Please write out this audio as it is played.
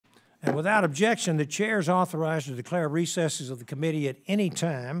And without objection, the chair is authorized to declare recesses of the committee at any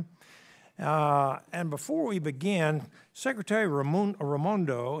time. And before we begin, Secretary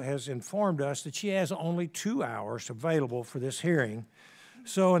Raimondo has informed us that she has only 2 hours available for this hearing.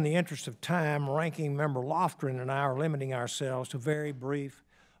 So in the interest of time, Ranking Member Lofgren and I are limiting ourselves to very brief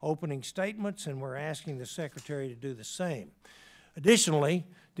opening statements, and we're asking the Secretary to do the same. Additionally,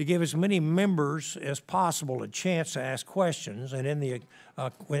 to give as many members as possible a chance to ask questions, and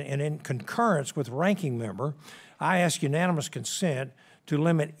in concurrence with Ranking Member, I ask unanimous consent to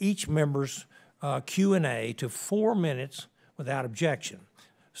limit each member's Q&A to 4 minutes without objection.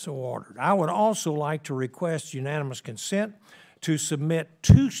 So ordered. I would also like to request unanimous consent to submit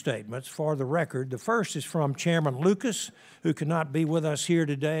 2 statements for the record. The first is from Chairman Lucas, who could not be with us here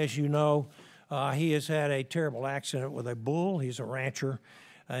today. As you know, he has had a terrible accident with a bull. He's a rancher,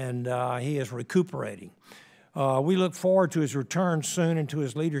 and he is recuperating. We look forward to his return soon and to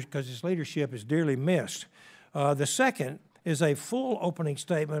his leadership, because his leadership is dearly missed. The second is a full opening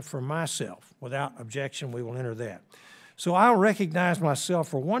statement from myself. Without objection, we will enter that. So I'll recognize myself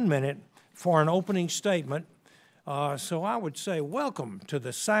for 1 minute for an opening statement. So I would say welcome to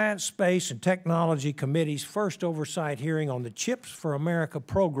the Science, Space, and Technology Committee's first oversight hearing on the CHIPS for America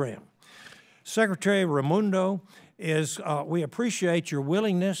program. Secretary Raimondo, we appreciate your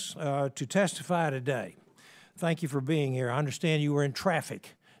willingness to testify today. Thank you for being here. I understand you were in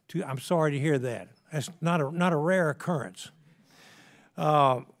traffic. I'm sorry to hear that. That's not a rare occurrence.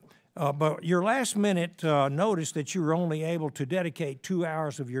 But your last minute notice that you were only able to dedicate 2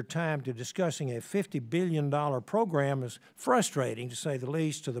 hours of your time to discussing a $50 billion program is frustrating, to say the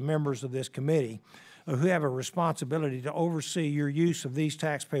least, to the members of this committee who have a responsibility to oversee your use of these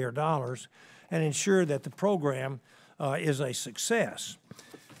taxpayer dollars and ensure that the program is a success.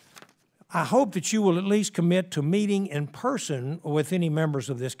 I hope that you will at least commit to meeting in person with any members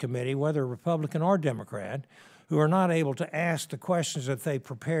of this committee, whether Republican or Democrat, who are not able to ask the questions that they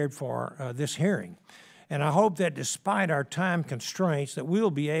prepared for this hearing. And I hope that despite our time constraints, that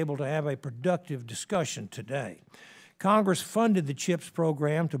we'll be able to have a productive discussion today. Congress funded the CHIPS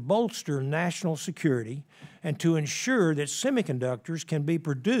program to bolster national security and to ensure that semiconductors can be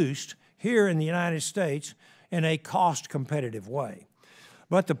produced here in the United States in a cost-competitive way.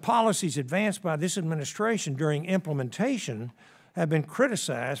 But the policies advanced by this administration during implementation have been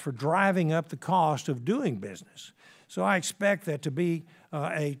criticized for driving up the cost of doing business. So I expect that to be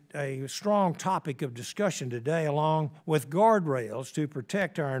a strong topic of discussion today, along with guardrails to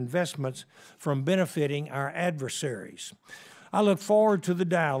protect our investments from benefiting our adversaries. I look forward to the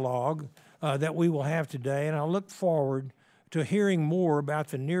dialogue that we will have today, and I look forward to hearing more about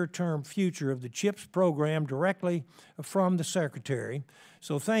the near-term future of the CHIPS program directly from the Secretary.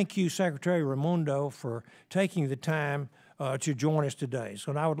 So thank you, Secretary Raimondo, for taking the time to join us today.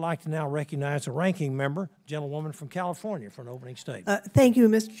 So I would like to now recognize the ranking member, gentlewoman from California, for an opening statement. Thank you,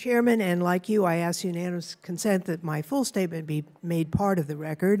 Mr. Chairman, and like you, I ask unanimous consent that my full statement be made part of the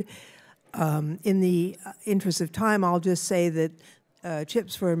record. In the interest of time, I'll just say that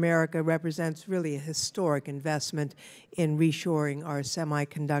CHIPS for America represents really a historic investment in reshoring our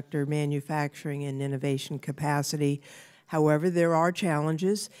semiconductor manufacturing and innovation capacity. However, there are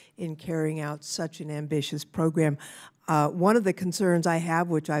challenges in carrying out such an ambitious program. One of the concerns I have,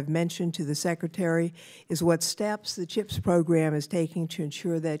 which I've mentioned to the Secretary, is what steps the CHIPS program is taking to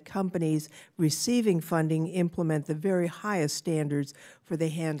ensure that companies receiving funding implement the very highest standards for the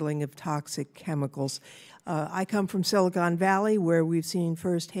handling of toxic chemicals. I come from Silicon Valley, where we've seen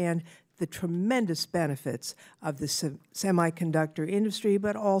firsthand the tremendous benefits of the semiconductor industry,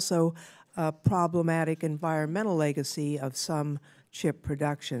 but also problematic environmental legacy of some chip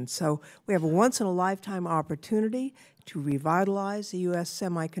production. So we have a once-in-a-lifetime opportunity to revitalize the U.S.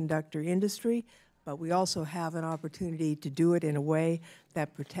 semiconductor industry, but we also have an opportunity to do it in a way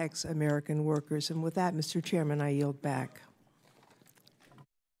that protects American workers. And with that, Mr. Chairman, I yield back.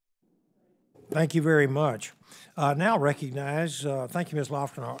 Thank you very much. Now recognize, thank you, Ms.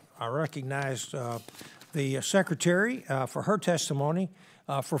 Lofgren. I recognize the Secretary for her testimony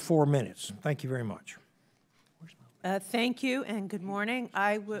for 4 minutes. Thank you very much. Thank you and good morning.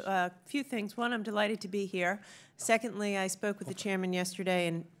 A few things. One, I'm delighted to be here. Secondly, I spoke with the chairman yesterday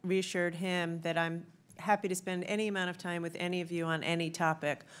and reassured him that I'm happy to spend any amount of time with any of you on any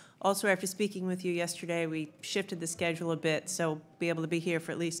topic. Also, after speaking with you yesterday, we shifted the schedule a bit, so be able to be here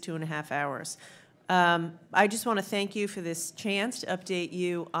for at least 2.5 hours. I just want to thank you for this chance to update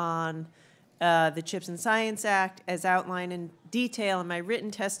you on the CHIPS and Science Act. As outlined in detail in my written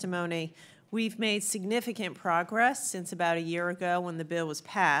testimony, we've made significant progress since about a year ago when the bill was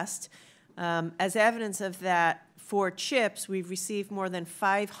passed. As evidence of that, for CHIPS, we've received more than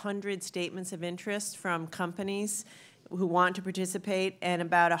 500 statements of interest from companies who want to participate and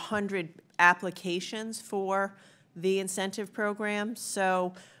about 100 applications for the incentive program.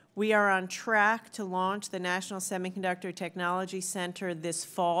 So we are on track to launch the National Semiconductor Technology Center this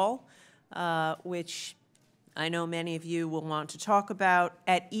fall, which I know many of you will want to talk about.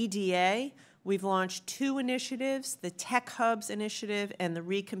 At EDA, we've launched 2 initiatives, the Tech Hubs Initiative and the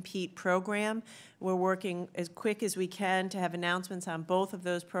Recompete program. We're working as quick as we can to have announcements on both of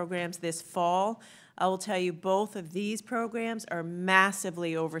those programs this fall. I will tell you both of these programs are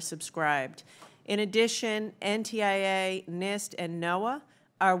massively oversubscribed. In addition, NTIA, NIST, and NOAA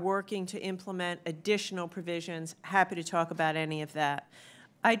are working to implement additional provisions. Happy to talk about any of that.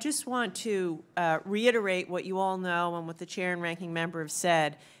 I just want to reiterate what you all know and what the chair and ranking member have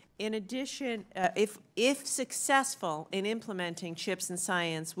said. In addition, if successful in implementing CHIPS and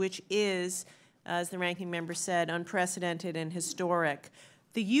science, which is, as the ranking member said, unprecedented and historic,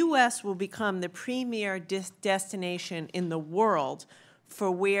 the U.S. will become the premier destination in the world for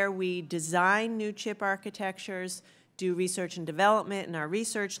where we design new chip architectures, do research and development in our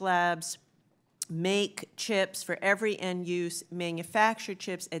research labs, make chips for every end use, manufacture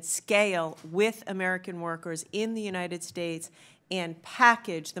chips at scale with American workers in the United States, and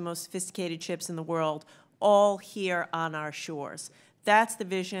package the most sophisticated chips in the world, all here on our shores. That's the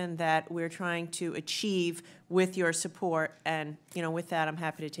vision that we're trying to achieve with your support, and with that, I'm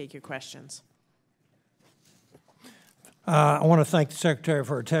happy to take your questions. I want to thank the Secretary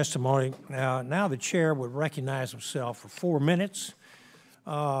for her testimony. Now the Chair would recognize himself for 4 minutes.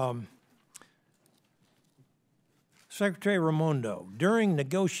 Secretary Raimondo, during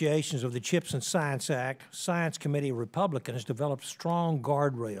negotiations of the CHIPS and Science Act, Science Committee Republicans developed strong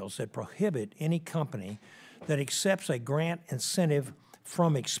guardrails that prohibit any company that accepts a grant incentive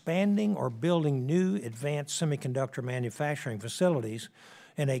from expanding or building new advanced semiconductor manufacturing facilities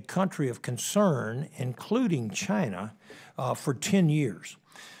in a country of concern, including China, for 10 years.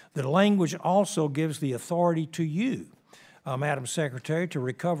 The language also gives the authority to you, Madam Secretary, to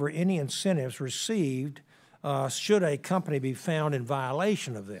recover any incentives received should a company be found in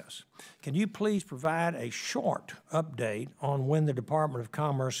violation of this. Can you please provide a short update on when the Department of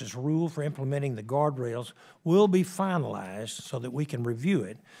Commerce's rule for implementing the guardrails will be finalized so that we can review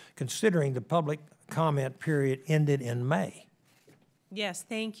it, considering the public comment period ended in May? Yes,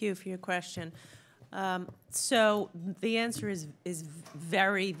 thank you for your question. So the answer is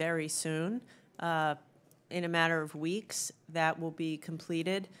very, very soon. In a matter of weeks, that will be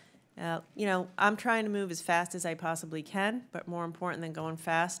completed. I'm trying to move as fast as I possibly can, but more important than going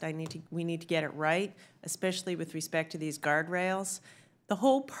fast, we need to get it right, especially with respect to these guardrails. The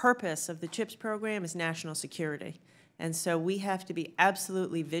whole purpose of the CHIPS program is national security. And so we have to be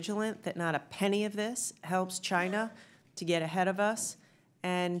absolutely vigilant that not a penny of this helps China to get ahead of us,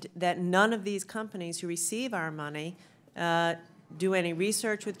 and that none of these companies who receive our money do any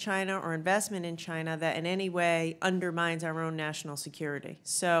research with China or investment in China that in any way undermines our own national security.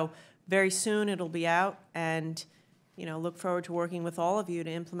 So very soon it'll be out, and look forward to working with all of you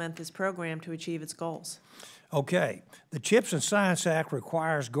to implement this program to achieve its goals. Okay. The CHIPS and Science Act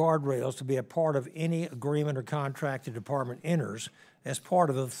requires guardrails to be a part of any agreement or contract the department enters as part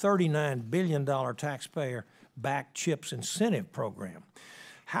of the $39 billion taxpayer-backed CHIPS incentive program.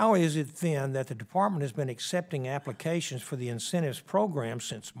 How is it then that the department has been accepting applications for the incentives program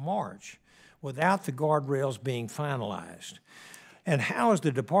since March without the guardrails being finalized? And how is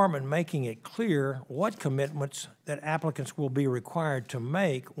the department making it clear what commitments that applicants will be required to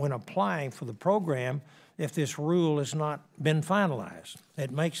make when applying for the program if this rule has not been finalized?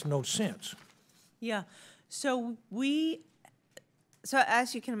 It makes no sense. Yeah. So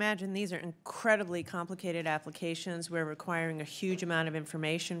as you can imagine, these are incredibly complicated applications. We're requiring a huge amount of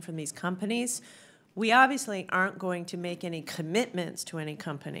information from these companies. We obviously aren't going to make any commitments to any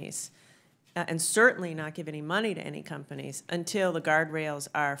companies, and certainly not give any money to any companies until the guardrails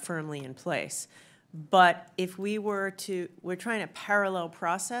are firmly in place. But if we're trying to parallel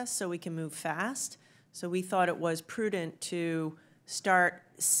process so we can move fast. So we thought it was prudent to start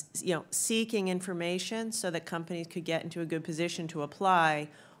seeking information so that companies could get into a good position to apply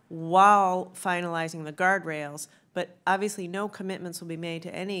while finalizing the guardrails. But obviously no commitments will be made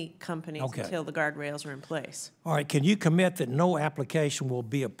to any companies until the guardrails are in place. All right. Can you commit that no application will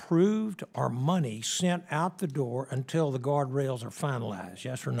be approved or money sent out the door until the guardrails are finalized?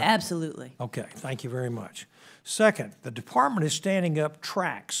 Yes or no? Absolutely. Okay. Thank you very much. Second, the department is standing up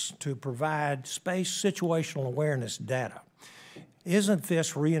tracks to provide space situational awareness data. Isn't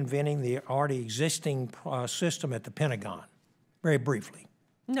this reinventing the already existing system at the Pentagon? Very briefly.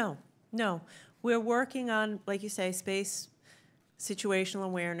 No, no. We're working on, like you say, space situational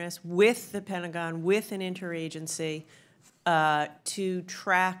awareness with the Pentagon, with an interagency, to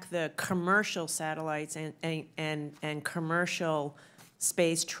track the commercial satellites and commercial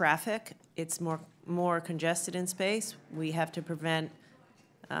space traffic. It's more congested in space. We have to prevent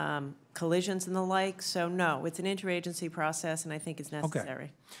collisions and the like. So no, it's an interagency process, and I think it's necessary.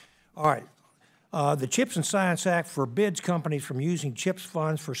 Okay. All right. The CHIPS and Science Act forbids companies from using CHIPS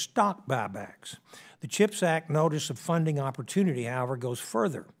funds for stock buybacks. The CHIPS Act notice of funding opportunity, however, goes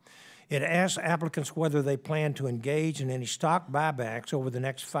further. It asks applicants whether they plan to engage in any stock buybacks over the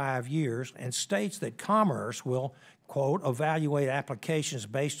next 5 years and states that Commerce will, quote, evaluate applications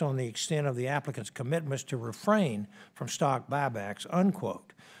based on the extent of the applicant's commitments to refrain from stock buybacks,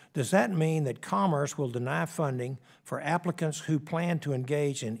 unquote. Does that mean that Commerce will deny funding for applicants who plan to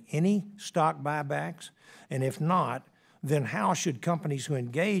engage in any stock buybacks? And if not, then how should companies who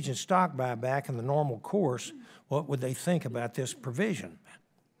engage in stock buyback in the normal course, what would they think about this provision?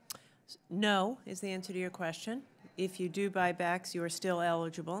 No is the answer to your question. If you do buybacks, you are still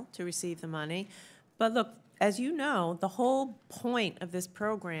eligible to receive the money. But look, as you know, the whole point of this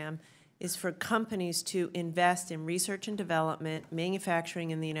program is for companies to invest in research and development,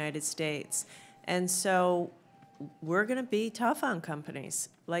 manufacturing in the United States. And so we're going to be tough on companies.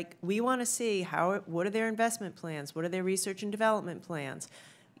 Like, we want to see what are their investment plans? What are their research and development plans?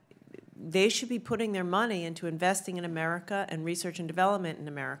 They should be putting their money into investing in America and research and development in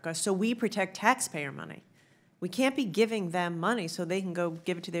America, so we protect taxpayer money. We can't be giving them money so they can go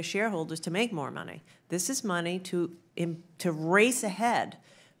give it to their shareholders to make more money. This is money to race ahead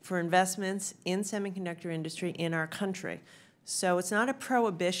for investments in semiconductor industry in our country. So it's not a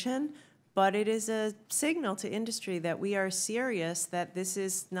prohibition, but it is a signal to industry that we are serious, that this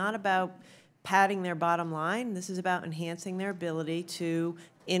is not about padding their bottom line. This is about enhancing their ability to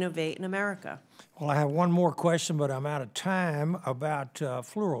innovate in America. Well, I have one more question, but I'm out of time about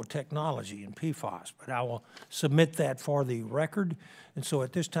fluorotechnology and PFAS, but I will submit that for the record. And so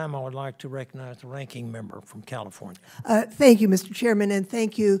at this time, I would like to recognize the ranking member from California. Thank you, Mr. Chairman, and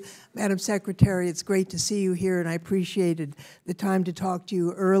thank you, Madam Secretary. It's great to see you here, and I appreciated the time to talk to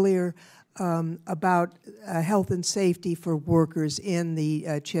you earlier about health and safety for workers in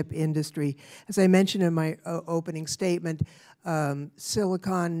the chip industry. As I mentioned in my opening statement,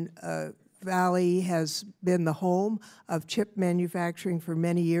 Silicon Valley has been the home of chip manufacturing for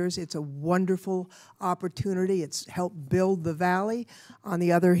many years. It's a wonderful opportunity. It's helped build the valley. On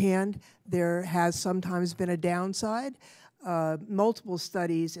the other hand, there has sometimes been a downside. Multiple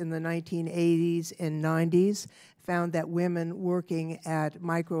studies in the 1980s and 90s found that women working at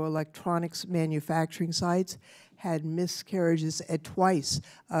microelectronics manufacturing sites had miscarriages at twice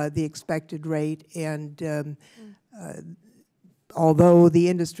the expected rate, and although the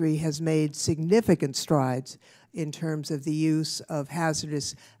industry has made significant strides in terms of the use of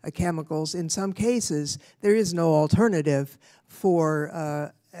hazardous chemicals, in some cases there is no alternative for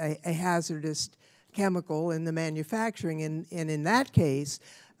a hazardous chemical in the manufacturing, and in that case,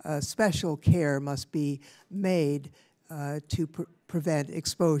 special care must be made to prevent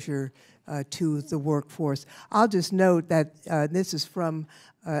exposure to the workforce. I'll just note that this is from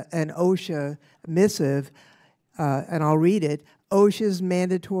an OSHA missive, and I'll read it. OSHA's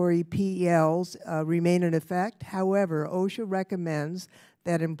mandatory PELs remain in effect. However, OSHA recommends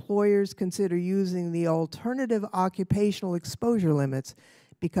that employers consider using the alternative occupational exposure limits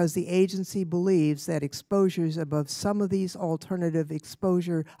because the agency believes that exposures above some of these alternative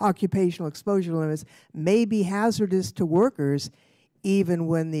occupational exposure limits may be hazardous to workers even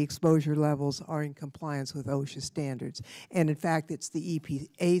when the exposure levels are in compliance with OSHA standards. And in fact, it's the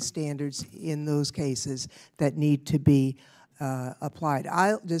EPA standards in those cases that need to be applied.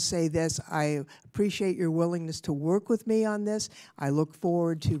 I'll just say this, I appreciate your willingness to work with me on this. I look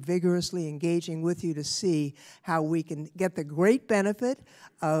forward to vigorously engaging with you to see how we can get the great benefit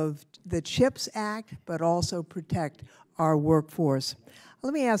of the CHIPS Act, but also protect our workforce.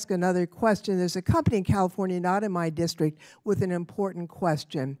 Let me ask another question. There's a company in California, not in my district, with an important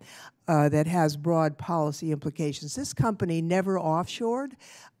question that has broad policy implications. This company never offshored,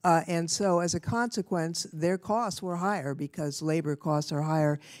 and so as a consequence, their costs were higher because labor costs are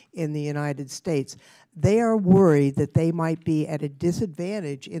higher in the United States. They are worried that they might be at a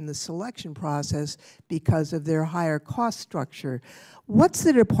disadvantage in the selection process because of their higher cost structure. What's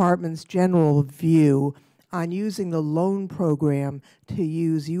the department's general view on using the loan program to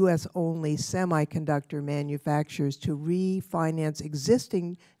use U.S.-only semiconductor manufacturers to refinance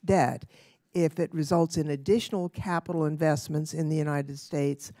existing debt if it results in additional capital investments in the United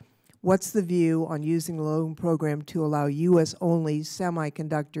States? What's the view on using the loan program to allow U.S.-only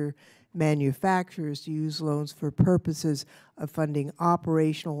semiconductor manufacturers to use loans for purposes of funding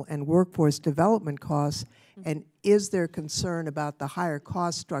operational and workforce development costs? And is there concern about the higher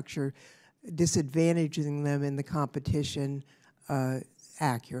cost structure disadvantaging them in the competition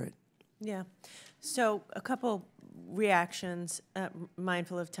accurate? Yeah. So a couple reactions,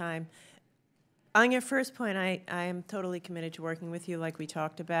 mindful of time. On your first point, I am totally committed to working with you like we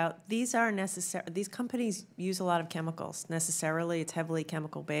talked about. These are necessary. These companies use a lot of chemicals. Necessarily, it's heavily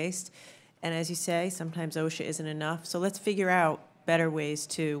chemical based. And as you say, sometimes OSHA isn't enough. So let's figure out better ways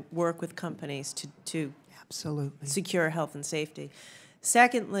to work with companies to Absolutely secure health and safety.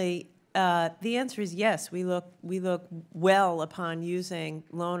 Secondly, the answer is yes. We look well upon using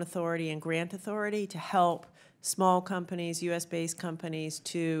loan authority and grant authority to help small companies, U.S.-based companies,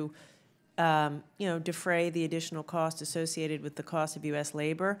 to defray the additional cost associated with the cost of U.S.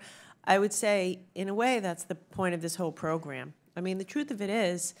 labor. I would say, in a way, that's the point of this whole program. I mean, the truth of it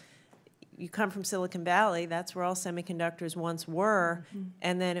is, you come from Silicon Valley, that's where all semiconductors once were,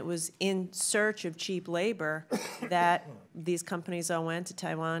 and then it was in search of cheap labor that these companies all went to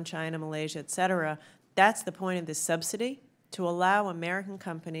Taiwan, China, Malaysia, et cetera. That's the point of this subsidy, to allow American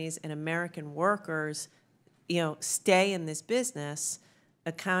companies and American workers, stay in this business,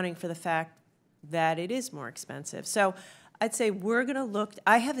 accounting for the fact that it is more expensive. So I'd say we're going to look.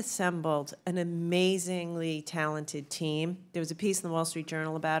 I have assembled an amazingly talented team. There was a piece in the Wall Street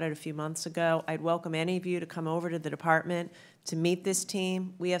Journal about it a few months ago. I'd welcome any of you to come over to the department to meet this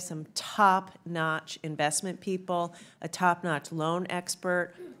team. We have some top-notch investment people, a top-notch loan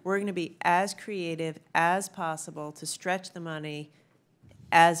expert. We're going to be as creative as possible to stretch the money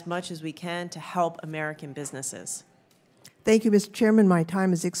as much as we can to help American businesses. Thank you, Mr. Chairman. My time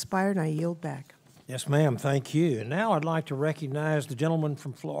has expired, and I yield back. Yes, ma'am. Thank you. And now I'd like to recognize the gentleman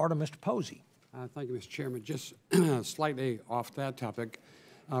from Florida, Mr. Posey. Thank you, Mr. Chairman. Just slightly off that topic,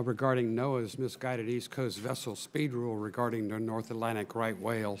 regarding NOAA's misguided East Coast vessel speed rule regarding the North Atlantic right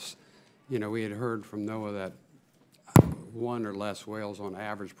whales. We had heard from NOAA that one or less whales on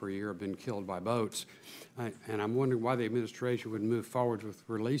average per year have been killed by boats. And I'm wondering why the administration would move forward with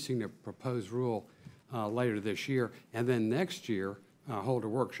releasing the proposed rule later this year, and then next year hold a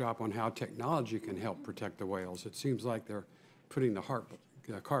workshop on how technology can help protect the whales. It seems like they're putting the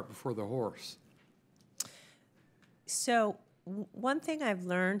cart before the horse. So one thing I've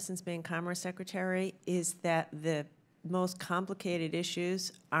learned since being Commerce Secretary is that the most complicated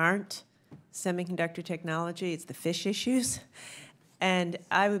issues aren't semiconductor technology, it's the fish issues. And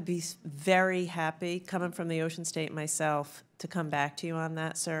I would be very happy, coming from the ocean state myself, to come back to you on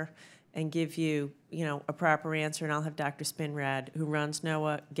that, sir, and give you, a proper answer, and I'll have Dr. Spinrad, who runs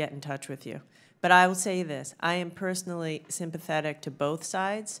NOAA, get in touch with you. But I will say this, I am personally sympathetic to both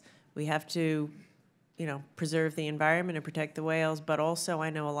sides. We have to, preserve the environment and protect the whales, but also I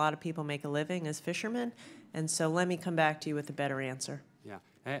know a lot of people make a living as fishermen, and so let me come back to you with a better answer. Yeah,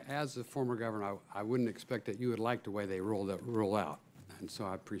 as the former governor, I wouldn't expect that you would like the way they roll out, and so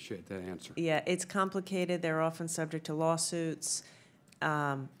I appreciate that answer. Yeah, it's complicated. They're often subject to lawsuits.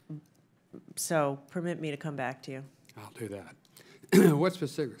 So permit me to come back to you. I'll do that. What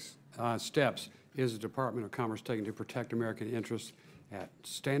specific steps is the Department of Commerce taking to protect American interests at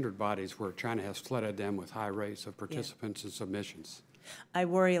standard bodies where China has flooded them with high rates of participants and submissions? I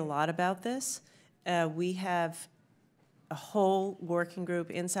worry a lot about this. We have a whole working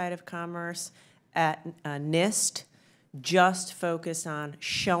group inside of Commerce at NIST just focused on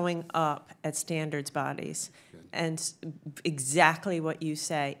showing up at standards bodies. And exactly what you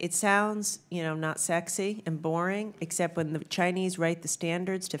say. It sounds, not sexy and boring, except when the Chinese write the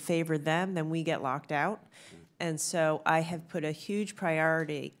standards to favor them, then we get locked out. And so I have put a huge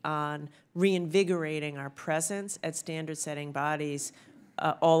priority on reinvigorating our presence at standard-setting bodies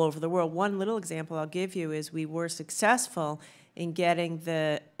all over the world. One little example I'll give you is we were successful in getting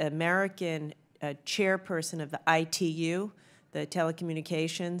the American chairperson of the ITU, the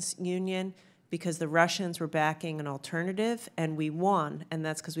Telecommunications Union, because the Russians were backing an alternative, and we won, and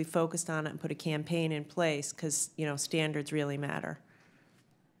that's because we focused on it and put a campaign in place, because, standards really matter.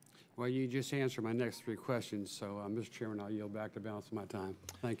 Well, you just answered my next three questions, so, Mr. Chairman, I'll yield back the balance of my time.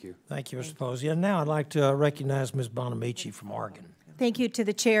 Thank you. Thank you, Mr. Posey. And now I'd like to recognize Ms. Bonamici from Oregon. Thank you to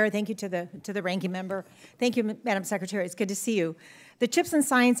the chair. Thank you to the ranking member. Thank you, Madam Secretary. It's good to see you. The CHIPS and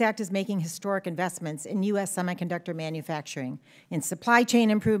Science Act is making historic investments in U.S. semiconductor manufacturing, in supply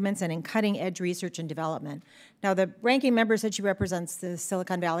chain improvements, and in cutting-edge research and development. Now, the ranking member said she represents the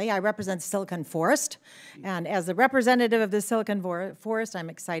Silicon Valley. I represent Silicon Forest. And as the representative of the Silicon Forest,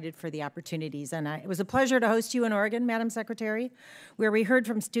 I'm excited for the opportunities. And it was a pleasure to host you in Oregon, Madam Secretary, where we heard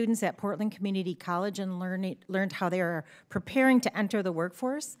from students at Portland Community College and learned how they are preparing to enter the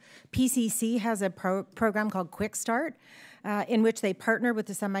workforce. PCC has a program called Quick Start, in which they partner with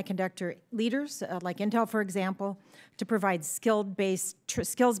the semiconductor leaders, like Intel, for example, to provide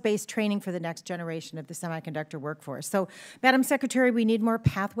skills-based training for the next generation of the semiconductor workforce. So, Madam Secretary, we need more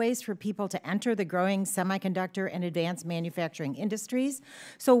pathways for people to enter the growing semiconductor and advanced manufacturing industries.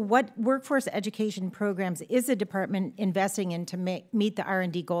 So what workforce education programs is the department investing in to meet the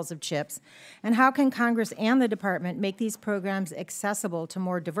R&D goals of CHIPS? And how can Congress and the department make these programs accessible to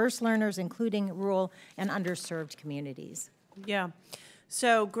more diverse learners, including rural and underserved communities? Yeah.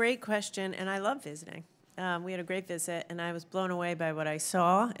 So great question, and I love visiting. We had a great visit, and I was blown away by what I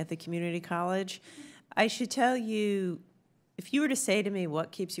saw at the community college. I should tell you, if you were to say to me,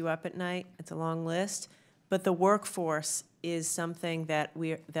 what keeps you up at night, it's a long list, but the workforce is something that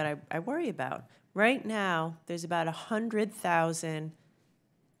I worry about. Right now, there's about 100,000,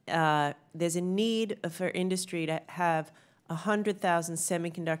 there's a need for industry to have 100,000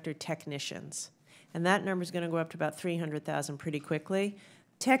 semiconductor technicians. And that number is going to go up to about 300,000 pretty quickly.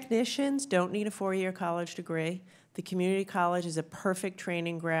 Technicians don't need a 4-year college degree. The community college is a perfect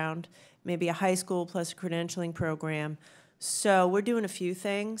training ground, maybe a high school plus a credentialing program. So we're doing a few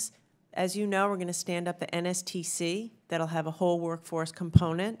things. As you know, we're going to stand up the NSTC. That'll have a whole workforce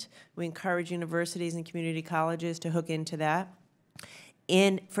component. We encourage universities and community colleges to hook into that.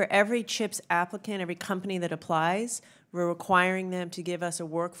 For every CHIPS applicant, every company that applies, we're requiring them to give us a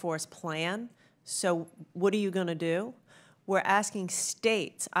workforce plan. So what are you going to do? We're asking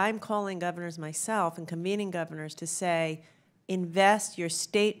states, I'm calling governors myself and convening governors to say, invest your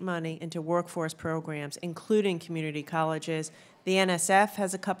state money into workforce programs, including community colleges. The NSF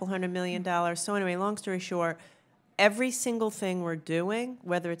has a couple $100 million. So anyway, long story short, every single thing we're doing,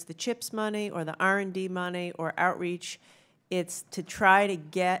 whether it's the CHIPS money or the R&D money or outreach, it's to try to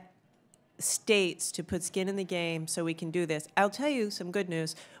get states to put skin in the game so we can do this. I'll tell you some good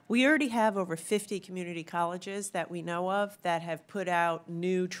news. We already have over 50 community colleges that we know of that have put out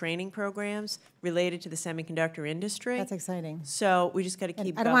new training programs related to the semiconductor industry. That's exciting. So we just got to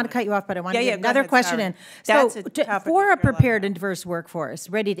keep going. I don't want to cut you off, but I want to get go another ahead, question sorry. in. That's So a topic for a I care a lot prepared about. and diverse workforce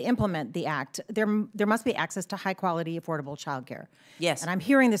ready to implement the act, there must be access to high-quality, affordable childcare. Yes. And I'm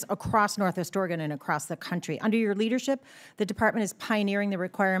hearing this across Northwest Oregon and across the country. Under your leadership, the department is pioneering the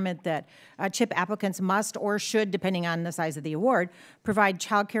requirement that CHIP applicants must or should, depending on the size of the award, provide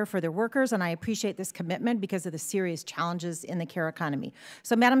childcare for their workers, and I appreciate this commitment because of the serious challenges in the care economy.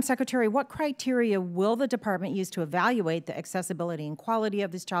 So, Madam Secretary, what criteria will the department use to evaluate the accessibility and quality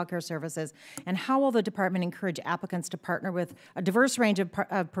of these childcare services, and how will the department encourage applicants to partner with a diverse range of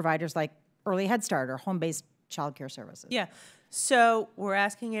providers like Early Head Start or home-based childcare services? Yeah. So we're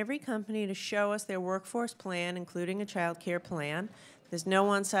asking every company to show us their workforce plan, including a child care plan. There's no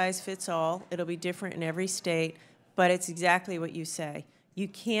one-size-fits-all. It'll be different in every state, but it's exactly what you say. You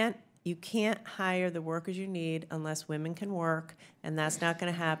can't hire the workers you need unless women can work, and that's not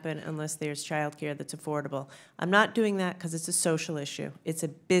going to happen unless there's child care that's affordable. I'm not doing that because it's a social issue. It's a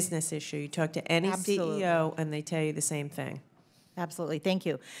business issue. You talk to any Absolutely. CEO, and they tell you the same thing. Absolutely. Thank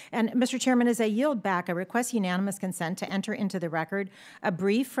you. And, Mr. Chairman, as I yield back, I request unanimous consent to enter into the record a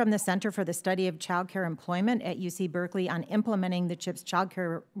brief from the Center for the Study of Child Care Employment at UC Berkeley on implementing the CHIPS child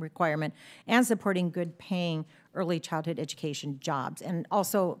care requirement and supporting good-paying early childhood education jobs. And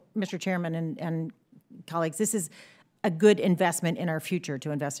also, Mr. Chairman and colleagues, this is a good investment in our future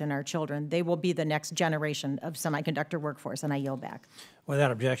to invest in our children. They will be the next generation of semiconductor workforce, and I yield back. Without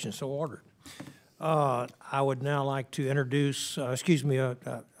objection, so ordered. I would now like to introduce,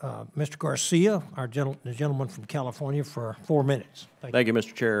 Mr. Garcia, the gentleman from California, for 4 minutes. Thank you,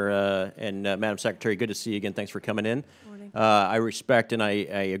 Mr. Chair, and Madam Secretary, good to see you again. Thanks for coming in. I respect and I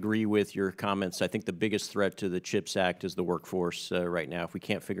agree with your comments. I think the biggest threat to the CHIPS Act is the workforce right now. If we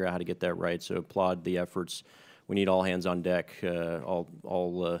can't figure out how to get that right, so applaud the efforts. We need all hands on deck, all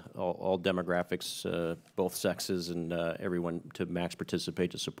demographics, both sexes, and everyone to max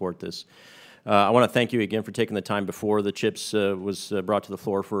participate to support this. I want to thank you again for taking the time before the CHIPS was brought to the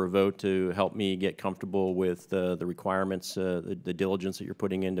floor for a vote to help me get comfortable with the requirements, the diligence that you're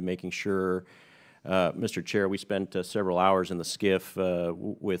putting into making sure. Mr. Chair, we spent several hours in the SCIF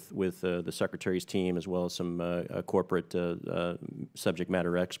with the Secretary's team as well as some corporate subject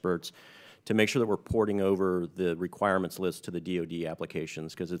matter experts to make sure that we're porting over the requirements list to the DoD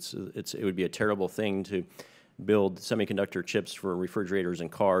applications, because it would be a terrible thing to build semiconductor chips for refrigerators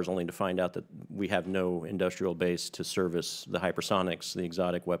and cars only to find out that we have no industrial base to service the hypersonics, the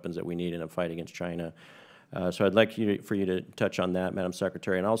exotic weapons that we need in a fight against China. So I'd like for you to touch on that, Madam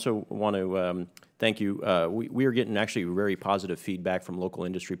Secretary. And I also want to thank you. We are getting actually very positive feedback from local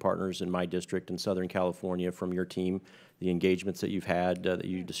industry partners in my district in Southern California from your team. The engagements that you've had, that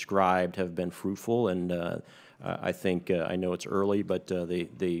you described, have been fruitful, and I think, I know it's early, but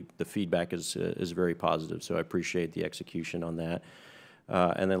the feedback is very positive, so I appreciate the execution on that.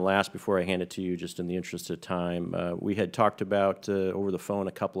 And then last, before I hand it to you, just in the interest of time, we had talked about over the phone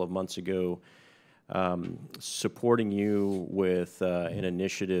a couple of months ago supporting you with an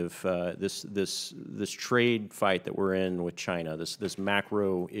initiative, this trade fight that we're in with China, this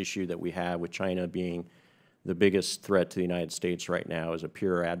macro issue that we have with China being the biggest threat to the United States right now as a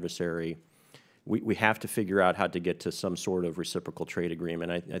pure adversary. We have to figure out how to get to some sort of reciprocal trade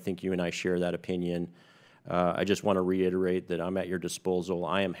agreement. I think you and I share that opinion. I just want to reiterate that I'm at your disposal.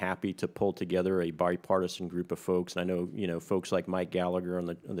 I am happy to pull together a bipartisan group of folks. And I know, folks like Mike Gallagher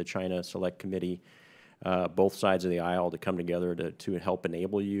on the China Select Committee, both sides of the aisle, to come together to help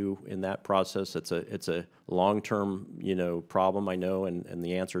enable you in that process. It's a long-term, problem, I know, and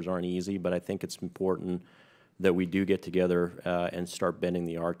the answers aren't easy, but I think it's important that we do get together and start bending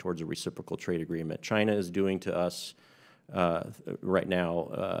the arc towards a reciprocal trade agreement. China is doing to us right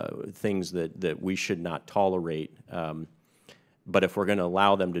now things that we should not tolerate. But if we're going to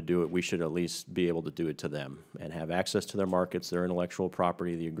allow them to do it, we should at least be able to do it to them and have access to their markets, their intellectual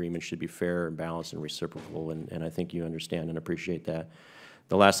property. The agreement should be fair and balanced and reciprocal, and I think you understand and appreciate that.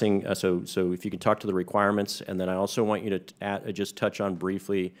 The last thing, so if you can talk to the requirements, and then I also want you to just touch on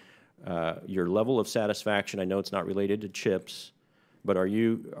briefly your level of satisfaction. I know it's not related to chips, but are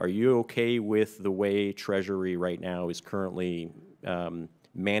you okay with the way Treasury right now is currently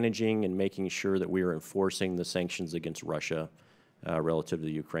managing and making sure that we are enforcing the sanctions against Russia relative to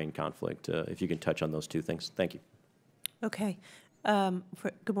the Ukraine conflict? If you can touch on those two things. Thank you. Okay.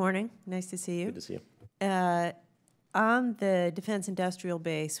 Good morning. Nice to see you. Good to see you. On the defense industrial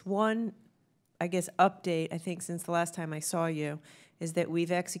base, one, I guess, update, I think, since the last time I saw you, is that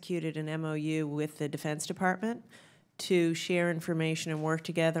we've executed an MOU with the Defense Department to share information and work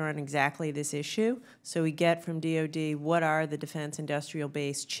together on exactly this issue. So we get from DOD what are the defense industrial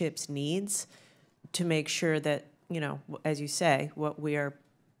base chips needs to make sure that, as you say, what we are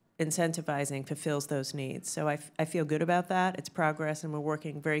incentivizing fulfills those needs. So I feel good about that. It's progress, and we're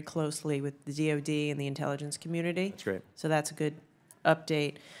working very closely with the DOD and the intelligence community. That's great. So that's a good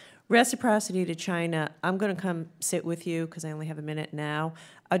update. Reciprocity to China, I'm going to come sit with you because I only have a minute now.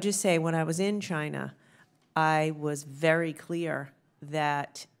 I'll just say when I was in China, I was very clear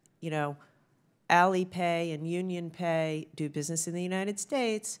that, Alipay and UnionPay do business in the United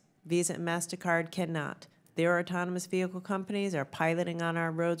States. Visa and MasterCard cannot. Their autonomous vehicle companies are piloting on our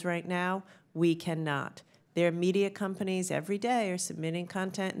roads right now. We cannot. Their media companies every day are submitting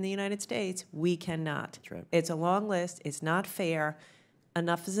content in the United States. We cannot. That's right. It's a long list. It's not fair.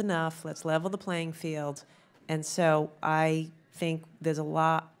 Enough is enough. Let's level the playing field. And so I think there's a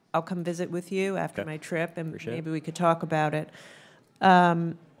lot. I'll come visit with you after my trip, and maybe we could talk about it.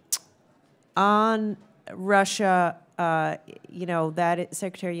 On Russia, that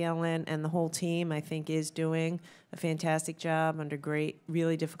Secretary Yellen and the whole team, I think, is doing a fantastic job under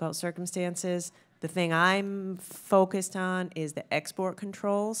really difficult circumstances. The thing I'm focused on is the export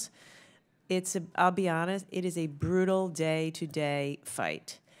controls. I'll be honest, it is a brutal day-to-day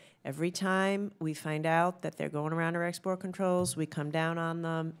fight. Every time we find out that they're going around our export controls, we come down on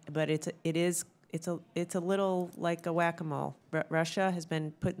them. But it's a little like a whack-a-mole. Russia has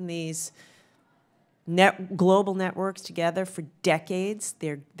been putting these global networks together for decades.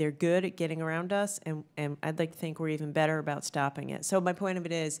 They're good at getting around us, and I'd like to think we're even better about stopping it. So my point of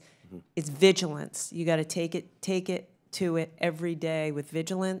it is, it's vigilance. You got to take it to it every day with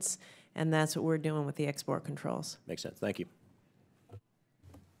vigilance. And that's what we're doing with the export controls. Makes sense. Thank you.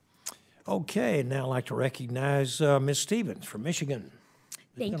 Okay, now I'd like to recognize Ms. Stevens from Michigan.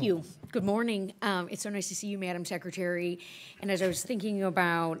 Thank you. Good morning. It's so nice to see you, Madam Secretary. And as I was thinking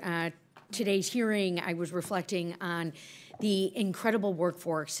about today's hearing, I was reflecting on the incredible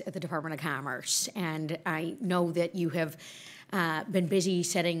workforce at the Department of Commerce. And I know that you have been busy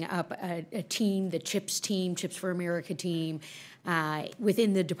setting up a team, the CHIPS team, CHIPS for America team,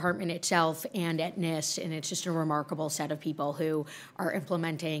 within the department itself and at NIST, and it's just a remarkable set of people who are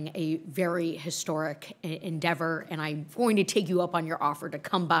implementing a very historic endeavor, and I'm going to take you up on your offer to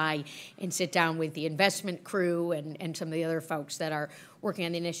come by and sit down with the investment crew and some of the other folks that are working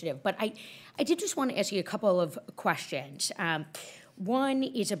on the initiative. But I did just want to ask you a couple of questions. One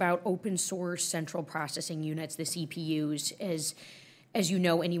is about open source central processing units, the CPUs. As you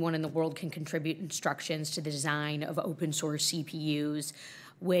know, anyone in the world can contribute instructions to the design of open source CPUs.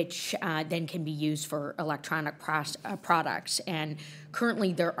 which then can be used for electronic products. And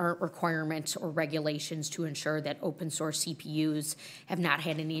currently there aren't requirements or regulations to ensure that open source CPUs have not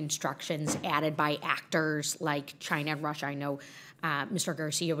had any instructions added by actors like China and Russia. I know Mr.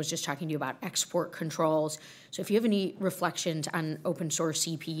 Garcia was just talking to you about export controls. So if you have any reflections on open source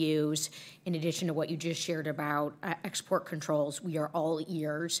CPUs, in addition to what you just shared about export controls, we are all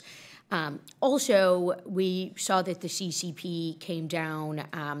ears. Also, we saw that the CCP came down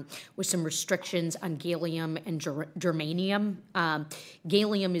with some restrictions on gallium and germanium.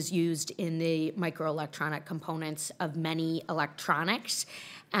 Gallium is used in the microelectronic components of many electronics,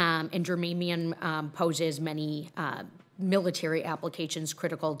 and germanium poses many military applications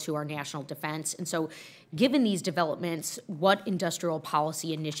critical to our national defense. And so, given these developments, what industrial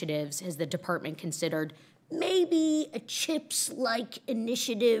policy initiatives has the department considered? Maybe a CHIPS-like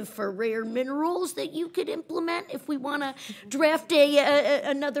initiative for rare minerals that you could implement if we want to draft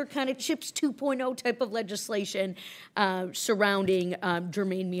another kind of CHIPS 2.0 type of legislation surrounding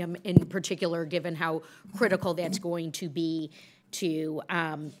germanium in particular, given how critical that's going to be to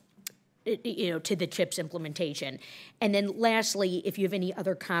to the CHIPS implementation. And then lastly, if you have any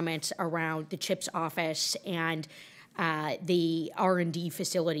other comments around the CHIPS office and the R&D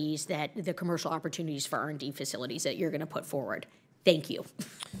facilities, that the commercial opportunities for R&D facilities that you're going to put forward. Thank you.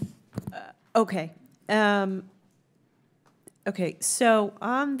 Okay. Okay, so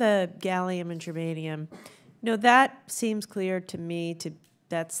on the gallium and germanium, that seems clear to me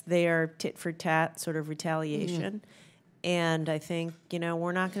that's their tit for tat sort of retaliation. And I think,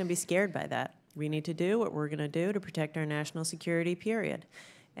 we're not going to be scared by that. We need to do what we're going to do to protect our national security, period.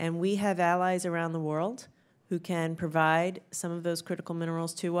 And we have allies around the world who can provide some of those critical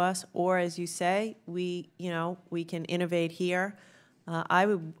minerals to us, or as you say, we can innovate here. I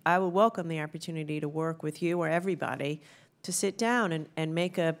would welcome the opportunity to work with you or everybody to sit down and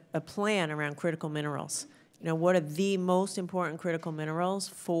make a plan around critical minerals. What are the most important critical minerals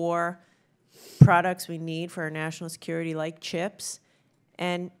for products we need for our national security, like chips?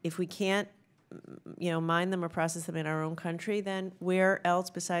 And if we can't, mine them or process them in our own country, then where else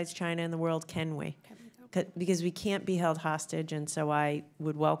besides China in the world can we? Because we can't be held hostage, and so I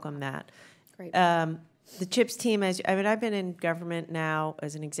would welcome that. Great. The CHIPS team, I've been in government now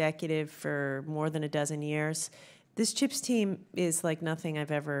as an executive for more than a dozen years. This CHIPS team is like nothing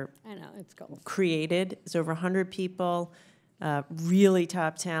I've ever created. It's over 100 people, really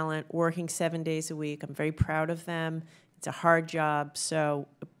top talent, working 7 days a week. I'm very proud of them. It's a hard job, so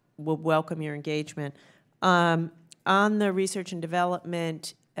we'll welcome your engagement. On the research and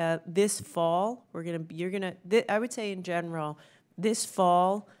development, this fall, I would say in general, this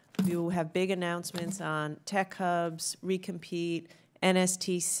fall, we will have big announcements on tech hubs, Recompete,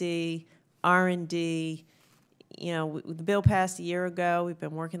 NSTC, R&D. The bill passed a year ago. We've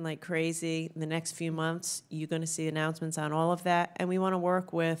been working like crazy. In the next few months, you're going to see announcements on all of that. And we want to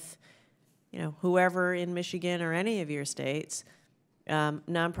work with, whoever in Michigan or any of your states,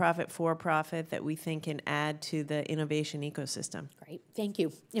 nonprofit, for-profit, that we think can add to the innovation ecosystem. Great, thank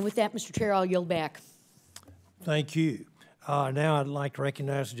you. And with that, Mr. Chair, I'll yield back. Thank you. Now I'd like to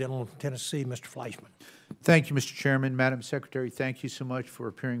recognize the gentleman from Tennessee, Mr. Fleischman. Thank you, Mr. Chairman. Madam Secretary, thank you so much for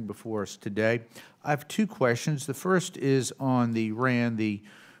appearing before us today. I have two questions. The first is on the RAN, the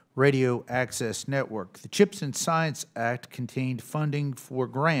Radio Access Network. The CHIPS and Science Act contained funding for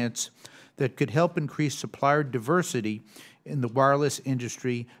grants that could help increase supplier diversity in the wireless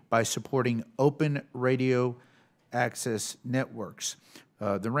industry by supporting open radio access networks,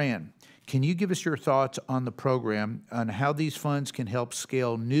 the RAN. Can you give us your thoughts on the program, on how these funds can help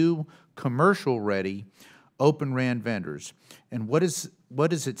scale new commercial-ready Open RAN vendors? And what is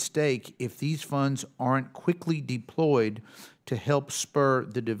at stake if these funds aren't quickly deployed to help spur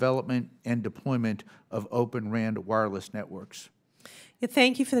the development and deployment of Open RAN wireless networks? Yeah,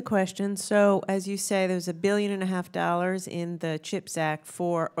 thank you for the question. So, as you say, there's $1.5 billion in the CHIPS Act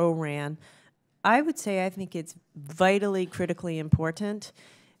for ORAN. I would say I think it's vitally, critically important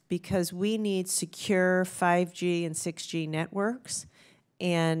because we need secure 5G and 6G networks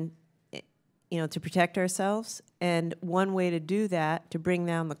and to protect ourselves. And one way to do that, to bring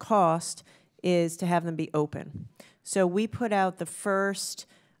down the cost, is to have them be open. So we put out the first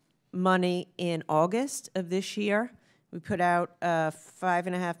money in August of this year. We put out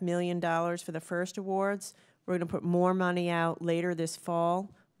 $5.5 million for the first awards. We're going to put more money out later this fall.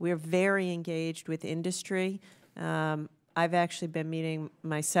 We're very engaged with industry. I've actually been meeting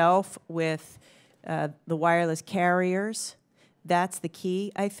myself with the wireless carriers. That's the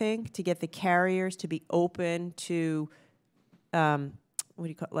key, I think, to get the carriers to be open to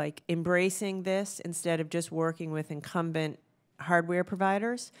embracing this instead of just working with incumbent hardware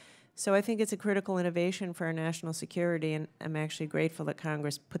providers. So I think it's a critical innovation for our national security, and I'm actually grateful that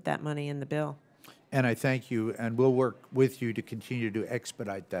Congress put that money in the bill. And I thank you, and we'll work with you to continue to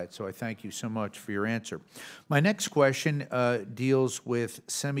expedite that. So I thank you so much for your answer. My next question deals with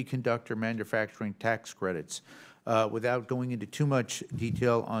semiconductor manufacturing tax credits. Without going into too much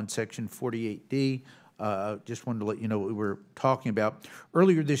detail on Section 48D, just wanted to let you know what we were talking about.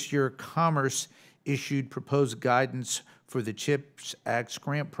 Earlier this year, Commerce issued proposed guidance for the CHIPS Act's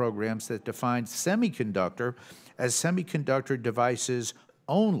grant programs that defined semiconductor as semiconductor devices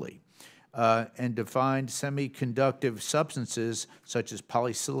only, and defined semiconductive substances such as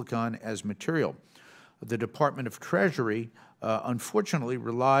polysilicon as material. The Department of Treasury unfortunately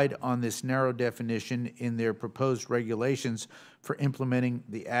relied on this narrow definition in their proposed regulations for implementing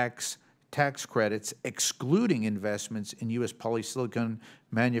the Act's tax credits, excluding investments in U.S. polysilicon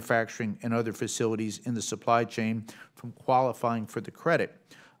manufacturing and other facilities in the supply chain from qualifying for the credit.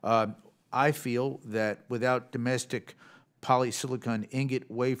 I feel that without domestic polysilicon ingot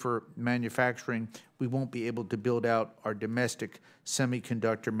wafer manufacturing, we won't be able to build out our domestic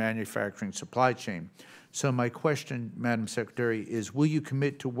semiconductor manufacturing supply chain. So my question, Madam Secretary, is will you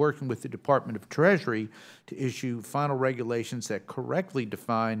commit to working with the Department of Treasury to issue final regulations that correctly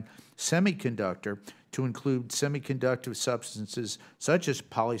define semiconductor to include semiconductive substances such as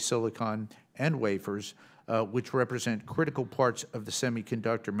polysilicon and wafers, which represent critical parts of the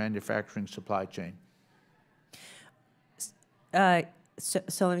semiconductor manufacturing supply chain?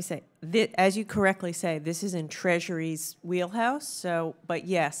 So let me say, as you correctly say, this is in Treasury's wheelhouse. So, but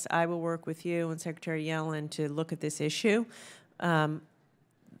yes, I will work with you and Secretary Yellen to look at this issue,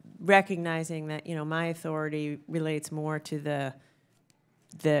 recognizing that my authority relates more to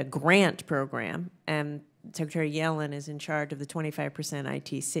the grant program, and Secretary Yellen is in charge of the 25%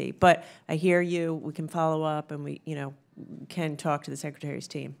 ITC. But I hear you. We can follow up, and we can talk to the Secretary's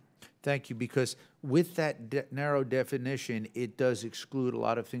team. Thank you, because with that narrow definition, it does exclude a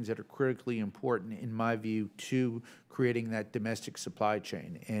lot of things that are critically important, in my view, to creating that domestic supply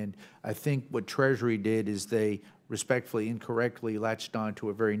chain. And I think what Treasury did is they respectfully, incorrectly latched on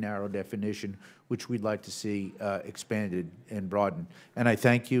to a very narrow definition, which we'd like to see expanded and broadened. And I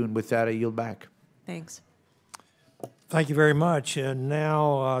thank you, and with that, I yield back. Thanks. Thank you very much. And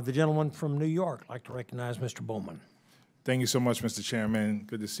now the gentleman from New York, I'd like to recognize Mr. Bowman. Thank you so much, Mr. Chairman.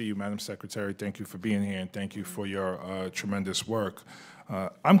 Good to see you, Madam Secretary. Thank you for being here, and thank you for your tremendous work.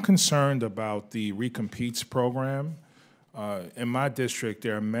 I'm concerned about the Recompetes program. In my district,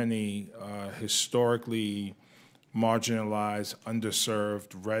 there are many historically marginalized,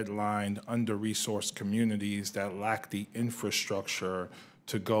 underserved, redlined, under-resourced communities that lack the infrastructure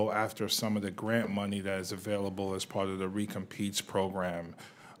to go after some of the grant money that is available as part of the Recompetes program.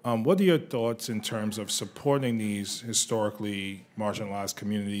 What are your thoughts in terms of supporting these historically marginalized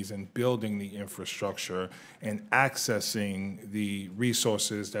communities and building the infrastructure and accessing the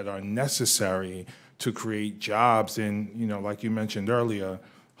resources that are necessary to create jobs in, like you mentioned earlier,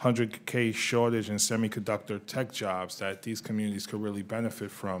 100K shortage in semiconductor tech jobs that these communities could really benefit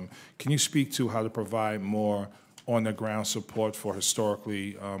from? Can you speak to how to provide more on-the-ground support for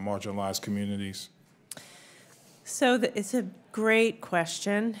historically marginalized communities? So it's a great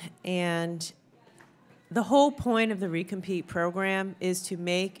question, and the whole point of the Recompete program is to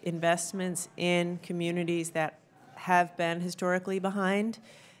make investments in communities that have been historically behind,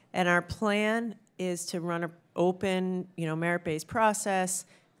 and our plan is to run an open, merit-based process,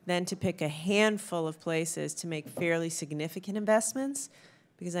 then to pick a handful of places to make fairly significant investments,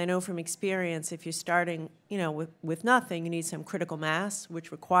 because I know from experience, if you're starting, with nothing, you need some critical mass,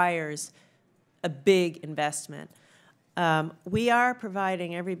 which requires a big investment. We are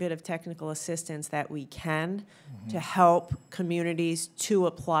providing every bit of technical assistance that we can to help communities to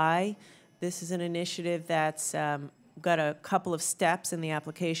apply. This is an initiative that's got a couple of steps in the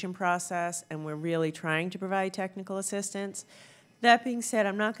application process, and we're really trying to provide technical assistance. That being said,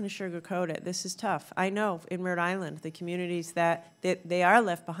 I'm not going to sugarcoat it. This is tough. I know in Rhode Island, the communities that they are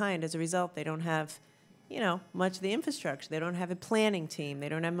left behind as a result, they don't have much of the infrastructure. They don't have a planning team. They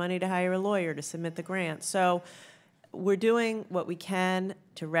don't have money to hire a lawyer to submit the grant. So we're doing what we can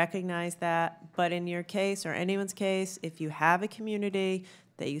to recognize that. But in your case or anyone's case, if you have a community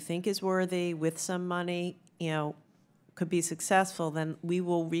that you think is worthy with some money, could be successful, then we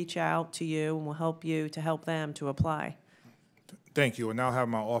will reach out to you and we'll help you to help them to apply. Thank you, and I'll have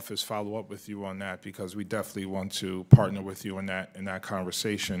my office follow up with you on that, because we definitely want to partner with you in that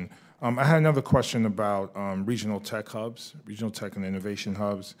conversation. I had another question about regional tech hubs, regional tech and innovation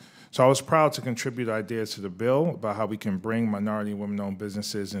hubs. So I was proud to contribute ideas to the bill about how we can bring minority and women-owned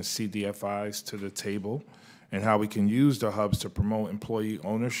businesses and CDFIs to the table. and how we can use the hubs to promote employee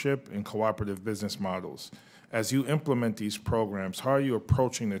ownership and cooperative business models. As you implement these programs, how are you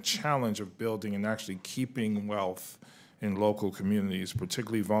approaching the challenge of building and actually keeping wealth in local communities,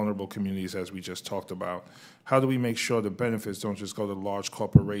 particularly vulnerable communities, as we just talked about? How do we make sure the benefits don't just go to large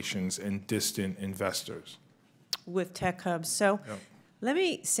corporations and distant investors? With tech hubs. So let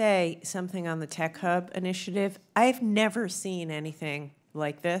me say something on the tech hub initiative. I've never seen anything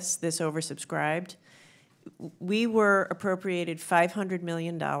like this oversubscribed. We were appropriated $500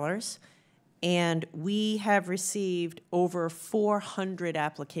 million, and we have received over 400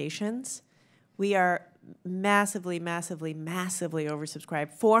 applications. We are massively, massively, massively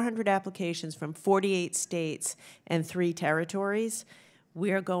oversubscribed. 400 applications from 48 states and 3 territories.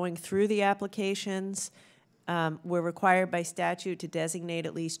 We are going through the applications. We're required by statute to designate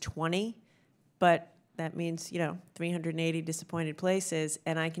at least 20, but that means, 380 disappointed places.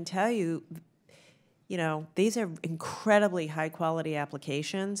 And I can tell you, these are incredibly high-quality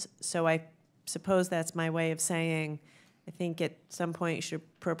applications. So I suppose that's my way of saying I think at some point you should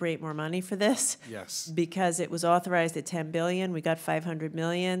appropriate more money for this. Yes. Because it was authorized at $10 billion. We got $500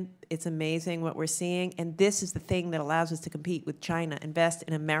 million. It's amazing what we're seeing. And this is the thing that allows us to compete with China, invest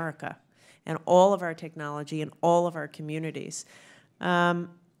in America and all of our technology and all of our communities.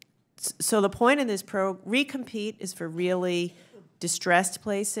 So the point in this recompete is for really distressed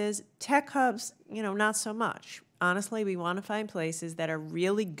places. Tech hubs, not so much. Honestly, we want to find places that are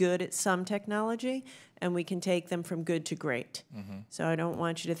really good at some technology, and we can take them from good to great. So I don't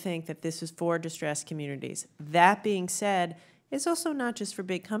want you to think that this is for distressed communities. That being said, it's also not just for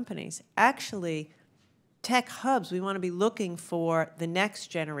big companies. Actually, tech hubs, we want to be looking for the next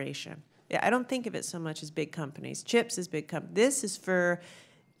generation. I don't think of it so much as big companies. CHIPS is big companies. This is for,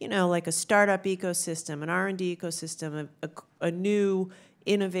 like a startup ecosystem, an R&D ecosystem, a new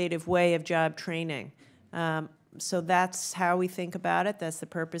innovative way of job training. So that's how we think about it. That's the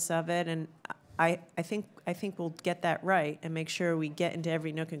purpose of it, and I think we'll get that right and make sure we get into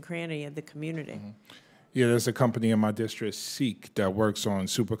every nook and cranny of the community. Yeah, there's a company in my district, Seek, that works on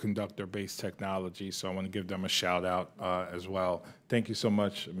superconductor-based technology, so I want to give them a shout-out as well. Thank you so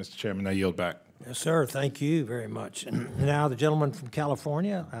much, Mr. Chairman. I yield back. Yes, sir. Thank you very much. And now the gentleman from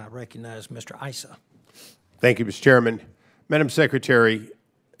California, I recognize Mr. Issa. Thank you, Mr. Chairman. Madam Secretary,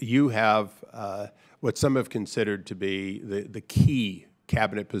 you have what some have considered to be the key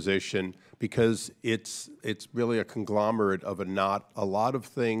cabinet position because it's really a conglomerate of a lot of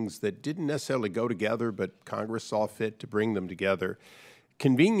things that didn't necessarily go together, but Congress saw fit to bring them together.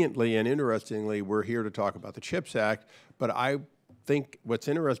 Conveniently and interestingly, we're here to talk about the CHIPS Act, but I think what's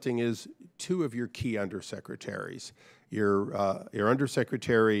interesting is two of your key undersecretaries. Your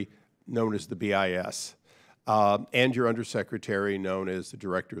undersecretary known as the BIS and your undersecretary known as the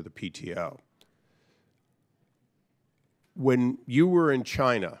director of the PTO. When you were in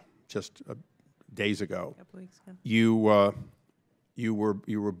China just days ago, A couple weeks ago. you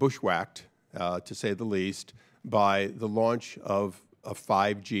were bushwhacked, to say the least, by the launch of a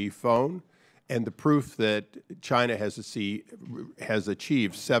 5G phone and the proof that China has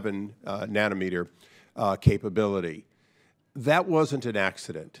achieved 7 nanometer capability. That wasn't an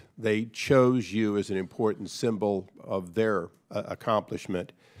accident. They chose you as an important symbol of their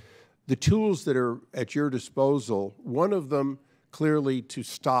accomplishment. The tools that are at your disposal, one of them clearly to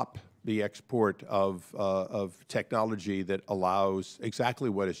stop the export of technology that allows exactly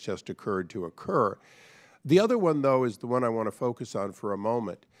what has just occurred to occur. The other one, though, is the one I want to focus on for a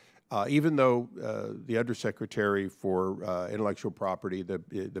moment. Even though the Undersecretary for Intellectual Property, the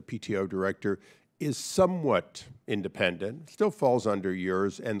PTO director, is somewhat independent, still falls under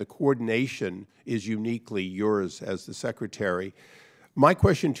yours, and the coordination is uniquely yours as the Secretary. My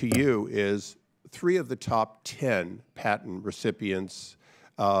question to you is, 3 of the top 10 patent recipients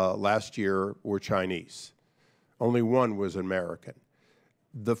last year were Chinese. Only 1 was American.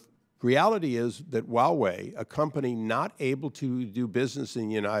 The reality is that Huawei, a company not able to do business in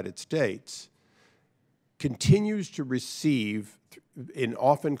the United States, continues to receive,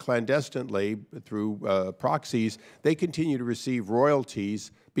 often clandestinely through proxies, they continue to receive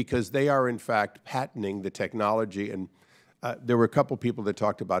royalties because they are in fact patenting the technology. And there were a couple people that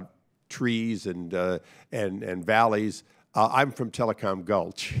talked about trees and valleys. I'm from Telecom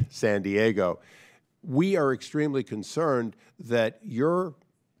Gulch, San Diego. We are extremely concerned that your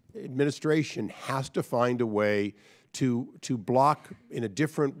administration has to find a way to block in a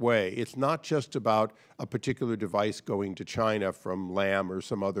different way. It's not just about a particular device going to China from Lam or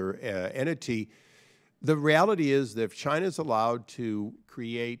some other entity. The reality is that if China is allowed to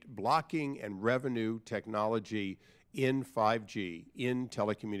create blocking and revenue technology in 5G, in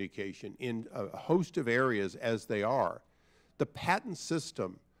telecommunication, in a host of areas as they are, the patent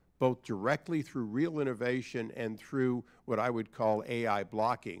system, both directly through real innovation and through what I would call AI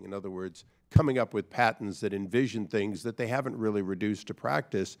blocking, in other words, coming up with patents that envision things that they haven't really reduced to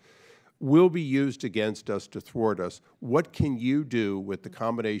practice, will be used against us to thwart us. What can you do with the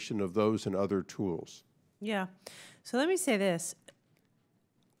combination of those and other tools? Yeah. So let me say this.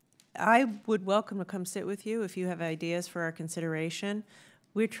 I would welcome to come sit with you if you have ideas for our consideration.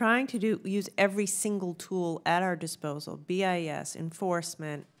 We're trying to use every single tool at our disposal, BIS,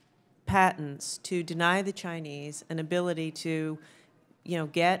 enforcement, patents, to deny the Chinese an ability to,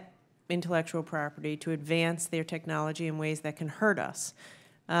 get intellectual property, to advance their technology in ways that can hurt us.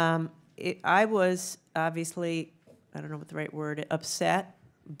 I was obviously, I don't know what the right word, upset,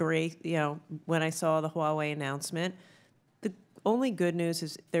 when I saw the Huawei announcement. The only good news,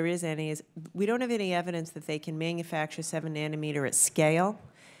 if there is any, is we don't have any evidence that they can manufacture 7 nanometer at scale.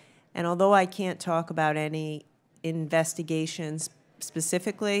 And although I can't talk about any investigations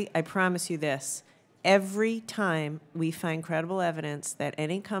specifically, I promise you this. Every time we find credible evidence that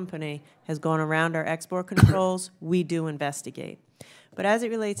any company has gone around our export controls, we do investigate. But as it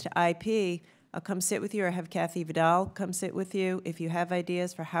relates to IP, I'll come sit with you or have Kathy Vidal come sit with you. If you have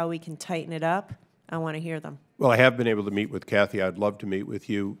ideas for how we can tighten it up, I want to hear them. Well, I have been able to meet with Kathy. I'd love to meet with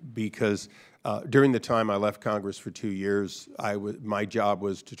you because during the time I left Congress for 2 years, my job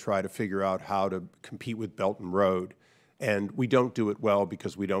was to try to figure out how to compete with Belt and Road. And we don't do it well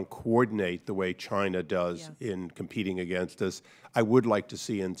because we don't coordinate the way China does in competing against us. I would like to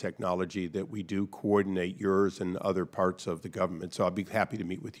see in technology that we do coordinate yours and other parts of the government. So I'll be happy to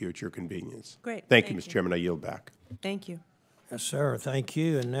meet with you at your convenience. Great. Thank you, Mr. Chairman. I yield back. Thank you. Yes, sir. Thank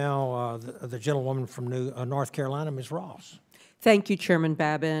you. And now the gentlewoman from North Carolina, Ms. Ross. Thank you, Chairman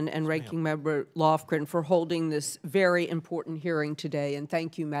Babin and Ranking Member Lofgren, for holding this very important hearing today. And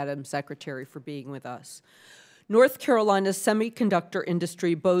thank you, Madam Secretary, for being with us. North Carolina's semiconductor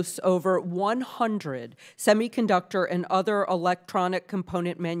industry boasts over 100 semiconductor and other electronic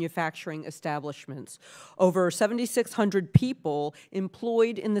component manufacturing establishments, over 7,600 people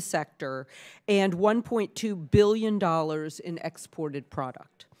employed in the sector, and $1.2 billion in exported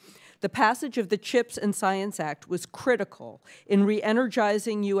product. The passage of the CHIPS and Science Act was critical in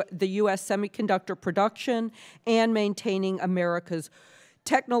re-energizing the U.S. semiconductor production and maintaining America's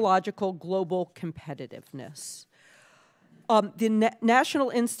technological global competitiveness. The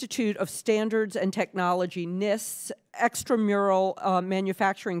National Institute of Standards and Technology, NIST's extramural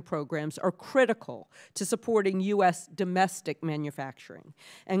manufacturing programs are critical to supporting U.S. domestic manufacturing.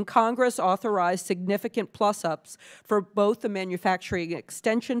 And Congress authorized significant plus-ups for both the Manufacturing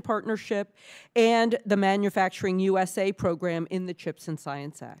Extension Partnership and the Manufacturing USA program in the CHIPS and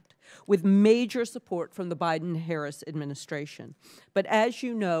Science Act, with major support from the Biden-Harris administration. But as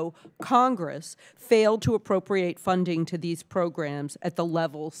you know, Congress failed to appropriate funding to these programs at the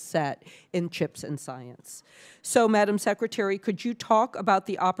level set in CHIPS and Science. So, Madam Secretary, could you talk about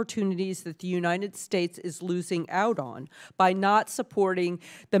the opportunities that the United States is losing out on by not supporting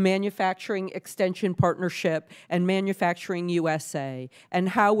the Manufacturing Extension Partnership and Manufacturing USA, and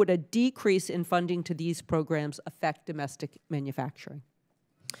how would a decrease in funding to these programs affect domestic manufacturing?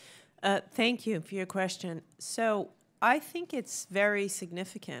 Thank you for your question. So I think it's very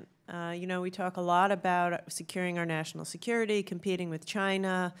significant. We talk a lot about securing our national security, competing with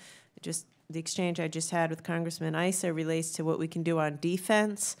China. Just the exchange I just had with Congressman Issa relates to what we can do on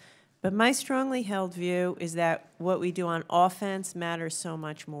defense. But my strongly held view is that what we do on offense matters so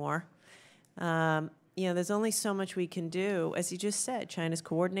much more. There's only so much we can do. As you just said, China's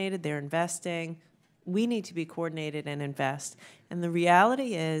coordinated, they're investing. We need to be coordinated and invest. And the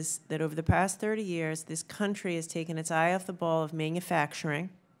reality is that over the past 30 years, this country has taken its eye off the ball of manufacturing.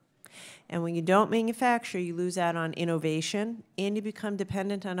 And when you don't manufacture, you lose out on innovation and you become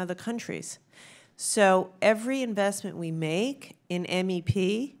dependent on other countries. So every investment we make in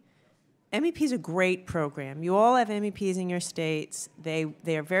MEP is a great program. You all have MEPs in your states. They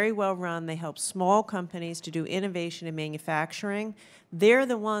are very well run. They help small companies to do innovation in manufacturing. They're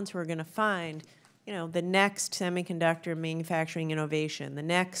the ones who are going to find the next semiconductor manufacturing innovation, the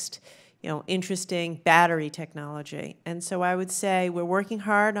next, interesting battery technology. And so I would say we're working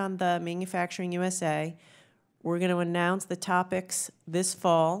hard on the Manufacturing USA. We're going to announce the topics this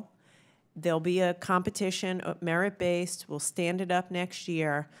fall. There'll be a competition, merit-based. We'll stand it up next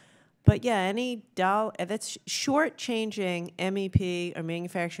year. But yeah, any dollar that's shortchanging MEP or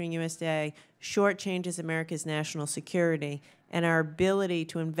Manufacturing USA shortchanges America's national security and our ability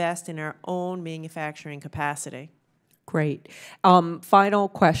to invest in our own manufacturing capacity. Great. Final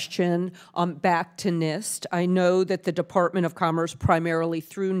question, back to NIST. I know that the Department of Commerce, primarily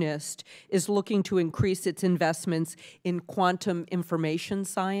through NIST, is looking to increase its investments in quantum information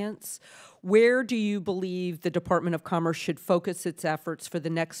science. Where do you believe the Department of Commerce should focus its efforts for the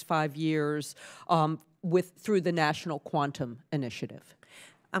next 5 years through the National Quantum Initiative?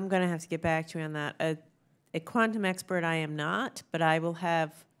 I'm going to have to get back to you on that. A quantum expert I am not, but I will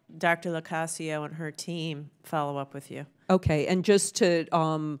have Dr. Locascio and her team follow up with you. Okay, and just to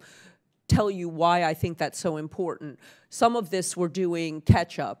tell you why I think that's so important, some of this we're doing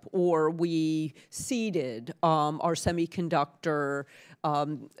catch-up, or we seeded our semiconductor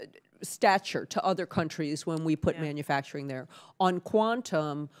stature to other countries when we put manufacturing there. On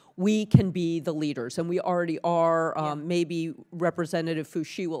quantum, we can be the leaders, and we already are. Maybe Representative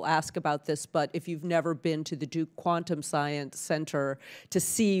Fouché will ask about this, but if you've never been to the Duke Quantum Science Center to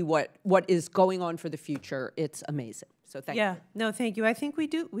see what is going on for the future, it's amazing. So thank you. No, thank you. I think we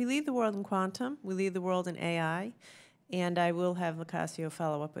do. We lead the world in quantum. We lead the world in AI, and I will have Locascio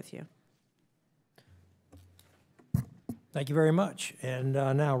follow up with you. Thank you very much. And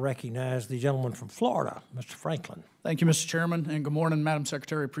now recognize the gentleman from Florida, Mr. Franklin. Thank you, Mr. Chairman, and good morning, Madam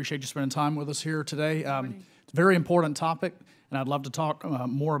Secretary. Appreciate you spending time with us here today. It's a very important topic, and I'd love to talk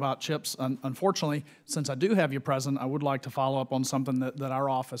more about chips. Unfortunately, since I do have you present, I would like to follow up on something that our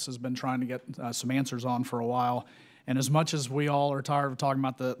office has been trying to get some answers on for a while. And as much as we all are tired of talking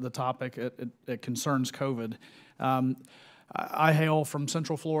about the topic, it concerns COVID. I hail from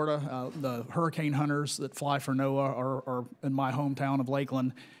Central Florida. The hurricane hunters that fly for NOAA are in my hometown of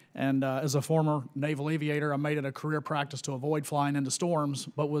Lakeland. And as a former naval aviator, I made it a career practice to avoid flying into storms,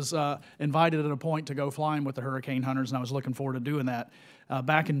 but was invited at a point to go flying with the hurricane hunters, and I was looking forward to doing that.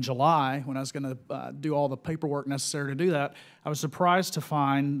 Back in July, when I was going to do all the paperwork necessary to do that, I was surprised to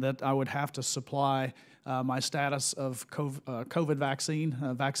find that I would have to supply my status of COVID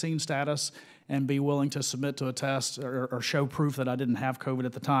vaccine status, and be willing to submit to a test or show proof that I didn't have COVID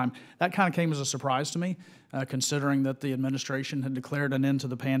at the time. That kind of came as a surprise to me, considering that the administration had declared an end to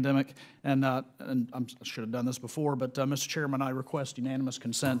the pandemic. And I should have done this before, but Mr. Chairman, I request unanimous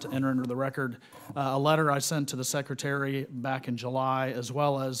consent to enter into the record a letter I sent to the Secretary back in July, as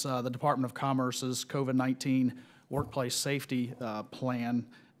well as the Department of Commerce's COVID-19 Workplace Safety Plan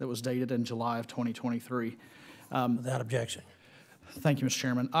that was dated in July of 2023. Without objection. Thank you, Mr.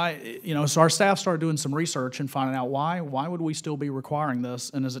 Chairman. So our staff started doing some research and finding out why would we still be requiring this?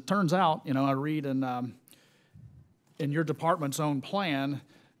 And as it turns out, I read in your department's own plan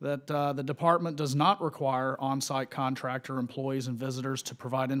that the department does not require on-site contractor employees and visitors to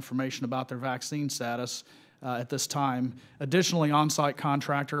provide information about their vaccine status at this time. Additionally, on-site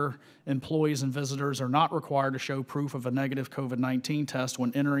contractor employees and visitors are not required to show proof of a negative COVID-19 test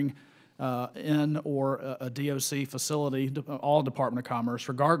when entering in or a DOC facility, all Department of Commerce,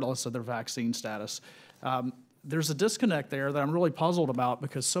 regardless of their vaccine status. There's a disconnect there that I'm really puzzled about,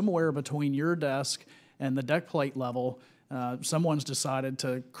 because somewhere between your desk and the deck plate level, someone's decided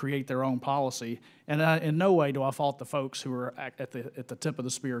to create their own policy. And in no way do I fault the folks who are at the tip of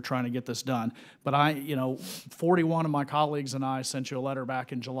the spear trying to get this done. But 41 of my colleagues and I sent you a letter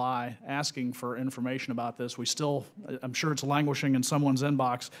back in July asking for information about this. We still, I'm sure it's languishing in someone's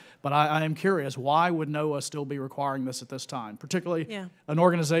inbox, but I am curious, why would NOAA still be requiring this at this time? Particularly an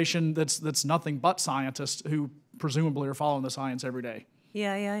organization that's nothing but scientists who presumably are following the science every day.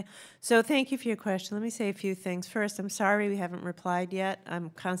 Yeah. So thank you for your question. Let me say a few things. First, I'm sorry we haven't replied yet. I'm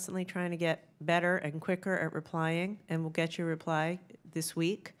constantly trying to get better and quicker at replying, and we'll get your reply this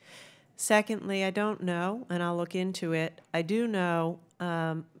week. Secondly, I don't know, and I'll look into it. I do know,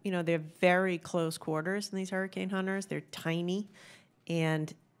 they're very close quarters in these hurricane hunters. They're tiny,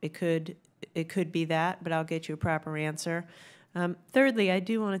 and it could be that, but I'll get you a proper answer. Thirdly, I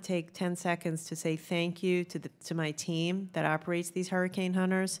do want to take 10 seconds to say thank you to my team that operates these hurricane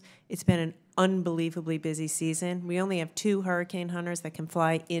hunters. It's been an unbelievably busy season. We only have 2 hurricane hunters that can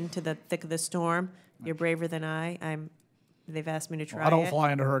fly into the thick of the storm. You're braver than I. They've asked me to try it. I don't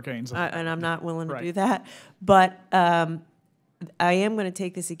fly into hurricanes. And I'm not willing to do that. But I am going to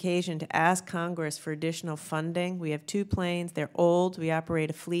take this occasion to ask Congress for additional funding. We have 2 planes. They're old. We operate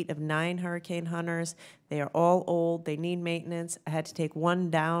a fleet of 9 hurricane hunters. They are all old. They need maintenance. I had to take 1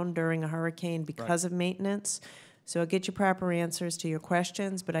 down during a hurricane because of maintenance. So I'll get you proper answers to your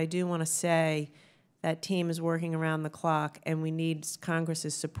questions, but I do want to say that team is working around the clock, and we need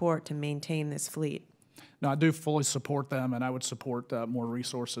Congress's support to maintain this fleet. No, I do fully support them, and I would support more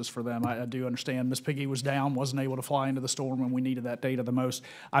resources for them. I do understand Ms. Piggy was down, wasn't able to fly into the storm when we needed that data the most.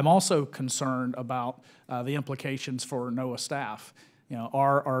 I'm also concerned about the implications for NOAA staff.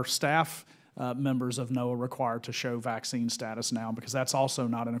 Our staff members of NOAA required to show vaccine status now, because that's also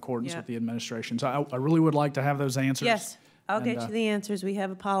not in accordance with the administration. So I really would like to have those answers. Yes, I'll get you the answers. We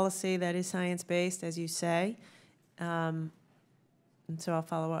have a policy that is science-based, as you say, and so I'll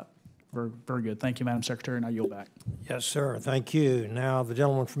follow up. Very, very good. Thank you, Madam Secretary, and I yield back. Yes, sir. Thank you. Now, the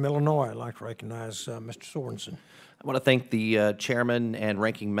gentleman from Illinois, I'd like to recognize Mr. Sorensen. I want to thank the chairman and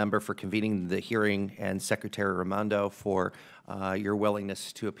ranking member for convening the hearing, and Secretary Raimondo for your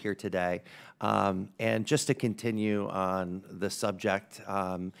willingness to appear today. And just to continue on the subject,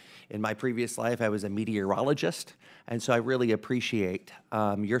 in my previous life, I was a meteorologist, and so I really appreciate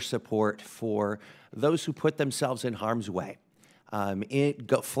your support for those who put themselves in harm's way.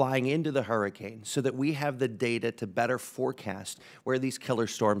 Flying into the hurricane so that we have the data to better forecast where these killer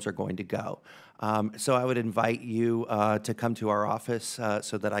storms are going to go. So I would invite you to come to our office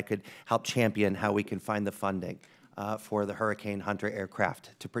so that I could help champion how we can find the funding for the Hurricane Hunter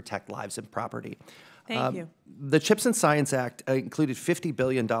aircraft to protect lives and property. Thank you. The CHIPS and Science Act included $50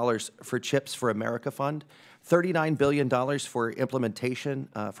 billion for CHIPS for America Fund, $39 billion for implementation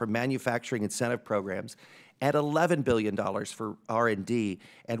for manufacturing incentive programs, and $11 billion for R&D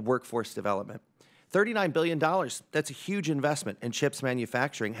and workforce development. $39 billion, that's a huge investment in CHIPS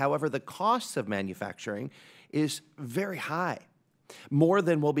manufacturing. However, the costs of manufacturing is very high, more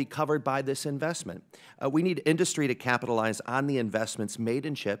than will be covered by this investment. We need industry to capitalize on the investments made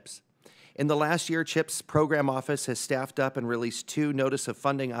in CHIPS. In the last year, CHIPS Program Office has staffed up and released 2 Notice of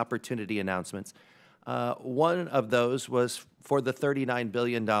Funding Opportunity announcements. One of those was for the $39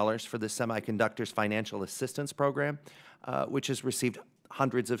 billion for the Semiconductors Financial Assistance Program, which has received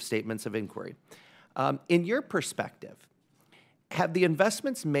hundreds of statements of inquiry. In your perspective, have the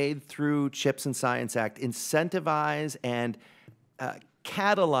investments made through CHIPS and Science Act incentivized and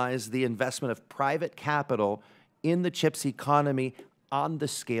catalyzed the investment of private capital in the CHIPS economy on the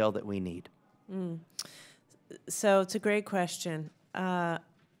scale that we need? So it's a great question.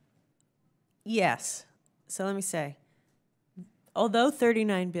 Yes. So let me say, although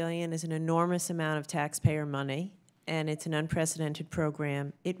 $39 billion is an enormous amount of taxpayer money, and it's an unprecedented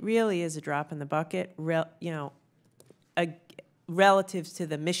program, it really is a drop in the bucket, relative to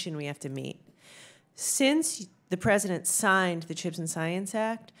the mission we have to meet. Since the president signed the CHIPS and Science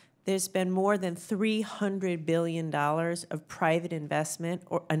Act, there's been more than $300 billion of private investment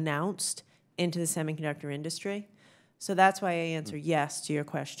announced into the semiconductor industry. So that's why I answer yes to your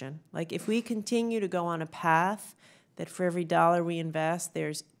question. Like, if we continue to go on a path that for every dollar we invest,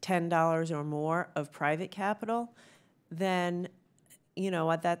 there's $10 or more of private capital, then, you know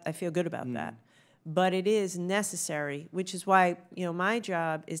what, that I feel good about that. But it is necessary, which is why, you know, my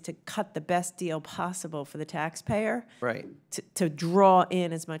job is to cut the best deal possible for the taxpayer, right? To draw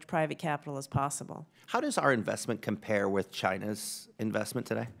in as much private capital as possible. How does our investment compare with China's investment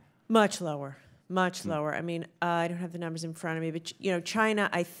today? Much lower. Much lower. I mean, I don't have the numbers in front of me, but, you know, China,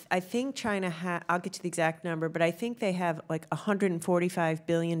 I think China I'll get to the exact number, but I think they have like a $145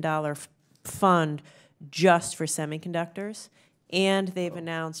 billion fund just for semiconductors. And they've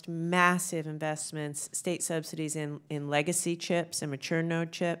announced massive investments, state subsidies in legacy chips and mature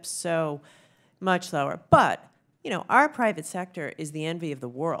node chips, so much lower. But, you know, our private sector is the envy of the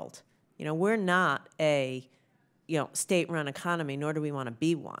world. You know, we're not a, you know, state-run economy, nor do we want to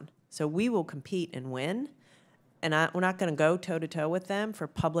be one. So we will compete and win, and we're not going to go toe-to-toe with them for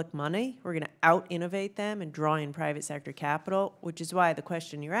public money. We're going to out-innovate them and draw in private sector capital, which is why the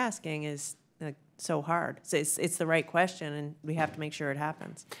question you're asking is so hard. So it's the right question, and we have to make sure it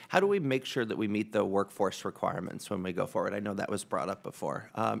happens. How do we make sure that we meet the workforce requirements when we go forward? I know that was brought up before.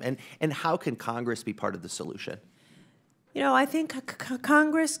 And how can Congress be part of the solution? You know, I think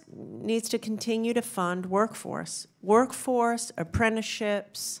Congress needs to continue to fund workforce,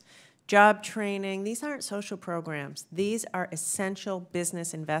 apprenticeships, job training. These aren't social programs. These are essential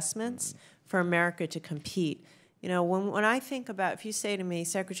business investments for America to compete. You know, when I think about, if you say to me,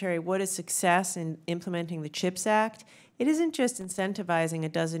 Secretary, what is success in implementing the CHIPS Act, it isn't just incentivizing a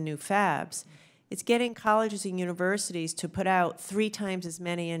dozen new fabs. It's getting colleges and universities to put out 3 times as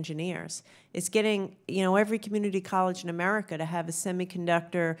many engineers. It's getting, you know, every community college in America to have a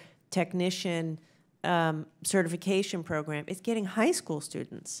semiconductor technician certification program. It's getting high school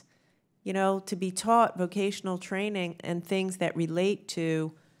students, you know, to be taught vocational training and things that relate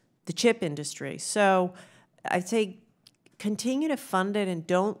to the chip industry. So I'd say continue to fund it and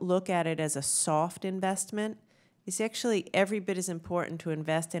don't look at it as a soft investment. It's actually every bit as important to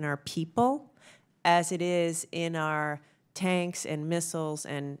invest in our people as it is in our tanks and missiles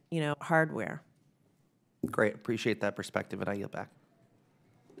and, you know, hardware. Great. Appreciate that perspective, and I yield back.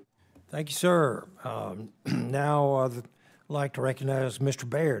 Thank you, sir. Now, I'd like to recognize Mr.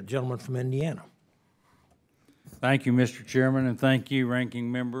 Baird, gentleman from Indiana. Thank you, Mr. Chairman, and thank you, Ranking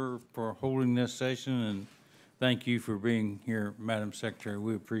Member, for holding this session, and thank you for being here, Madam Secretary.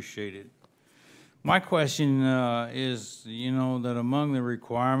 We appreciate it. My question is, you know, that among the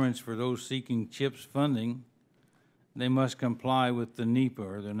requirements for those seeking CHIPS funding, they must comply with the NEPA,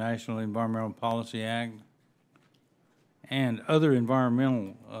 or the National Environmental Policy Act, and other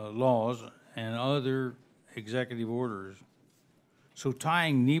environmental laws and other executive orders. So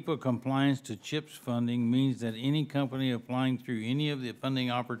tying NEPA compliance to CHIPS funding means that any company applying through any of the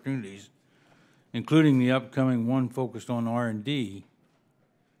funding opportunities, including the upcoming one focused on R&D,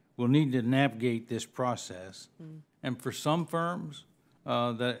 will need to navigate this process. And for some firms,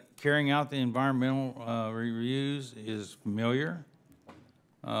 that carrying out the environmental reviews is familiar.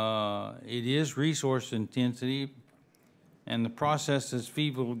 It is resource intensity, and the process is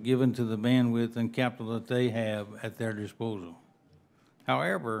feeble given to the bandwidth and capital that they have at their disposal.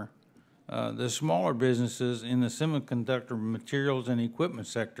 However, the smaller businesses in the semiconductor materials and equipment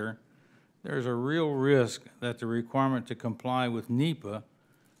sector, there's a real risk that the requirement to comply with NEPA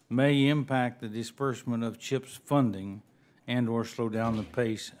may impact the disbursement of CHIPS funding and or slow down the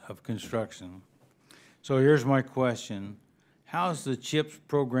pace of construction. So here's my question. How's the CHIPS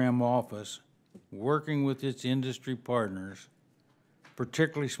Program Office working with its industry partners,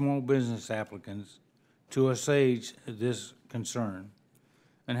 particularly small business applicants, to assuage this concern?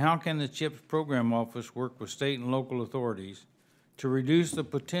 And how can the CHIPS Program Office work with state and local authorities to reduce the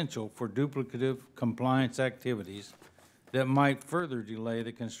potential for duplicative compliance activities that might further delay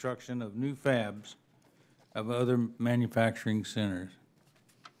the construction of new fabs of other manufacturing centers?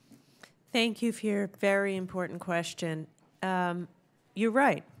 Thank you for your very important question. You're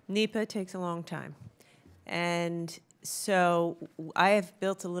right. NEPA takes a long time. And so I have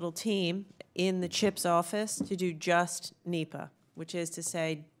built a little team in the CHIPS office to do just NEPA, which is to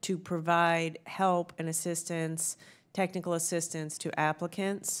say to provide help and assistance, technical assistance to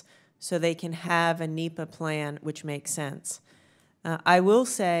applicants so they can have a NEPA plan which makes sense. I will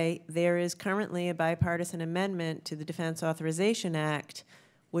say there is currently a bipartisan amendment to the Defense Authorization Act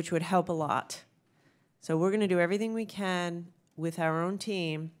which would help a lot. So we're going to do everything we can with our own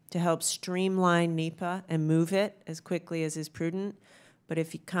team to help streamline NEPA and move it as quickly as is prudent. But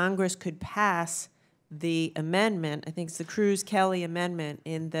if Congress could pass the amendment, I think it's the Cruz-Kelly amendment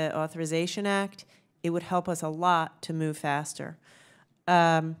in the Authorization Act, it would help us a lot to move faster.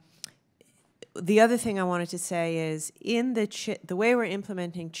 The other thing I wanted to say is in the way we're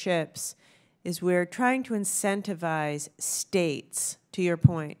implementing CHIPS is we're trying to incentivize states, to your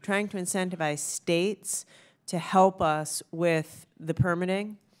point, trying to incentivize states to help us with the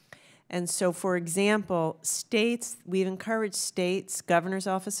permitting. And so, for example, states, we've encouraged states, governor's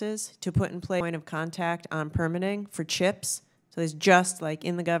offices, to put in place a point of contact on permitting for CHIPS. So there's just like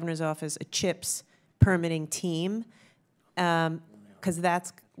in the governor's office a CHIPS permitting team, because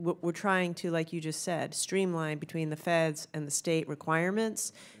that's what we're trying to, like you just said, streamline between the feds and the state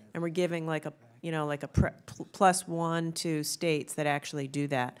requirements, and we're giving like a, you know, like a +1 to states that actually do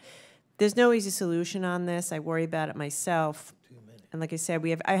that. There's no easy solution on this. I worry about it myself. And like I said,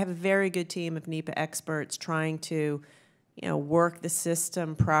 I have a very good team of NEPA experts trying to, you know, work the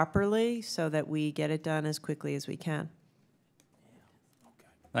system properly so that we get it done as quickly as we can.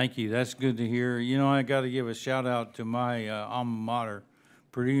 Thank you. That's good to hear. You know, I got to give a shout out to my alma mater,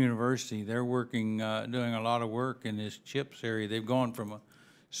 Purdue University. They're working, doing a lot of work in this CHIPS area. They've gone from a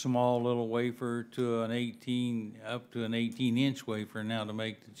small little wafer to an 18-inch wafer now to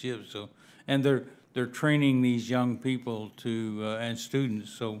make the chips. So, and they're training these young people to and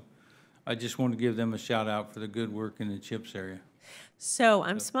students. So, I just want to give them a shout out for the good work in the CHIPS area. So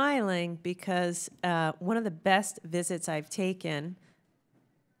I'm smiling because one of the best visits I've taken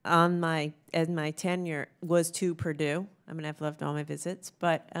in my tenure was to Purdue. I mean, I've loved all my visits,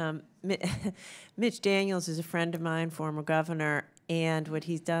 but Mitch Daniels is a friend of mine, former governor, and what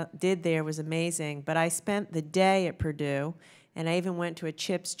he did there was amazing. But I spent the day at Purdue, and I even went to a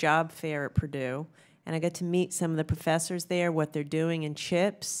CHIPS job fair at Purdue, and I got to meet some of the professors there, what they're doing in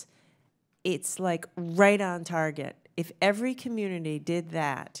CHIPS. It's like right on target. If every community did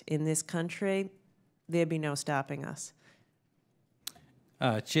that in this country, there'd be no stopping us.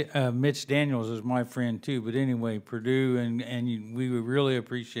 Mitch Daniels is my friend too, but anyway, Purdue, and we would really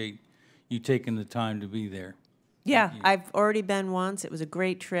appreciate you taking the time to be there. Yeah, I've already been once. It was a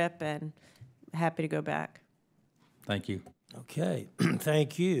great trip, and happy to go back. Thank you. Okay,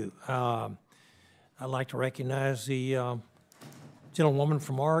 thank you. I'd like to recognize the gentlewoman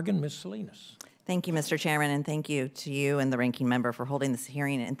from Oregon, Ms. Salinas. Thank you, Mr. Chairman, and thank you to you and the ranking member for holding this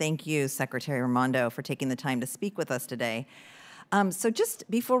hearing, and thank you, Secretary Raimondo, for taking the time to speak with us today. So just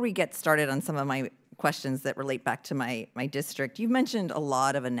before we get started on some of my questions that relate back to my district, you've mentioned a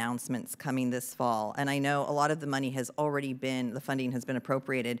lot of announcements coming this fall, and I know a lot of the money has already been, the funding has been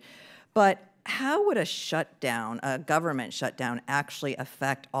appropriated, but how would a shutdown, a government shutdown, actually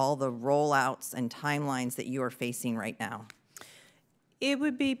affect all the rollouts and timelines that you are facing right now? It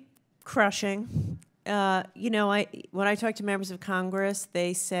would be crushing. You know, when I talk to members of Congress,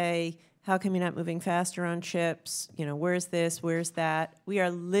 they say, how come you're not moving faster on chips? You know, where's this, where's that? We are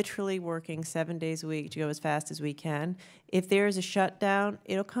literally working 7 days a week to go as fast as we can. If there is a shutdown,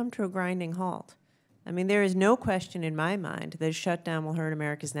 it'll come to a grinding halt. I mean, there is no question in my mind that a shutdown will hurt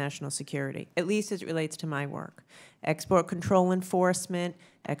America's national security, at least as it relates to my work. Export control enforcement,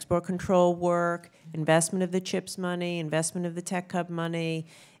 export control work, investment of the CHIPS money, investment of the Tech Hub money,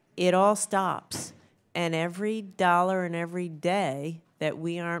 it all stops. And every dollar and every day that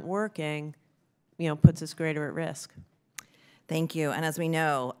we aren't working, you know, puts us greater at risk. Thank you. And as we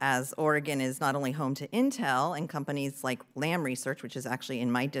know, as Oregon is not only home to Intel and companies like Lam Research, which is actually in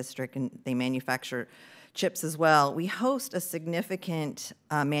my district, and they manufacture chips as well, we host a significant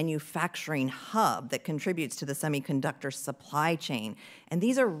manufacturing hub that contributes to the semiconductor supply chain. And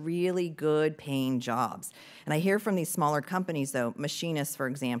these are really good paying jobs. And I hear from these smaller companies, though, machinists, for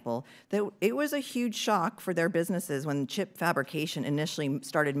example, that it was a huge shock for their businesses when chip fabrication initially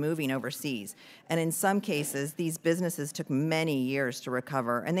started moving overseas. And in some cases, these businesses took many years to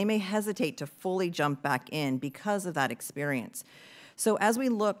recover, and they may hesitate to fully jump back in because of that experience. So as we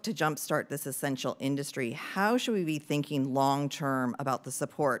look to jumpstart this essential industry, how should we be thinking long-term about the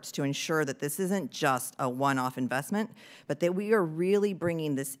supports to ensure that this isn't just a one-off investment, but that we are really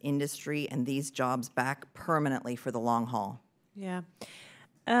bringing this industry and these jobs back permanently for the long haul? Yeah.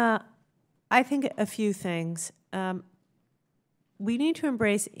 I think a few things. We need to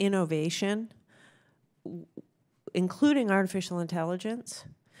embrace innovation, including artificial intelligence,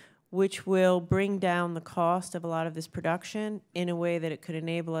 which will bring down the cost of a lot of this production in a way that it could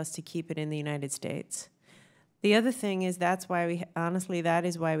enable us to keep it in the United States. The other thing is that's why we, honestly, that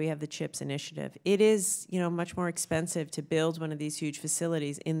is why we have the CHIPS initiative. It is, you know, much more expensive to build one of these huge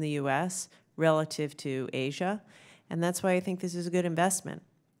facilities in the U.S. relative to Asia, and that's why I think this is a good investment,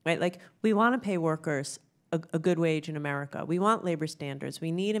 right? Like, we want to pay workers a good wage in America. We want labor standards.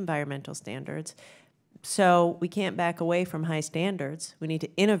 We need environmental standards. So we can't back away from high standards. We need to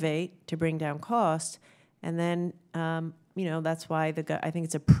innovate to bring down costs, and then you know, that's why I think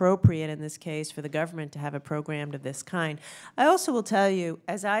it's appropriate in this case for the government to have a program of this kind. I also will tell you,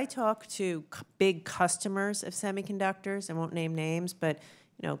 as I talk to big customers of semiconductors, I won't name names, but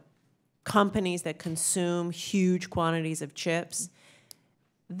you know, companies that consume huge quantities of chips,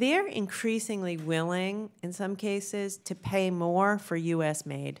 they're increasingly willing, in some cases, to pay more for U.S.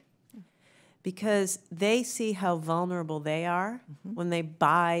 made, because they see how vulnerable they are when they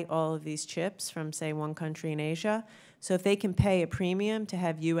buy all of these chips from, say, one country in Asia. So if they can pay a premium to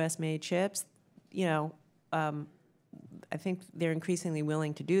have U.S.-made chips, you know, I think they're increasingly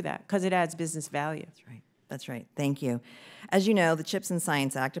willing to do that because it adds business value. That's right. That's right. Thank you. As you know, the CHIPS and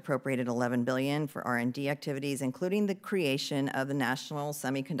Science Act appropriated $11 billion for R&D activities, including the creation of the National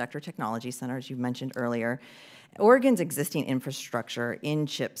Semiconductor Technology Center, as you mentioned earlier. Oregon's existing infrastructure in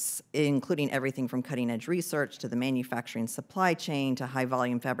chips, including everything from cutting-edge research to the manufacturing supply chain to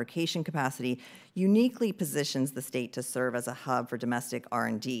high-volume fabrication capacity, uniquely positions the state to serve as a hub for domestic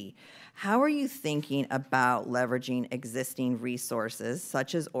R&D. How are you thinking about leveraging existing resources,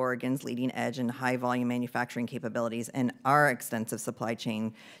 such as Oregon's leading-edge and high-volume manufacturing capabilities and our extensive supply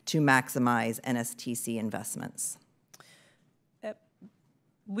chain, to maximize NSTC investments?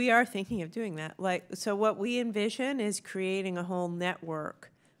 We are thinking of doing that. So what we envision is creating a whole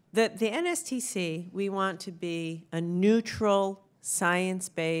network. The NSTC, we want to be a neutral,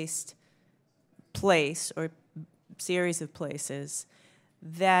 science-based place or series of places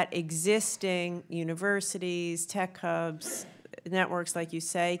that existing universities, tech hubs, networks, like you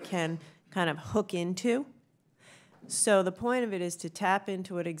say, can kind of hook into. So the point of it is to tap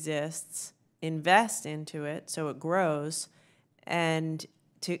into what exists, invest into it so it grows, and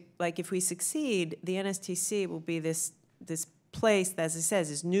to, like, if we succeed, the NSTC will be this place that, as it says,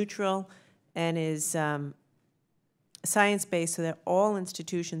 is neutral and is science-based so that all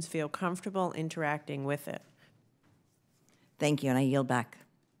institutions feel comfortable interacting with it. Thank you, and I yield back.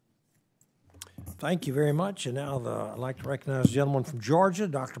 Thank you very much. And now I'd like to recognize the gentleman from Georgia,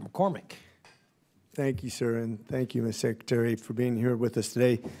 Dr. McCormick. Thank you, sir, and thank you, Ms. Secretary, for being here with us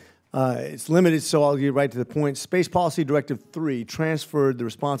today. It's limited, so I'll get right to the point. Space Policy Directive 3 transferred the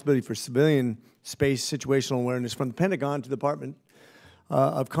responsibility for civilian space situational awareness from the Pentagon to the Department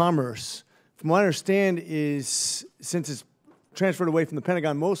of Commerce. From what I understand is, since it's transferred away from the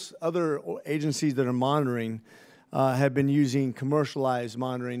Pentagon, most other agencies that are monitoring have been using commercialized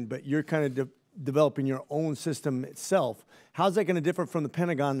monitoring, but you're kind of developing your own system itself. How's that going to differ from the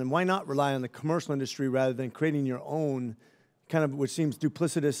Pentagon, and why not rely on the commercial industry rather than creating your own, kind of which seems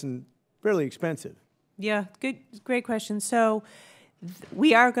duplicitous and fairly expensive? Yeah, great question. So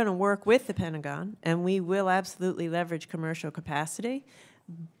we are going to work with the Pentagon, and we will absolutely leverage commercial capacity.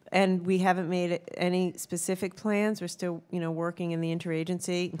 And we haven't made any specific plans. We're still, working in the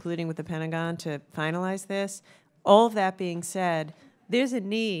interagency, including with the Pentagon, to finalize this. All of that being said, there's a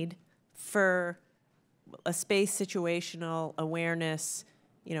need for a space situational awareness,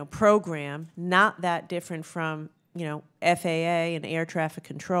 program, not that different from, FAA and air traffic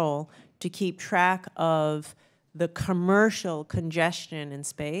control, to keep track of the commercial congestion in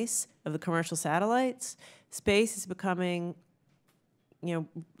space, of the commercial satellites. Space is becoming,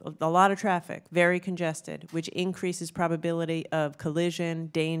 a lot of traffic, very congested, which increases probability of collision,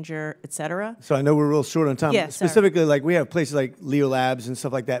 danger, et cetera. So I know we're real short on time. Yeah, specifically, like we have places like Leo Labs and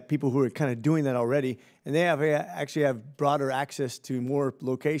stuff like that, people who are kind of doing that already, and they actually have broader access to more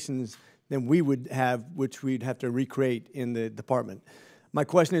locations than we would have, which we'd have to recreate in the department. My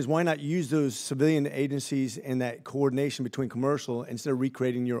question is, why not use those civilian agencies and that coordination between commercial instead of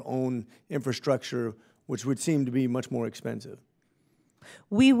recreating your own infrastructure, which would seem to be much more expensive?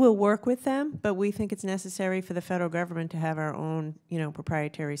 We will work with them, but we think it's necessary for the federal government to have our own,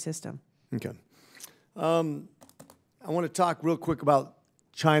 proprietary system. Okay. I want to talk real quick about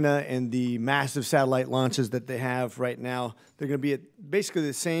China and the massive satellite launches that they have right now. They're going to be at basically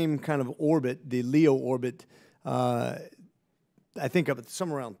the same kind of orbit, the Leo orbit. I think up at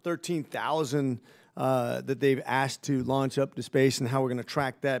somewhere around 13,000 that they've asked to launch up to space, and how we're going to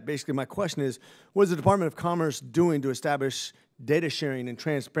track that. Basically, my question is, what is the Department of Commerce doing to establish data sharing and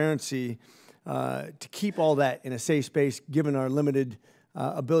transparency to keep all that in a safe space, given our limited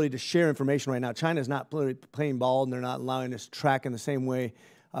ability to share information right now? China's not playing ball, and they're not allowing us to track in the same way.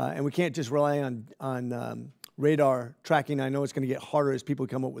 And we can't just rely on radar tracking. I know it's going to get harder as people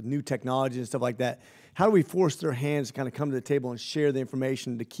come up with new technologies and stuff like that. How do we force their hands to kind of come to the table and share the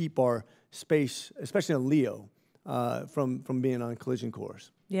information to keep our space, especially on Leo, from being on collision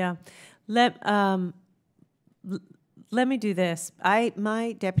course? Yeah. Let me do this.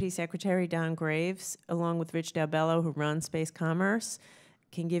 My Deputy Secretary, Don Graves, along with Rich Dalbello, who runs Space Commerce,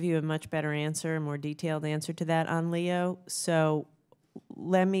 can give you a much better answer, a more detailed answer to that on Leo. So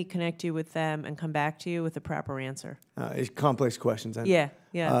let me connect you with them and come back to you with a proper answer. It's complex questions. Yeah.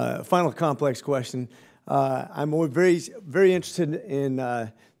 Final complex question. I'm very, very interested in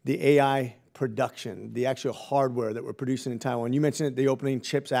the AI production, the actual hardware that we're producing in Taiwan. You mentioned the Opening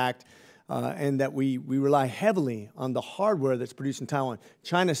Chips Act. And that we rely heavily on the hardware that's produced in Taiwan.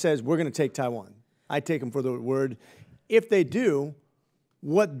 China says, we're going to take Taiwan. I take them for the word. If they do,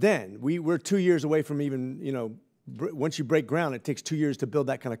 what then? We're 2 years away from even, once you break ground, it takes 2 years to build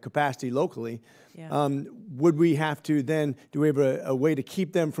that kind of capacity locally. Yeah. Would we have to then, do we have a way to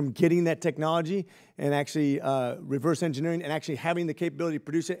keep them from getting that technology and actually reverse engineering and actually having the capability to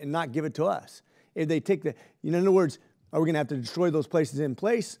produce it and not give it to us? If they take in other words, are we going to have to destroy those places in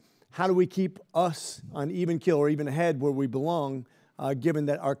place? How do we keep us on even keel or even ahead where we belong, given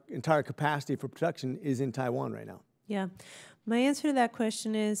that our entire capacity for production is in Taiwan right now? Yeah. My answer to that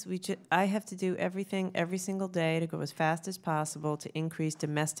question is I have to do everything every single day to go as fast as possible to increase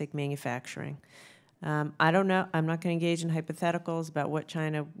domestic manufacturing. I don't know. I'm not going to engage in hypotheticals about what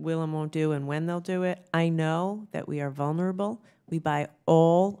China will and won't do and when they'll do it. I know that we are vulnerable. We buy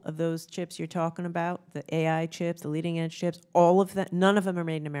all of those chips you're talking about, the AI chips, the leading edge chips, all of them. None of them are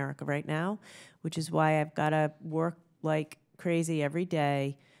made in America right now, which is why I've got to work like crazy every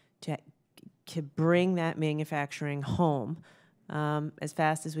day to bring that manufacturing home as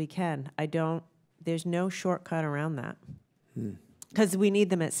fast as we can. There's no shortcut around that because we need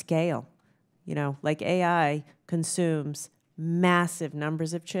them at scale. Like AI consumes massive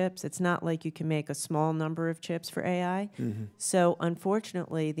numbers of chips. It's not like you can make a small number of chips for AI. Mm-hmm. So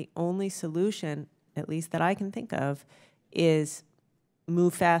unfortunately, the only solution, at least that I can think of, is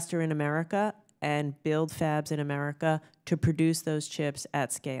move faster in America and build fabs in America to produce those chips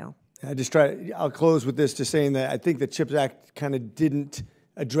at scale. I'll close with this, just saying that I think the CHIPS Act kind of didn't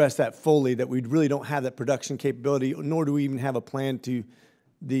address that fully, that we really don't have that production capability, nor do we even have a plan to.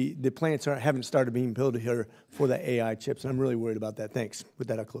 The plants haven't started being built here for the AI chips, and I'm really worried about that. Thanks. With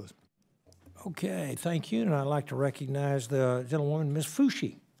that, I'll close. Okay, thank you. And I'd like to recognize the gentlewoman, Ms.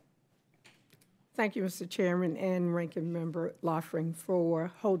 Fushi. Thank you, Mr. Chairman and Ranking Member Loeffling, for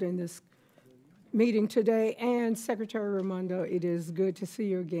holding this meeting today. And Secretary Raimondo, it is good to see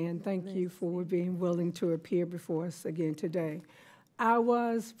you again. Thank you for being willing to appear before us again today. I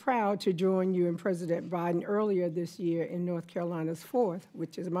was proud to join you and President Biden earlier this year in North Carolina's 4th,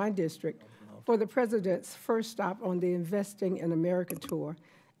 which is my district, for the President's first stop on the Investing in America tour.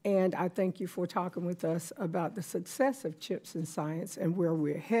 And I thank you for talking with us about the success of CHIPS in science and where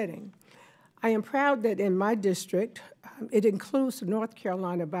we're heading. I am proud that in my district, it includes the North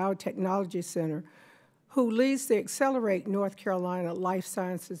Carolina Biotechnology Center, who leads the Accelerate North Carolina Life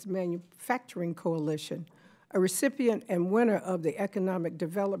Sciences Manufacturing Coalition, a recipient and winner of the Economic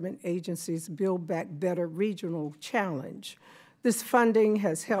Development Agency's Build Back Better Regional Challenge. This funding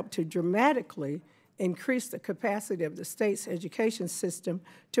has helped to dramatically increase the capacity of the state's education system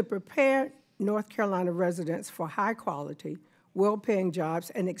to prepare North Carolina residents for high-quality, well-paying jobs,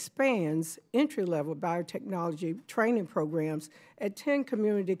 and expands entry-level biotechnology training programs at 10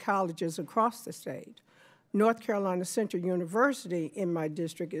 community colleges across the state. North Carolina Central University in my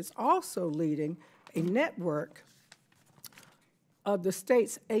district is also leading a network of the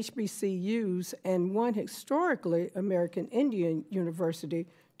state's HBCUs and one historically American Indian university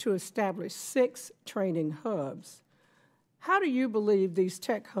to establish 6 training hubs. How do you believe these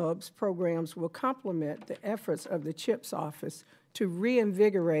tech hubs programs will complement the efforts of the CHIPS office to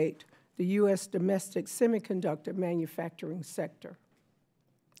reinvigorate the U.S. domestic semiconductor manufacturing sector?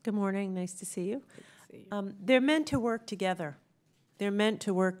 Good morning. Nice to see you. They're meant to work together. They're meant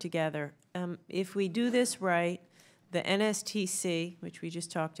to work together. If we do this right, the NSTC, which we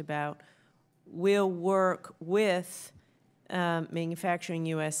just talked about, will work with Manufacturing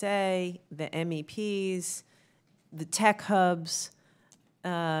USA, the MEPs, the tech hubs.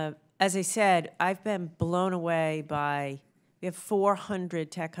 As I said, I've been blown away by, we have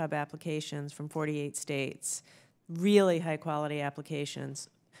 400 tech hub applications from 48 states, really high quality applications.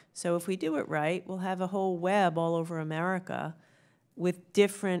 So if we do it right, we'll have a whole web all over America with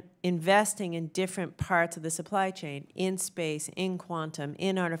different, investing in different parts of the supply chain, in space, in quantum,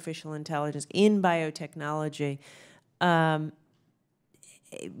 in artificial intelligence, in biotechnology,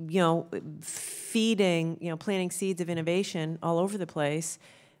 feeding, planting seeds of innovation all over the place,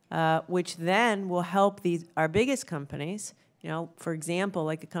 which then will help our biggest companies, for example,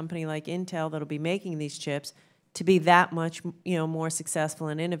 like a company like Intel that'll be making these chips, to be that much, more successful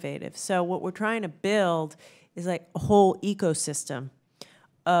and innovative. So what we're trying to build is like a whole ecosystem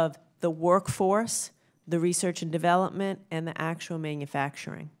of the workforce, the research and development, and the actual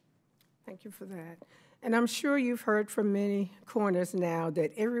manufacturing. Thank you for that. And I'm sure you've heard from many corners now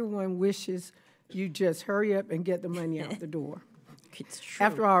that everyone wishes you just hurry up and get the money out the door. It's true.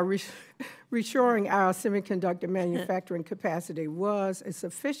 After all, reshoring our semiconductor manufacturing capacity was a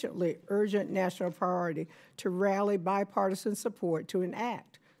sufficiently urgent national priority to rally bipartisan support to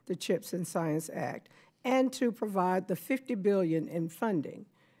enact the CHIPS and Science Act and to provide the $50 billion in funding.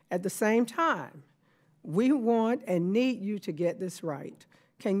 At the same time, we want and need you to get this right.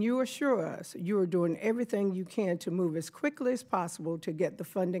 Can you assure us you are doing everything you can to move as quickly as possible to get the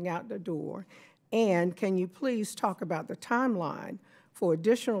funding out the door? And can you please talk about the timeline for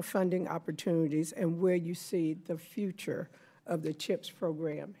additional funding opportunities and where you see the future of the CHIPS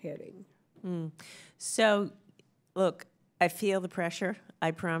program heading? So, look, I feel the pressure.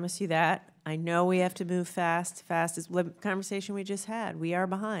 I promise you that. I know we have to move fast. Fast is the conversation we just had. We are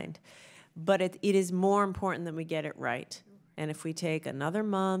behind. But it is more important that we get it right. And if we take another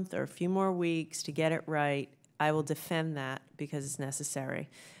month or a few more weeks to get it right, I will defend that because it's necessary.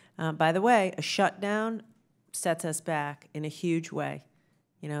 By the way, a shutdown sets us back in a huge way.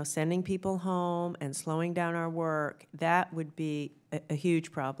 Sending people home and slowing down our work, that would be a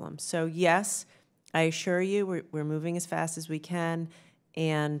huge problem. So yes, I assure you we're moving as fast as we can,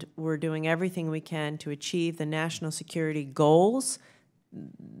 and we're doing everything we can to achieve the national security goals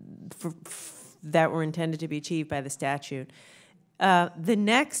that were intended to be achieved by the statute. The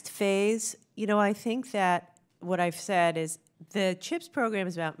next phase, I think that what I've said is the CHIPS program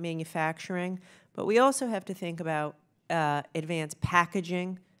is about manufacturing, but we also have to think about advanced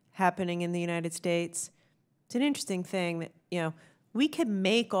packaging happening in the United States. It's an interesting thing that, we can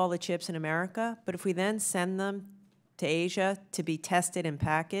make all the chips in America, but if we then send them to Asia to be tested and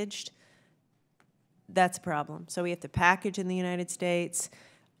packaged, that's a problem. So we have to package in the United States.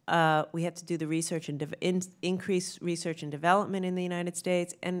 We have to do the research and increase research and development in the United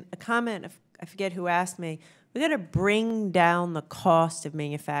States. And a comment, I forget who asked me, we got to bring down the cost of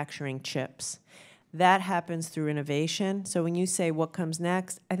manufacturing chips. That happens through innovation. So when you say what comes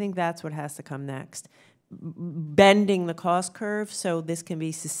next, I think that's what has to come next. bending the cost curve so this can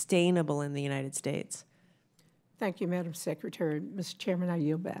be sustainable in the United States. Thank you, Madam Secretary. Mr. Chairman, I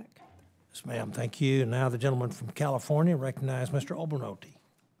yield back. Yes, ma'am. Thank you. Now the gentleman from California, recognize Mr. Obernolte.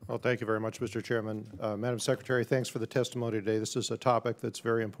 Well, thank you very much, Mr. Chairman. Madam Secretary, thanks for the testimony today. This is a topic that's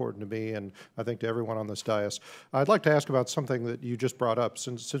very important to me and I think to everyone on this dais. I'd like to ask about something that you just brought up,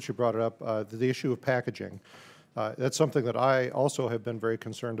 since you brought it up, the issue of packaging. That's something that I also have been very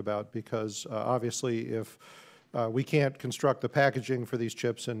concerned about because obviously if we can't construct the packaging for these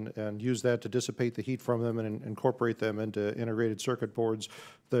chips and use that to dissipate the heat from them and incorporate them into integrated circuit boards,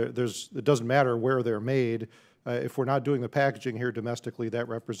 it doesn't matter where they're made. If we're not doing the packaging here domestically, that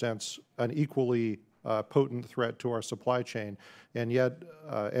represents an equally potent threat to our supply chain. And yet,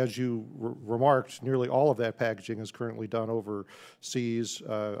 as you remarked, nearly all of that packaging is currently done overseas.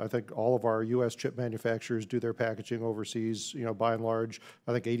 I think all of our U.S. chip manufacturers do their packaging overseas, by and large.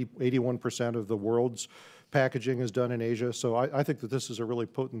 I think 81% of the world's packaging is done in Asia. So I think that this is a really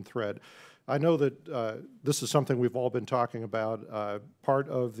potent threat. I know that this is something we've all been talking about. Part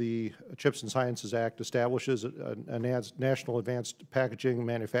of the Chips and Sciences Act establishes a National Advanced Packaging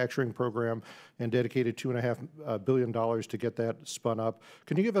Manufacturing Program and dedicated $2.5 billion to get that spun up.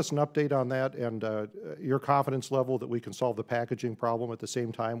 Can you give us an update on that and your confidence level that we can solve the packaging problem at the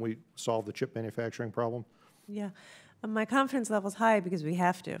same time we solve the chip manufacturing problem? Yeah, my confidence level is high because we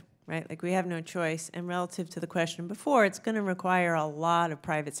have to. Right? Like we have no choice. And relative to the question before, it's going to require a lot of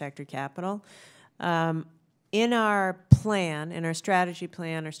private sector capital. In our plan, in our strategy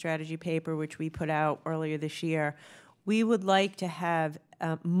plan, our strategy paper, which we put out earlier this year, we would like to have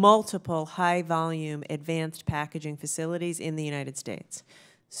multiple high-volume advanced packaging facilities in the United States.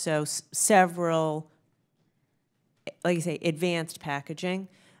 So several, like I say, advanced packaging.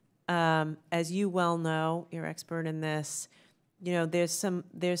 As you well know, you're expert in this, there's some,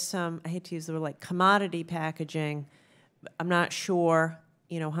 I hate to use the word like commodity packaging. I'm not sure,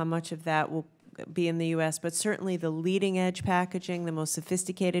 how much of that will be in the U.S., but certainly the leading edge packaging, the most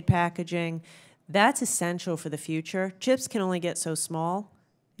sophisticated packaging, that's essential for the future. Chips can only get so small.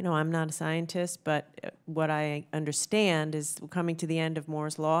 I'm not a scientist, but what I understand is we're coming to the end of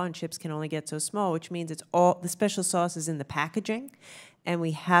Moore's Law and chips can only get so small, which means it's all, the special sauce is in the packaging, and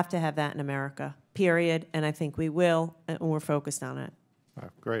we have to have that in America. Period, and I think we will, and we're focused on it.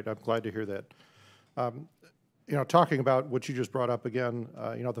 Great, I'm glad to hear that. Talking about what you just brought up again,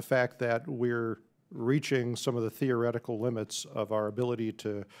 the fact that we're reaching some of the theoretical limits of our ability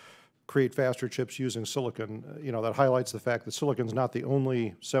to create faster chips using silicon, that highlights the fact that silicon is not the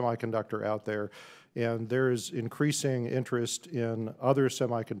only semiconductor out there, and there is increasing interest in other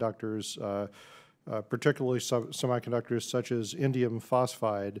semiconductors, particularly semiconductors such as indium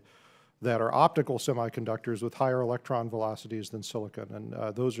phosphide, that are optical semiconductors with higher electron velocities than silicon.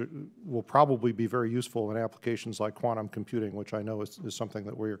 And those will probably be very useful in applications like quantum computing, which I know is something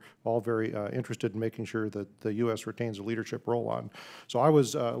that we're all very interested in making sure that the U.S. retains a leadership role on. So I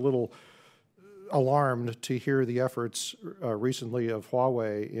was a little alarmed to hear the efforts recently of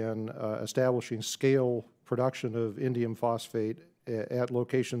Huawei in establishing scale production of indium phosphate at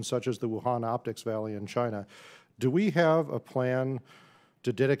locations such as the Wuhan Optics Valley in China. Do we have a plan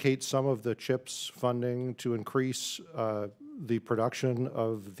to dedicate some of the CHIPS funding to increase the production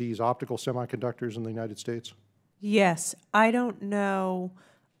of these optical semiconductors in the United States? Yes. I don't know.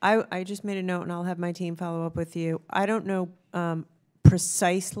 I just made a note, and I'll have my team follow up with you. I don't know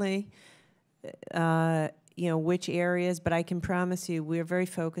precisely, which areas, but I can promise you we're very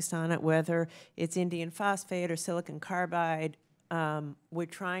focused on it, whether it's indium phosphate or silicon carbide. We're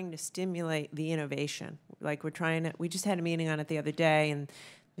trying to stimulate the innovation. Like we just had a meeting on it the other day, and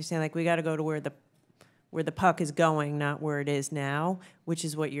they're saying like we got to go to where the puck is going, not where it is now, which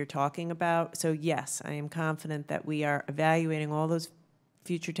is what you're talking about. So yes, I am confident that we are evaluating all those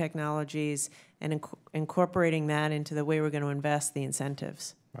future technologies and incorporating that into the way we're going to invest the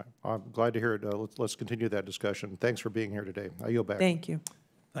incentives. Right. I'm glad to hear it. Let's continue that discussion. Thanks for being here today. I yield back. Thank you.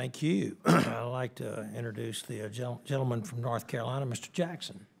 Thank you. I'd like to introduce the gentleman from North Carolina, Mr.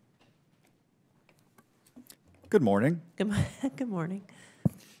 Jackson. Good morning. Good morning.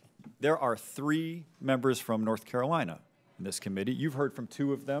 There are 3 members from North Carolina in this committee. You've heard from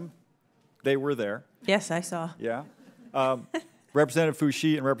 2 of them. They were there. Yes, I saw. Yeah. Representative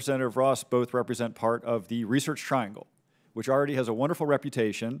Foushee and Representative Ross both represent part of the Research Triangle, which already has a wonderful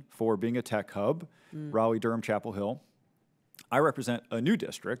reputation for being a tech hub, Raleigh, Durham, Chapel Hill. I represent a new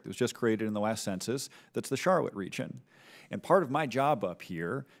district that was just created in the last census that's the Charlotte region. And part of my job up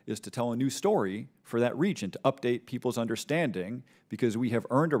here is to tell a new story for that region, to update people's understanding, because we have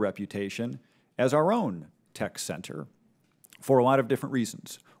earned a reputation as our own tech center. for a lot of different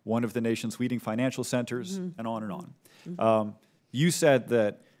reasons. One of the nation's leading financial centers, and on and on. You said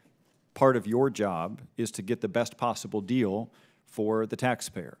that part of your job is to get the best possible deal for the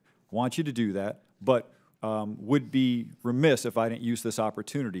taxpayer. Want you to do that, but would be remiss if I didn't use this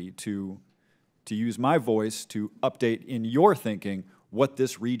opportunity to use my voice to update in your thinking what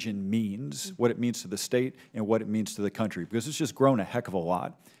this region means, what it means to the state, and what it means to the country, because it's just grown a heck of a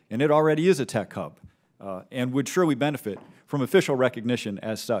lot. And it already is a tech hub, and would surely benefit from official recognition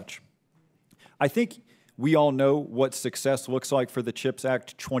as such. I think we all know what success looks like for the CHIPS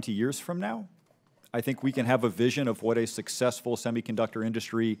Act 20 years from now. I think we can have a vision of what a successful semiconductor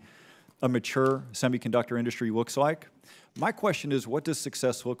industry, a mature semiconductor industry looks like. My question is, what does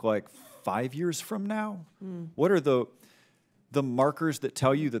success look like 5 years from now? What are the markers that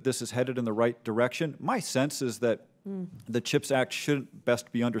tell you that this is headed in the right direction? My sense is that the CHIPS Act shouldn't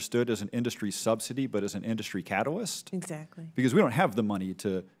best be understood as an industry subsidy, but as an industry catalyst. Exactly. Because we don't have the money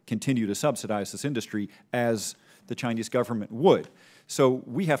to continue to subsidize this industry as the Chinese government would. So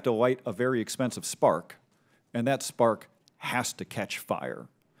we have to light a very expensive spark, and that spark has to catch fire.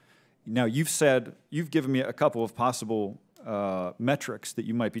 Now, you've given me a couple of possible metrics that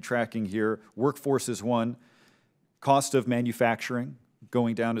you might be tracking here. Workforce is one, cost of manufacturing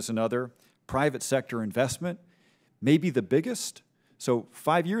going down is another, private sector investment, maybe the biggest. So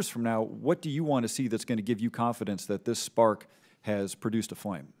 5 years from now, what do you want to see that's going to give you confidence that this spark has produced a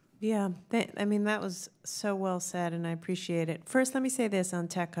flame? Yeah, I mean, that was so well said, and I appreciate it. First, let me say this on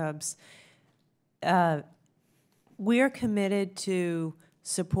tech hubs. We are committed to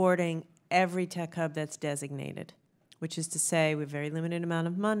supporting every tech hub that's designated, which is to say we have a very limited amount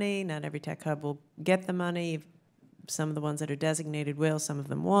of money. Not every tech hub will get the money. Some of the ones that are designated will, some of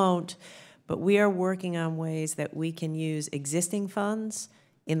them won't. But we are working on ways that we can use existing funds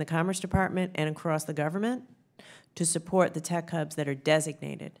in the Commerce Department and across the government to support the tech hubs that are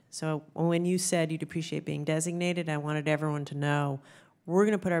designated. So when you said you'd appreciate being designated, I wanted everyone to know we're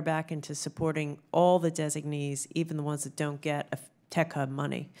going to put our back into supporting all the designees, even the ones that don't get a tech hub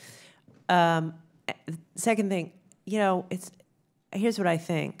money. Second thing, here's what I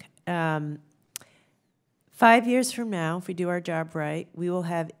think. 5 years from now, if we do our job right, we will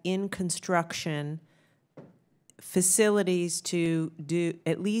have in construction facilities to do,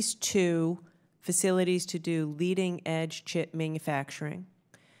 at least 2 facilities to do leading edge chip manufacturing.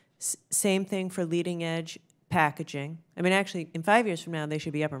 Same thing for leading edge packaging. I mean, actually, in 5 years from now, they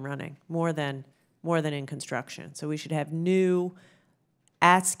should be up and running more than in construction. So we should have new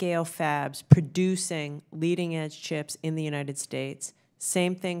at-scale fabs producing leading edge chips in the United States.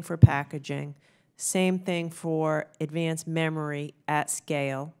 Same thing for packaging. Same thing for advanced memory at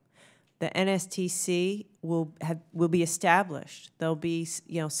scale. The NSTC will be established. There'll be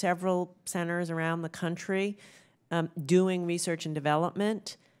several centers around the country doing research and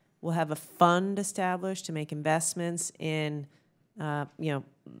development. We'll have a fund established to make investments in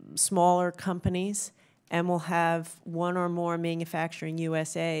smaller companies, and we'll have 1 or more manufacturing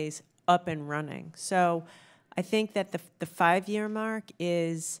USAs up and running. So I think that the 5-year mark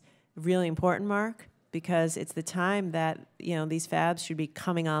is a really important mark because it's the time that these fabs should be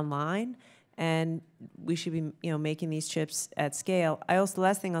coming online, and we should be making these chips at scale. The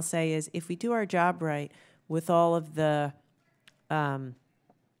last thing I'll say is if we do our job right with all of the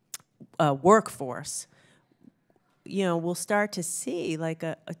workforce, we'll start to see like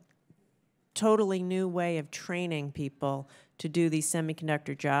a totally new way of training people to do these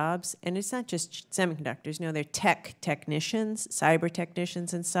semiconductor jobs. And it's not just semiconductors, they're technicians, cyber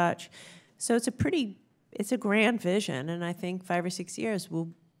technicians and such. So it's a grand vision, and I think 5 or 6 years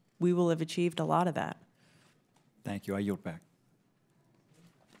we will have achieved a lot of that. Thank you. I yield back.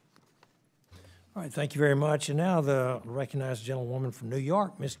 All right, thank you very much. And now the recognized gentlewoman from New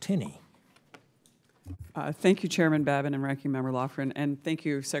York, Ms. Tinney. Thank you, Chairman Babin and Ranking Member Loughran, and thank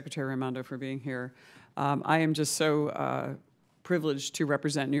you, Secretary Raimondo, for being here. I am just so privileged to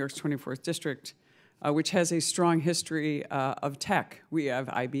represent New York's 24th District, which has a strong history of tech. We have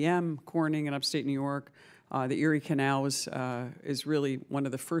IBM, Corning in upstate New York. The Erie Canal is really one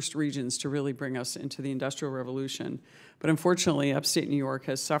of the first regions to really bring us into the Industrial Revolution. But unfortunately, upstate New York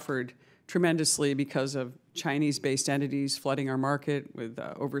has suffered tremendously because of Chinese-based entities flooding our market with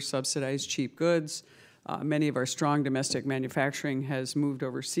over-subsidized cheap goods. Many of our strong domestic manufacturing has moved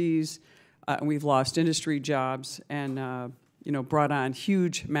overseas, and we've lost industry jobs and brought on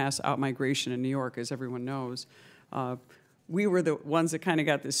huge mass outmigration in New York, as everyone knows. We were the ones that kind of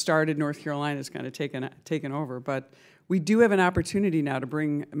got this started. North Carolina's kind of taken over, but we do have an opportunity now to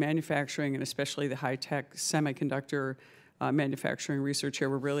bring manufacturing and especially the high-tech semiconductor manufacturing research here.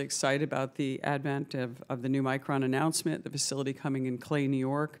 We're really excited about the advent of the new Micron announcement, the facility coming in Clay, New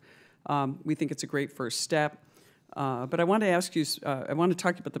York. We think it's a great first step. But I want to ask you, I want to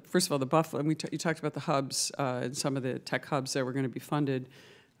talk about, first of all, the Buffalo, and you talked about the hubs and some of the tech hubs that were going to be funded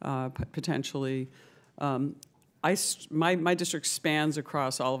potentially. My district spans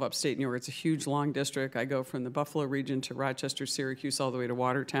across all of upstate New York. It's a huge, long district. I go from the Buffalo region to Rochester, Syracuse, all the way to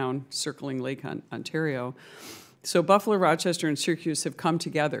Watertown, circling Lake Ontario. So Buffalo, Rochester, and Syracuse have come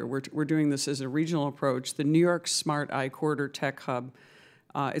together. We're doing this as a regional approach. The New York Smart Eye Corridor Tech Hub,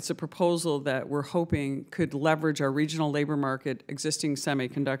 it's a proposal that we're hoping could leverage our regional labor market, existing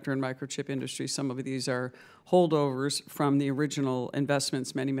semiconductor and microchip industry. Some of these are holdovers from the original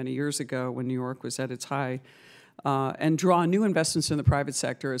investments many, many years ago when New York was at its high, and draw new investments in the private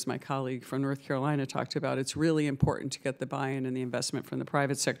sector, as my colleague from North Carolina talked about. It's really important to get the buy-in and the investment from the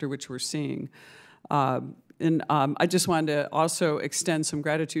private sector, which we're seeing. I just wanted to also extend some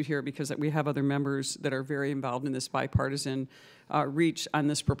gratitude here because we have other members that are very involved in this bipartisan reach on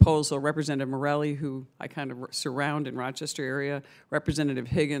this proposal. Representative Morelli, who I kind of surround in Rochester area, Representative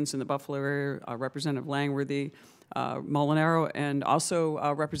Higgins in the Buffalo area, Representative Langworthy, Molinaro, and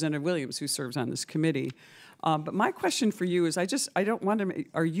also Representative Williams, who serves on this committee. But my question for you is,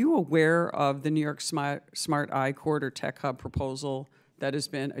 are you aware of the New York Smart Eye Corridor Tech Hub proposal that has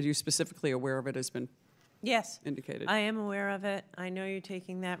been, are you specifically aware of it, has been Yes, indicated? I am aware of it. I know you're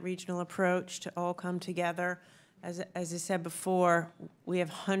taking that regional approach to all come together. As I said before, we have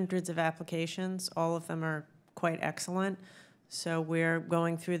hundreds of applications. All of them are quite excellent. So we're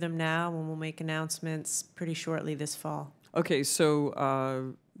going through them now, and we'll make announcements pretty shortly this fall. Okay,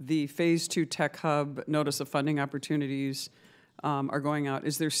 so the Phase 2 Tech Hub notice of funding opportunities are going out.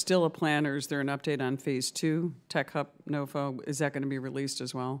 Is there still a plan, or is there an update on Phase 2 Tech Hub NOFO? Is that going to be released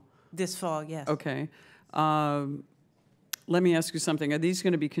as well? This fall, yes. Okay. Let me ask you something. Are these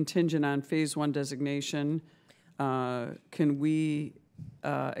going to be contingent on Phase 1 designation? Can we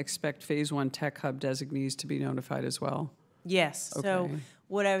expect Phase 1 Tech Hub designees to be notified as well? Yes. Okay. So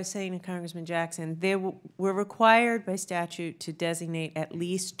what I was saying to Congressman Jackson, we're required by statute to designate at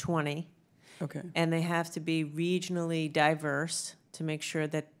least 20. Okay. And they have to be regionally diverse to make sure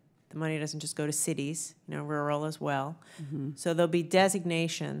that the money doesn't just go to cities, rural as well. Mm-hmm. So there'll be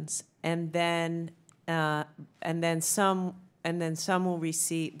designations, and then some will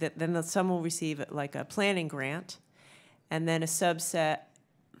receive like a planning grant, and then a subset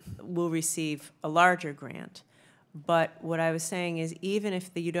will receive a larger grant. But what I was saying is, even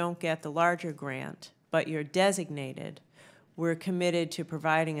if you don't get the larger grant, but you're designated, we're committed to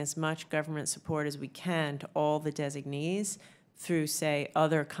providing as much government support as we can to all the designees through, say,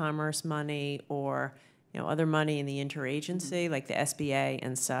 other commerce money or other money in the interagency, like the SBA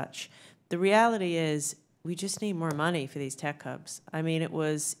and such. The reality is, we just need more money for these tech hubs. I mean, it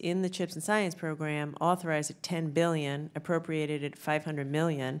was in the CHIPS and Science program, authorized at $10 billion, appropriated at $500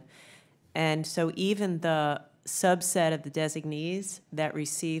 million. And so even the subset of the designees that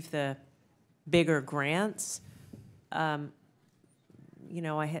receive the bigger grants, I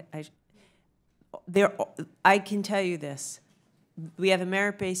can tell you this. We have a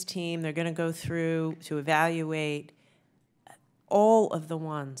merit-based team. They're going to go through to evaluate. All of the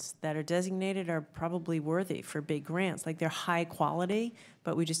ones that are designated are probably worthy for big grants. Like, they're high quality,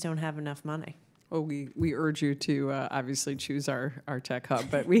 but we just don't have enough money. Well, we urge you to obviously choose our tech hub,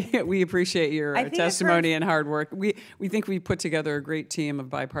 but we appreciate your testimony and hard work. We think we put together a great team of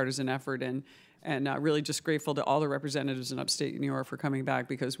bipartisan effort, and really just grateful to all the representatives in upstate New York for coming back,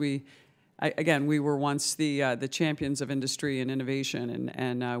 because we were once the champions of industry and innovation,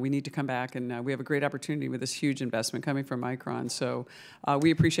 and we need to come back, and we have a great opportunity with this huge investment coming from Micron. So we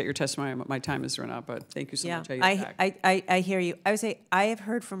appreciate your testimony. My time has run out, but thank you so much. I hear you. I would say I have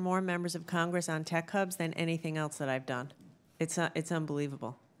heard from more members of Congress on tech hubs than anything else that I've done. It's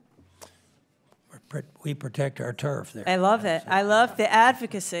unbelievable. We protect our turf there. I love it. I love the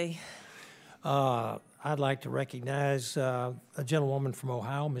advocacy. I'd like to recognize a gentlewoman from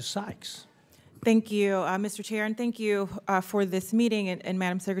Ohio, Ms. Sykes. Thank you, Mr. Chair, and thank you for this meeting. And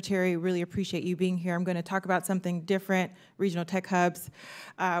Madam Secretary, really appreciate you being here. I'm going to talk about something different, regional tech hubs.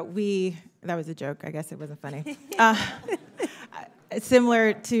 That was a joke. I guess it wasn't funny.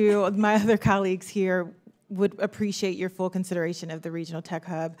 Similar to my other colleagues here, would appreciate your full consideration of the regional tech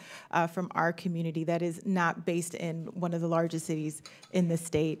hub from our community that is not based in one of the largest cities in the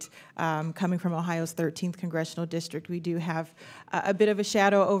state. Coming from Ohio's 13th congressional district, we do have a bit of a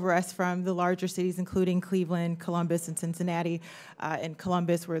shadow over us from the larger cities, including Cleveland, Columbus, and Cincinnati. In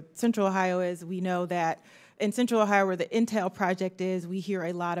Columbus, where Central Ohio is, we know that in Central Ohio, where the Intel project is, we hear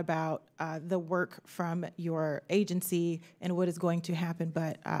a lot about the work from your agency and what is going to happen,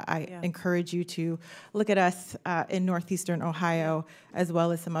 but I encourage you to look at us in northeastern Ohio, as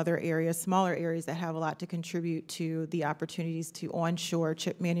well as some other areas, smaller areas that have a lot to contribute to the opportunities to onshore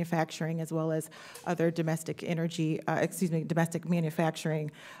chip manufacturing, as well as other domestic domestic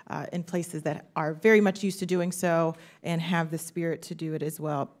manufacturing in places that are very much used to doing so and have the spirit to do it as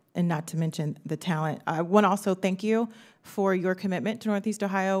well, and not to mention the talent. I want to also thank you for your commitment to Northeast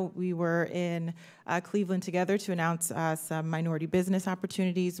Ohio. We were in Cleveland together to announce some minority business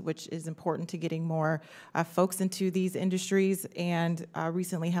opportunities, which is important to getting more folks into these industries, and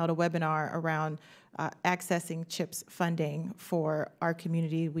recently held a webinar around accessing CHIPS funding for our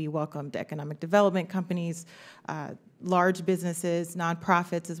community. We welcomed economic development companies, large businesses,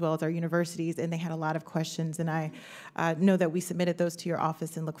 nonprofits, as well as our universities, and they had a lot of questions, and I know that we submitted those to your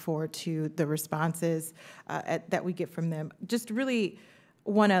office and look forward to the responses that we get from them. Just really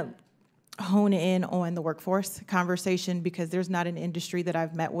want to hone in on the workforce conversation, because there's not an industry that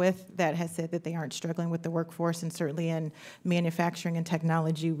I've met with that has said that they aren't struggling with the workforce, and certainly in manufacturing and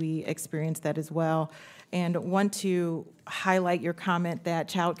technology, we experience that as well. And want to highlight your comment that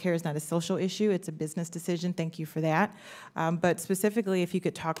childcare is not a social issue, it's a business decision. Thank you for that. But specifically, if you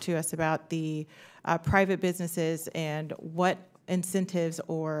could talk to us about the private businesses and what incentives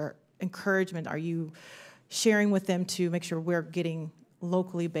or encouragement are you sharing with them to make sure we're getting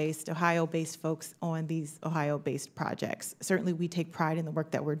locally based, Ohio-based folks on these Ohio-based projects. Certainly we take pride in the work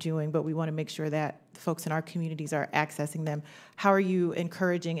that we're doing, but we want to make sure that the folks in our communities are accessing them. How are you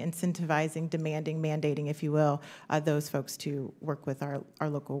encouraging, incentivizing, demanding, mandating, if you will, those folks to work with our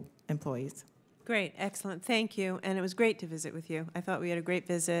local employees? Great, excellent, thank you. And it was great to visit with you. I thought we had a great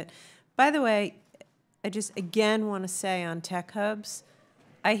visit. By the way, I just again want to say on tech hubs,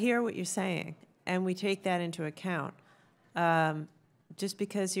 I hear what you're saying, and we take that into account. Just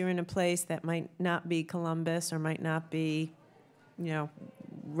because you're in a place that might not be Columbus or might not be,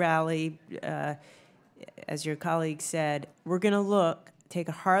 Raleigh, as your colleague said, we're going to take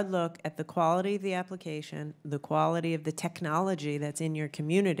a hard look at the quality of the application, the quality of the technology that's in your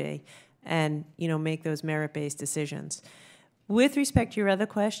community, and, make those merit-based decisions. With respect to your other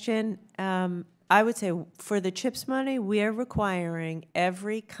question, I would say for the CHIPS money, we are requiring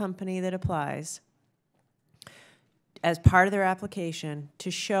every company that applies as part of their application to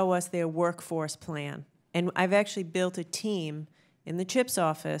show us their workforce plan. And I've actually built a team in the CHIPS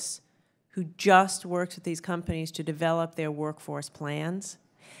office who just works with these companies to develop their workforce plans.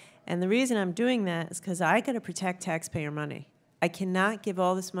 And the reason I'm doing that is because I got to protect taxpayer money. I cannot give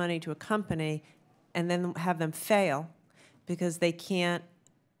all this money to a company and then have them fail because they can't,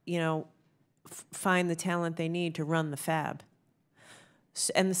 find the talent they need to run the fab.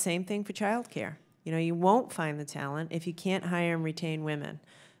 And the same thing for childcare. You won't find the talent if you can't hire and retain women.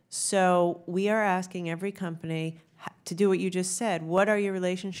 So we are asking every company to do what you just said. What are your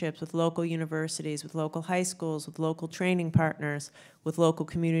relationships with local universities, with local high schools, with local training partners, with local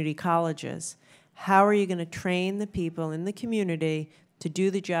community colleges? How are you going to train the people in the community to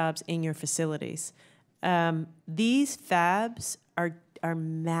do the jobs in your facilities? These fabs are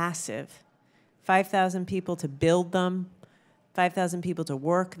massive. 5,000 people to build them, 5,000 people to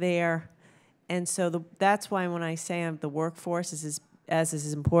work there. And so that's why when I say the workforce is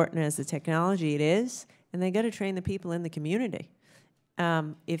as important as the technology, it is, and they got to train the people in the community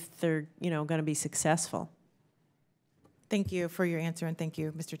if they're going to be successful. Thank you for your answer, and thank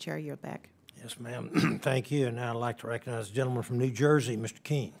you, Mr. Chair. Yield back. Yes, ma'am. Thank you. And now I'd like to recognize the gentleman from New Jersey, Mr.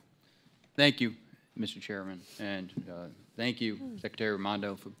 Keene. Thank you, Mr. Chairman, and thank you, Secretary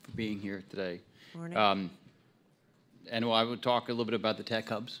Raimondo, for being here today. Morning. And I would talk a little bit about the tech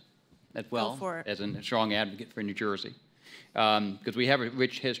hubs as well, as a strong advocate for New Jersey, because we have a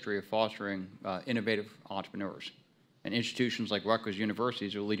rich history of fostering innovative entrepreneurs. And institutions like Rutgers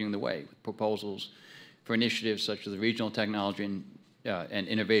universities are leading the way with proposals for initiatives such as the Regional Technology and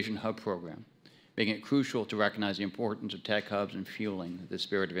Innovation Hub Program, making it crucial to recognize the importance of tech hubs and fueling the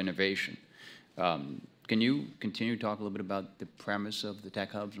spirit of innovation. Can you continue to talk a little bit about the premise of the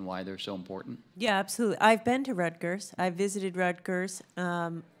tech hubs and why they're so important? Yeah, absolutely. I've been to Rutgers. I visited Rutgers,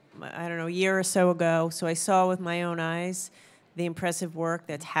 I don't know, a year or so ago, so I saw with my own eyes the impressive work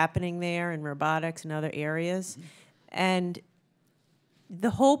that's happening there in robotics and other areas. Mm-hmm. And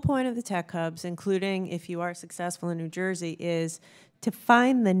the whole point of the tech hubs, including if you are successful in New Jersey, is to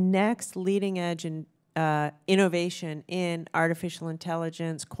find the next leading edge in innovation in artificial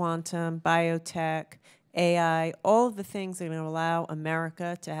intelligence, quantum, biotech, AI, all of the things that are going to allow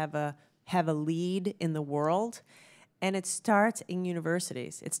America to have a lead in the world. And it starts in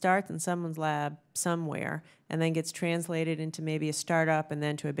universities. It starts in someone's lab somewhere and then gets translated into maybe a startup and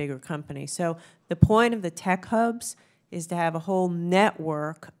then to a bigger company. So the point of the tech hubs is to have a whole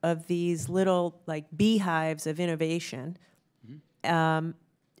network of these little like beehives of innovation,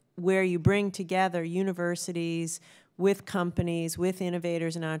 where you bring together universities with companies, with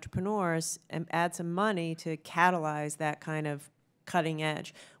innovators and entrepreneurs, and add some money to catalyze that kind of cutting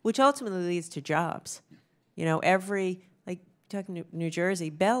edge, which ultimately leads to jobs. You know, like talking New Jersey,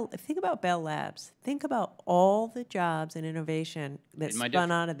 think about Bell Labs. Think about all the jobs and innovation that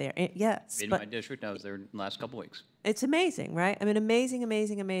spun out of there. Yes. In my district, I was there in the last couple of weeks. It's amazing, right? I mean, amazing,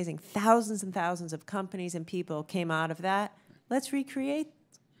 amazing, amazing. Thousands and thousands of companies and people came out of that. Let's recreate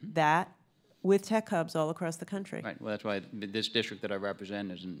that with tech hubs all across the country. Right. Well, that's why this district that I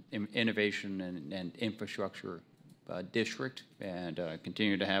represent is an innovation and infrastructure district, and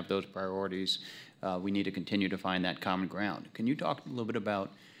continue to have those priorities. We need to continue to find that common ground. Can you talk a little bit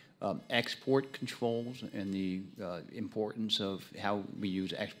about export controls and the importance of how we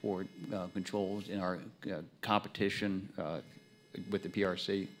use export controls in our competition with the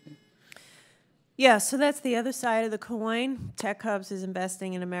PRC? Yeah, so that's the other side of the coin. Tech Hubs is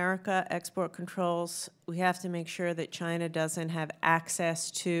investing in America, export controls. We have to make sure that China doesn't have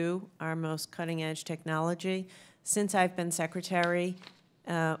access to our most cutting-edge technology. Since I've been secretary,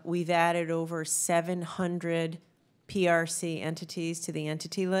 we've added over 700 PRC entities to the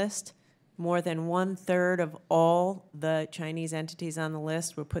entity list. More than 1/3 of all the Chinese entities on the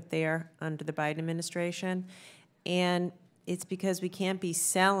list were put there under the Biden administration. And it's because we can't be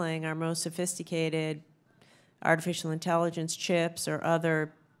selling our most sophisticated artificial intelligence chips or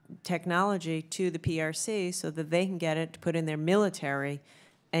other technology to the PRC so that they can get it to put in their military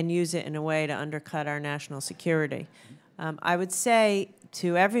and use it in a way to undercut our national security. I would say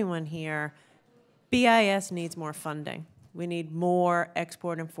to everyone here, BIS needs more funding. We need more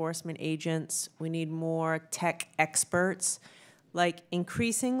export enforcement agents. We need more tech experts. Like,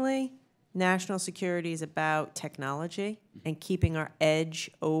 increasingly, national security is about technology and keeping our edge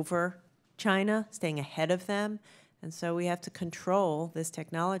over China, staying ahead of them. And so we have to control this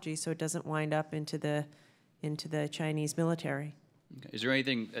technology so it doesn't wind up into the Chinese military. Okay. Is there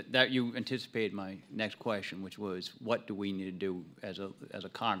anything that you anticipated my next question, which was what do we need to do as a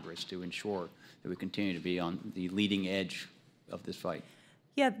Congress to ensure that we continue to be on the leading edge of this fight?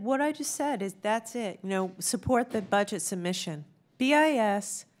 Yeah, what I just said is that's it. You know, support the budget submission.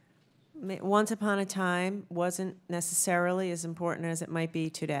 BIS, once upon a time, wasn't necessarily as important as it might be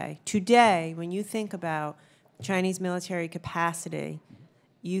today. Today, when you think about Chinese military capacity,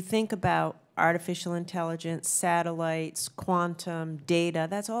 you think about artificial intelligence, satellites, quantum, data,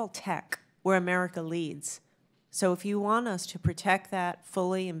 that's all tech, where America leads. So if you want us to protect that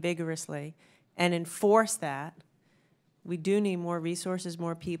fully and vigorously and enforce that, we do need more resources,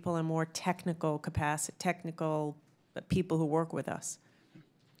 more people, and more technical capacity, technical people who work with us.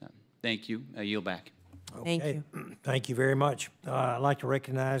 Thank you. I yield back. Okay. Thank you. Thank you very much. I'd like to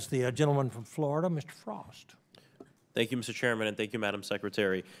recognize the gentleman from Florida, Mr. Frost. Thank you, Mr. Chairman, and thank you, Madam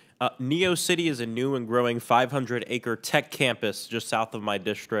Secretary. Neo City is a new and growing 500-acre tech campus just south of my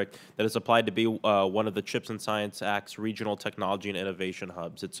district that has applied to be one of the CHIPS and Science Act's regional technology and innovation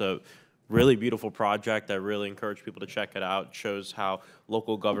hubs. It's a really beautiful project. I really encourage people to check it out. It shows how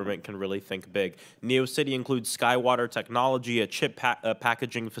local government can really think big. Neo City includes Skywater Technology, a chip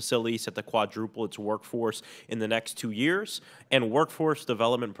packaging facility set to quadruple its workforce in the next 2 years, and workforce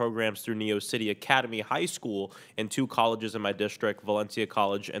development programs through Neo City Academy High School and 2 colleges in my district, Valencia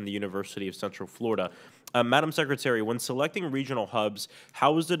College and the University of Central Florida. Madam Secretary, when selecting regional hubs,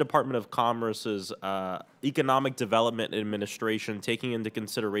 how is the Department of Commerce's Economic Development Administration taking into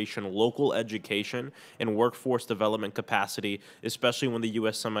consideration local education and workforce development capacity, especially when the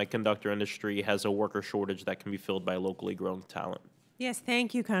U.S. semiconductor industry has a worker shortage that can be filled by locally grown talent? Yes,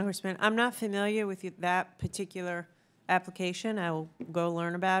 thank you, Congressman. I'm not familiar with that particular application. I will go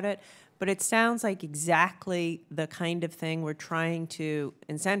learn about it. But it sounds like exactly the kind of thing we're trying to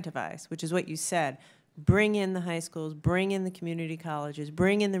incentivize, which is what you said. Bring in the high schools, bring in the community colleges,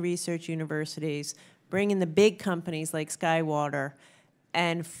 bring in the research universities, bring in the big companies like Skywater,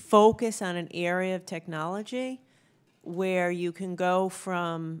 and focus on an area of technology where you can go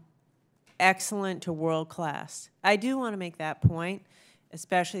from excellent to world class. I do want to make that point,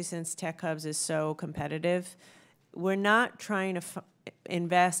 especially since Tech Hubs is so competitive. We're not trying to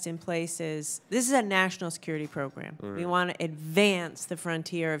invest in places. This is a national security program. We want to advance the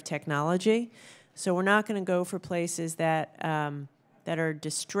frontier of technology. So we're not going to go for places that that are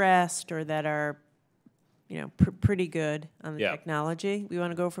distressed or that are, you know, pretty good on the technology. We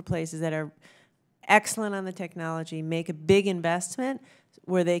want to go for places that are excellent on the technology, make a big investment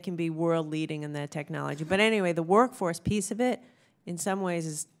where they can be world leading in that technology. But anyway, the workforce piece of it, in some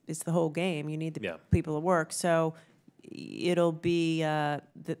ways, is the whole game. You need the people to work. So it'll be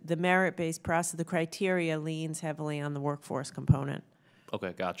the merit-based process. The criteria leans heavily on the workforce component.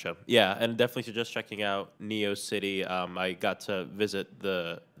 Okay, gotcha. Yeah, and definitely suggest checking out Neo City. I got to visit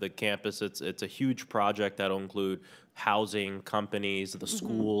the campus. It's a huge project that'll include housing, companies. The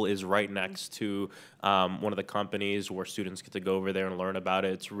school is right next to one of the companies where students get to go over there and learn about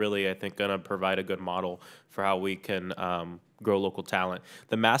it. It's really, I think, going to provide a good model for how we can grow local talent.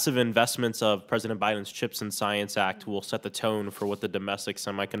 The massive investments of President Biden's CHIPS and Science Act will set the tone for what the domestic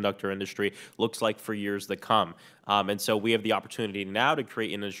semiconductor industry looks like for years to come. And so we have the opportunity now to create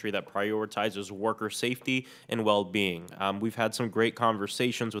an industry that prioritizes worker safety and well-being. We've had some great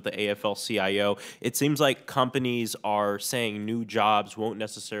conversations with the AFL-CIO. It seems like companies are saying new jobs won't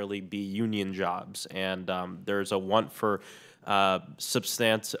necessarily be union jobs, and there's a want for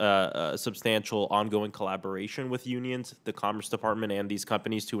substantial ongoing collaboration with unions, the Commerce Department, and these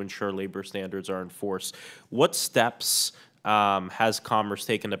companies to ensure labor standards are enforced. What steps has Commerce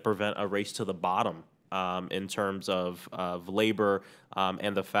taken to prevent a race to the bottom in terms of labor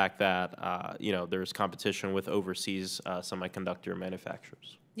and the fact that there's competition with overseas semiconductor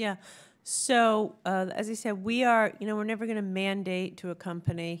manufacturers? Yeah. So as I said, we're never going to mandate to a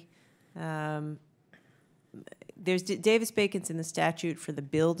company. There's Davis-Bacon's in the statute for the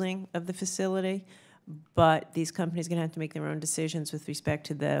building of the facility, but these companies are going to have to make their own decisions with respect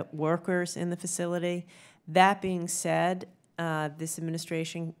to the workers in the facility. That being said, this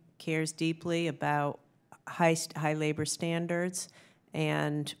administration cares deeply about high labor standards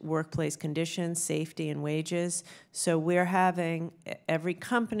and workplace conditions, safety, and wages. So we're having every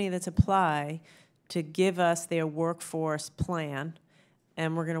company that's applied to give us their workforce plan,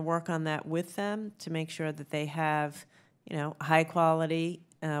 and we're going to work on that with them to make sure that they have, high quality,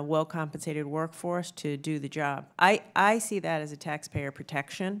 well-compensated workforce to do the job. I see that as a taxpayer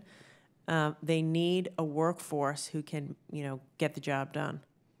protection. They need a workforce who can, get the job done.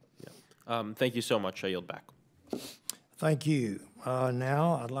 Yeah. Thank you so much. I yield back. Thank you.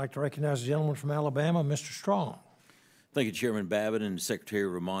 Now I'd like to recognize the gentleman from Alabama, Mr. Strong. Thank you, Chairman Babin and Secretary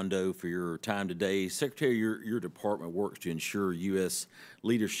Raimondo, for your time today. Secretary, your department works to ensure U.S.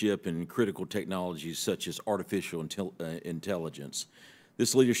 leadership in critical technologies such as artificial intelligence.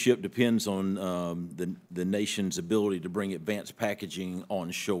 This leadership depends on the nation's ability to bring advanced packaging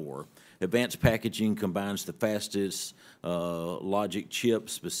onshore. Advanced packaging combines the fastest logic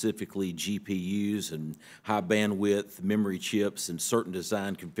chips, specifically GPUs, and high bandwidth memory chips in certain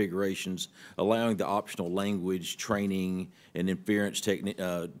design configurations, allowing the optional language, training, and inference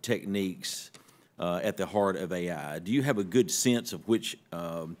techniques at the heart of AI. Do you have a good sense of which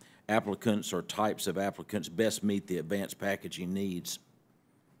applicants or types of applicants best meet the advanced packaging needs?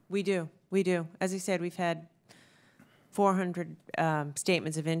 We do. We do. As I said, we've had 400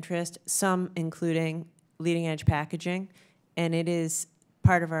 statements of interest, some including leading-edge packaging, and it is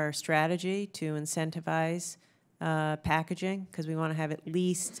part of our strategy to incentivize packaging, because we want to have at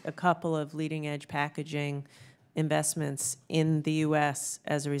least a couple of leading-edge packaging investments in the U.S.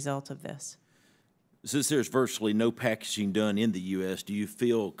 as a result of this. Since there's virtually no packaging done in the U.S., do you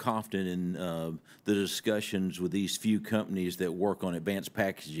feel confident in the discussions with these few companies that work on advanced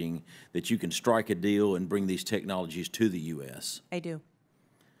packaging that you can strike a deal and bring these technologies to the U.S.? I do.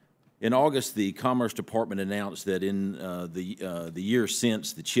 In August, the Commerce Department announced that in the year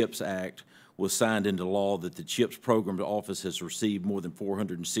since the CHIPS Act was signed into law, that the CHIPS Program Office has received more than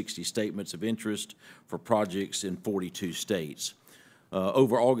 460 statements of interest for projects in 42 states.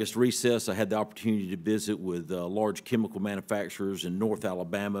 Over August recess, I had the opportunity to visit with large chemical manufacturers in North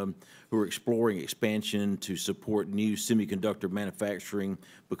Alabama who are exploring expansion to support new semiconductor manufacturing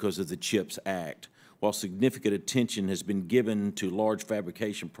because of the CHIPS Act. While significant attention has been given to large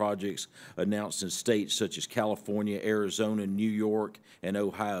fabrication projects announced in states such as California, Arizona, New York, and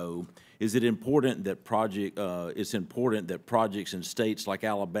Ohio, is it important that projects in states like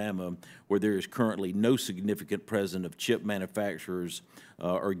Alabama, where there is currently no significant presence of chip manufacturers,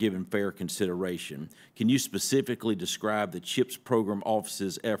 are given fair consideration? Can you specifically describe the CHIPS Program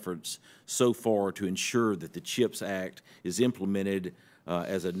Office's efforts so far to ensure that the CHIPS Act is implemented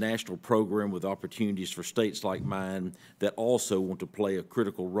as a national program with opportunities for states like mine that also want to play a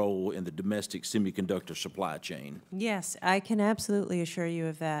critical role in the domestic semiconductor supply chain? Yes, I can absolutely assure you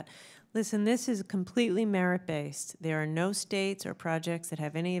of that. Listen, this is completely merit-based. There are no states or projects that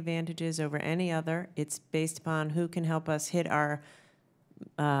have any advantages over any other. It's based upon who can help us hit our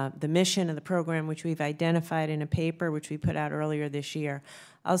the mission of the program, which we've identified in a paper which we put out earlier this year.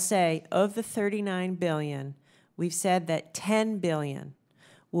 I'll say of the $39 billion, we've said that $10 billion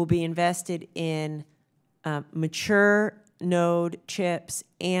will be invested in mature node chips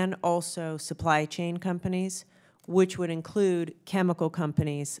and also supply chain companies, which would include chemical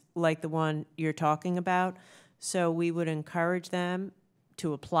companies like the one you're talking about. So we would encourage them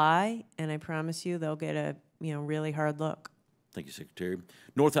to apply, and I promise you they'll get a really hard look. Thank you, Secretary.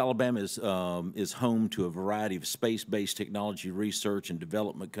 North Alabama is home to a variety of space-based technology research and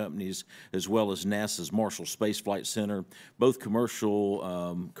development companies, as well as NASA's Marshall Space Flight Center. Both commercial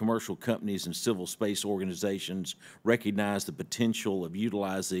companies and civil space organizations recognize the potential of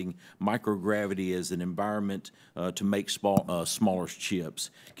utilizing microgravity as an environment to make smaller chips.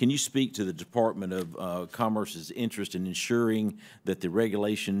 Can you speak to the Department of Commerce's interest in ensuring that the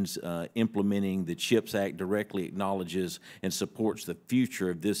regulations implementing the CHIPS Act directly acknowledges and supports the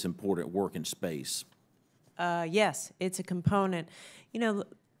future of this important work in space? Yes, it's a component.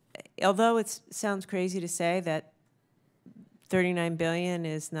 Although it sounds crazy to say that $39 billion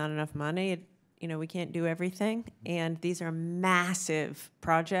is not enough money, we can't do everything, and these are massive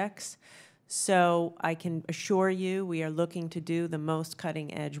projects. So I can assure you we are looking to do the most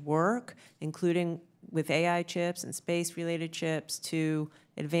cutting-edge work, including with AI chips and space-related chips, to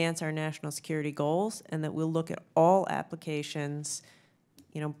advance our national security goals, and that we'll look at all applications,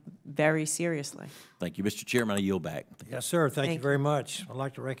 very seriously. Thank you. Mr. Chairman, I yield back. Yes, sir. Thank you very much. I'd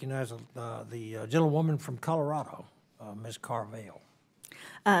like to recognize the gentlewoman from Colorado, Ms. Carvale.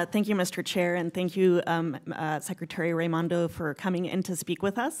 Thank you, Mr. Chair, and thank you, Secretary Raimondo, for coming in to speak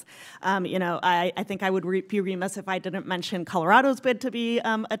with us. I think I would be remiss if I didn't mention Colorado's bid to be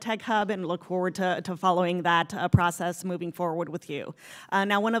a tech hub, and look forward to following that process moving forward with you.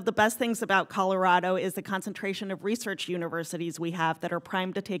 Now, one of the best things about Colorado is the concentration of research universities we have that are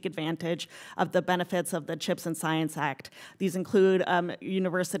primed to take advantage of the benefits of the CHIPS and Science Act. These include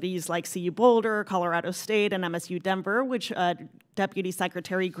universities like CU Boulder, Colorado State, and MSU Denver, which Deputy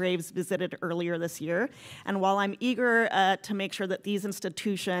Secretary Graves visited earlier this year. And while I'm eager to make sure that these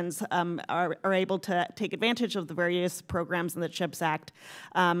institutions are able to take advantage of the various programs in the CHIPS Act,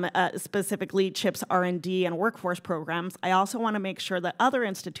 specifically CHIPS R&D and workforce programs, I also want to make sure that other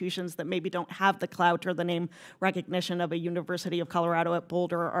institutions that maybe don't have the clout or the name recognition of a University of Colorado at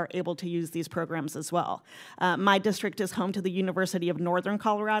Boulder are able to use these programs as well. My district is home to the University of Northern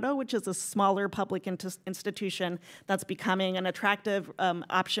Colorado, which is a smaller public institution that's becoming an attractive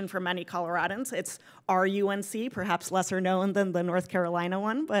option for many Coloradans. It's RUNC, perhaps lesser known than the North Carolina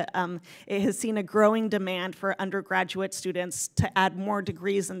one, but it has seen a growing demand for undergraduate students to add more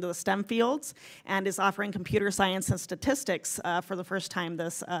degrees into the STEM fields, and is offering computer science and statistics for the first time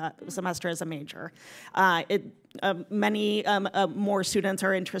this semester as a major. Many more students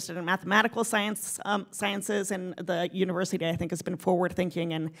are interested in mathematical sciences, and the university, I think, has been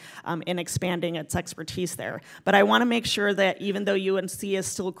forward-thinking in expanding its expertise there. But I want to make sure that even though UNC is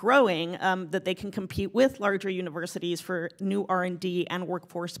still growing, that they can compete with larger universities for new R&D and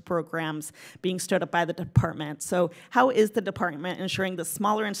workforce programs being stood up by the department. So how is the department ensuring the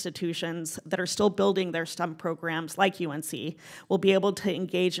smaller institutions that are still building their STEM programs, like UNC, will be able to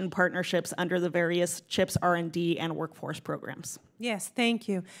engage in partnerships under the various CHIPS R&D and workforce programs? Yes, thank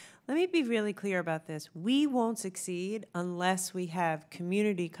you. Let me be really clear about this. We won't succeed unless we have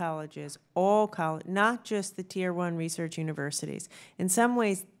community colleges, all college, not just the Tier 1 research universities. In some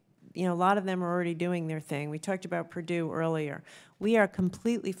ways, a lot of them are already doing their thing. We talked about Purdue earlier. We are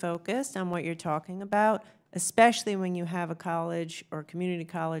completely focused on what you're talking about, especially when you have a college or a community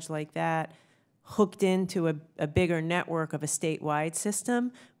college like that hooked into a bigger network of a statewide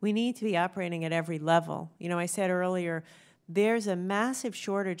system. We need to be operating at every level. I said earlier, there's a massive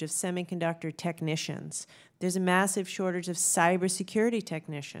shortage of semiconductor technicians. There's a massive shortage of cybersecurity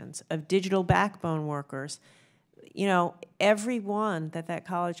technicians, of digital backbone workers. Every one that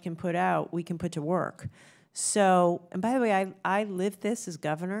college can put out, we can put to work. So, and by the way, I lived this as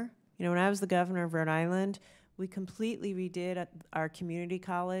governor. When I was the governor of Rhode Island, we completely redid our community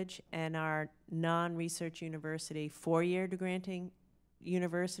college and our non-research university, four-year granting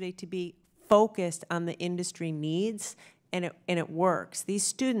university, to be focused on the industry needs, and it works. These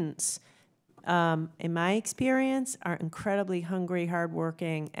students, in my experience, are incredibly hungry,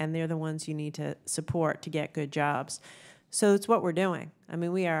 hardworking, and they're the ones you need to support to get good jobs. So it's what we're doing. I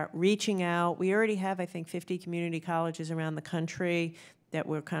mean, we are reaching out. We already have, I think, 50 community colleges around the country that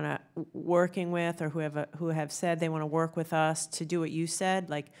we're kind of working with, or who have said they want to work with us to do what you said,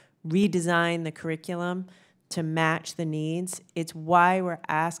 like redesign the curriculum to match the needs. It's why we're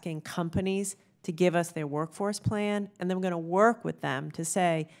asking companies to give us their workforce plan, and then we're going to work with them to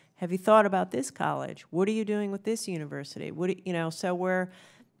say, have you thought about this college? What are you doing with this university? What do, you know, so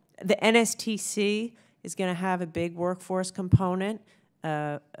the NSTC is going to have a big workforce component,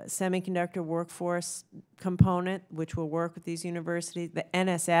 a semiconductor workforce component, which will work with these universities. The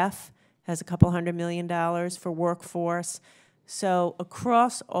NSF has a couple $100 million for workforce. So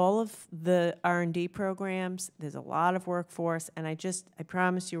across all of the R&D programs, there's a lot of workforce, and I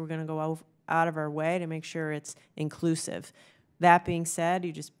promise you we're going to go out of our way to make sure it's inclusive. That being said,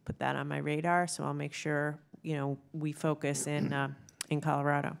 you just put that on my radar, so I'll make sure, you know, we focus in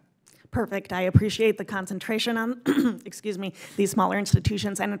Colorado. Perfect. I appreciate the concentration on, excuse me, these smaller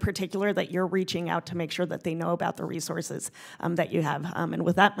institutions, and in particular that you're reaching out to make sure that they know about the resources that you have. And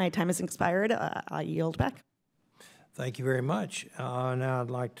with that, my time has expired. I yield back. Thank you very much. Now I'd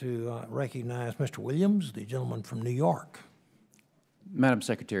like to recognize Mr. Williams, the gentleman from New York. Madam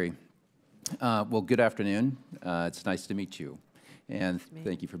Secretary, well, good afternoon. It's nice to meet you, and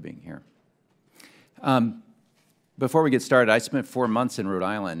thank you for being here. Before we get started, I spent 4 months in Rhode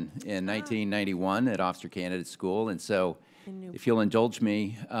Island in 1991 at Officer Candidate School, and so if you'll indulge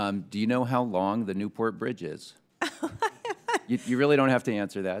me, do you know how long the Newport Bridge is? You really don't have to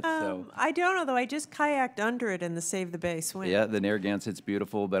answer that. So I don't know, though. I just kayaked under it in the Save the Bay swim. yeah, the Narragansett's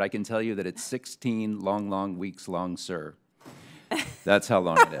beautiful, but I can tell you that it's 16 long weeks long, sir. That's how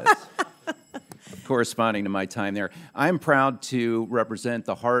long it is. Corresponding to my time there. I'm proud to represent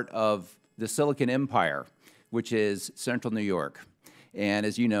the heart of the Silicon Empire, which is Central New York. And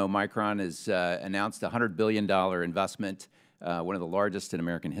as you know, Micron has announced a $100 billion investment, one of the largest in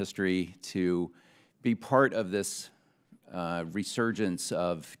American history, to be part of this resurgence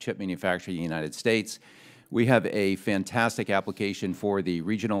of chip manufacturing in the United States. We have a fantastic application for the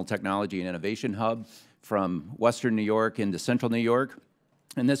Regional Technology and Innovation Hub from Western New York into Central New York.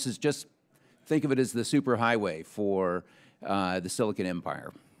 And this is just, think of it as the superhighway for the Silicon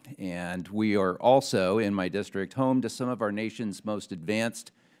Empire. And we are also, in my district, home to some of our nation's most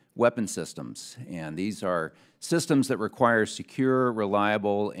advanced weapon systems. And these are systems that require secure,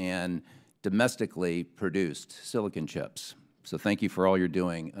 reliable, and domestically produced silicon chips. So thank you for all you're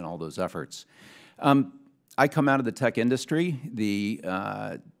doing and all those efforts. I come out of the tech industry.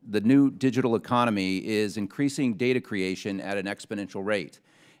 The new digital economy is increasing data creation at an exponential rate.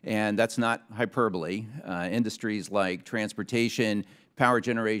 And that's not hyperbole. Industries like transportation, power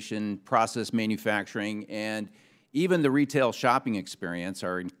generation, process manufacturing, and even the retail shopping experience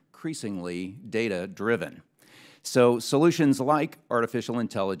are increasingly data-driven. So solutions like artificial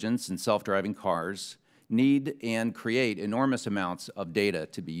intelligence and self-driving cars need and create enormous amounts of data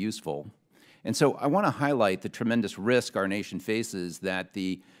to be useful. And so I want to highlight the tremendous risk our nation faces that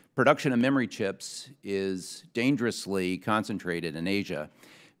the production of memory chips is dangerously concentrated in Asia.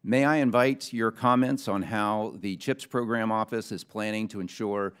 May I invite your comments on how the CHIPS Program Office is planning to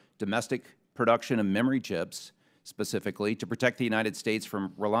ensure domestic production of memory chips, specifically, to protect the United States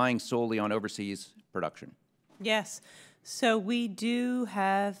from relying solely on overseas production? Yes. So we do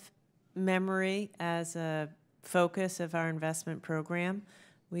have memory as a focus of our investment program.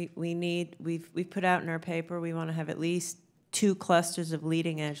 We've put out in our paper, we want to have at least 2 clusters of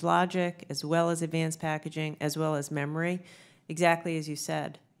leading edge logic, as well as advanced packaging, as well as memory. Exactly as you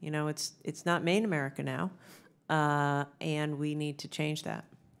said. You know, it's not made in America now, and we need to change that.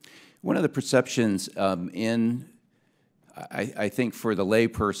 One of the perceptions I think for the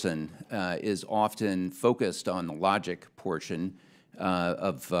layperson is often focused on the logic portion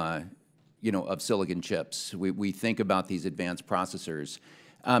of silicon chips. We think about these advanced processors,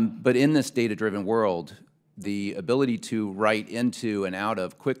 but in this data-driven world, the ability to write into and out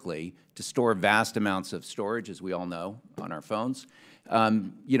of quickly, to store vast amounts of storage, as we all know, on our phones,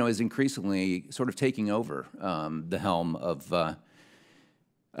 is increasingly sort of taking over the helm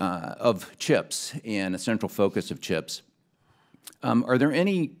of chips and a central focus of chips. Are there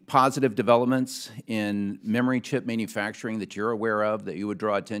any positive developments in memory chip manufacturing that you're aware of that you would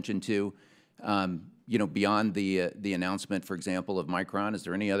draw attention to, beyond the announcement, for example, of Micron? Is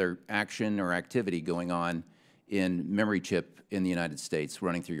there any other action or activity going on in memory chip in the United States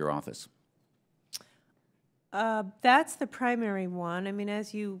running through your office? That's the primary one. I mean,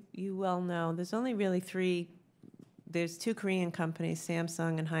 as you well know, there's only really 3. There's 2 Korean companies,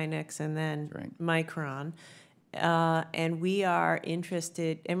 Samsung and Hynix, and then Micron. And we are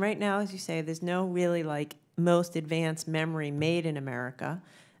interested, and right now, as you say, there's no really like most advanced memory made in America,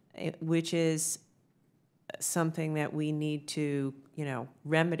 which is something that we need to,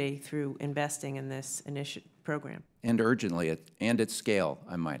 remedy through investing in this program. And urgently, and at scale,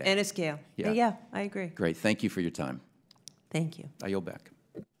 I might add. And at scale. Yeah, I agree. Great. Thank you for your time. Thank you. I yield back.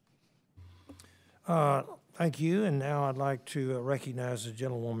 Thank you, and now I'd like to recognize the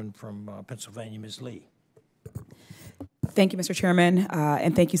gentlewoman from Pennsylvania, Ms. Lee. Thank you, Mr. Chairman,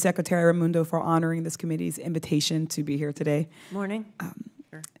 and thank you, Secretary Raimundo, for honoring this committee's invitation to be here today. Morning.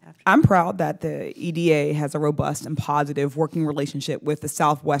 I'm proud that the EDA has a robust and positive working relationship with the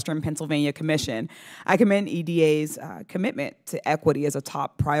Southwestern Pennsylvania Commission. I commend EDA's commitment to equity as a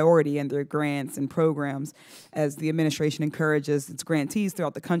top priority in their grants and programs, as the administration encourages its grantees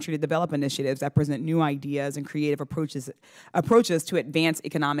throughout the country to develop initiatives that present new ideas and creative approaches to advance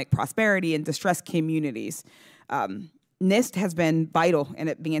economic prosperity in distressed communities. NIST has been vital in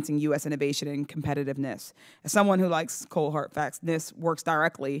advancing U.S. innovation and competitiveness. As someone who likes cold hard facts, NIST work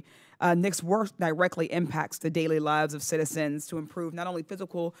directly impacts the daily lives of citizens to improve not only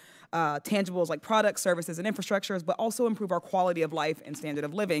physical tangibles like products, services, and infrastructures, but also improve our quality of life and standard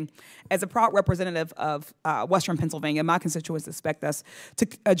of living. As a proud representative of Western Pennsylvania, my constituents expect us to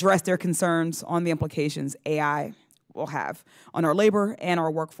address their concerns on the implications AI will have on our labor and our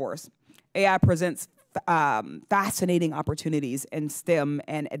workforce. AI presents fascinating opportunities in STEM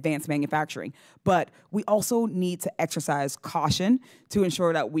and advanced manufacturing, but we also need to exercise caution to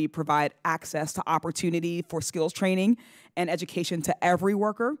ensure that we provide access to opportunity for skills training and education to every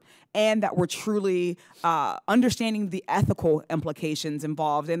worker, and that we're truly understanding the ethical implications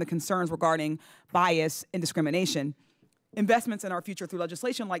involved and the concerns regarding bias and discrimination. Investments in our future through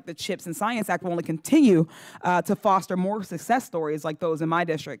legislation like the CHIPS and Science Act will only continue to foster more success stories like those in my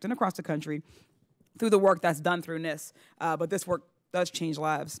district and across the country through the work that's done through NIST, but this work does change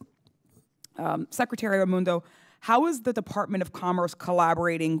lives. Secretary Raimundo, how is the Department of Commerce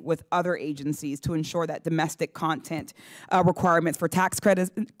collaborating with other agencies to ensure that domestic content requirements for tax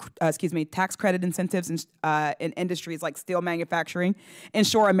credit incentives in industries like steel manufacturing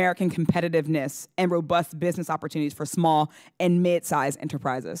ensure American competitiveness and robust business opportunities for small and mid-sized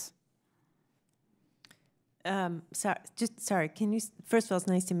enterprises? Sorry, can you, first of all, it's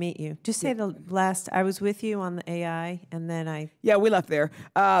nice to meet you. Just say the last, I was with you on the AI, and then Yeah, we left there.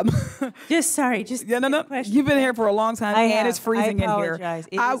 No. You've been here for a long time, and it's freezing in here.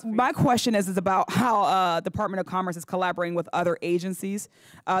 My question is about how Department of Commerce is collaborating with other agencies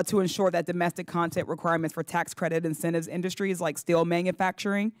to ensure that domestic content requirements for tax credit incentives industries like steel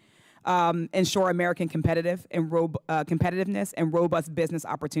manufacturing ensure American competitiveness and robust business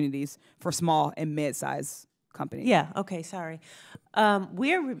opportunities for small and mid-sized companies. Yeah, okay, sorry.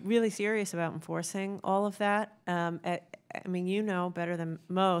 We're really serious about enforcing all of that. I mean, you know better than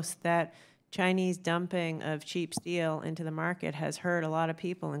most that Chinese dumping of cheap steel into the market has hurt a lot of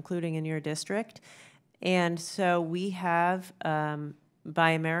people, including in your district. And so we have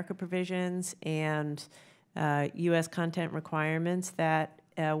Buy America provisions and U.S. content requirements that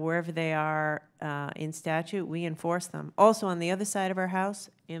wherever they are in statute, we enforce them. Also, on the other side of our house,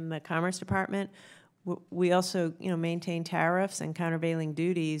 in the Commerce Department, we also, maintain tariffs and countervailing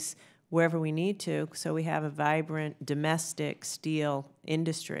duties wherever we need to, so we have a vibrant domestic steel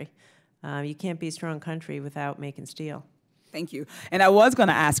industry. You can't be a strong country without making steel. Thank you. And I was going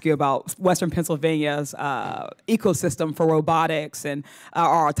to ask you about Western Pennsylvania's ecosystem for robotics and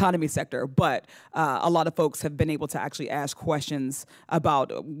our autonomy sector, but a lot of folks have been able to actually ask questions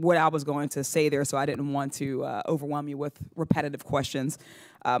about what I was going to say there, so I didn't want to overwhelm you with repetitive questions.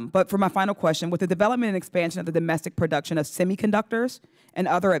 But for my final question, with the development and expansion of the domestic production of semiconductors and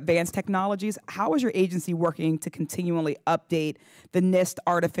other advanced technologies, how is your agency working to continually update the NIST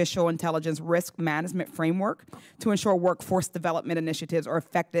Artificial Intelligence Risk Management Framework to ensure workforce development initiatives are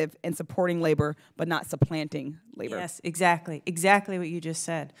effective in supporting labor but not supplanting labor? Yes, exactly. Exactly what you just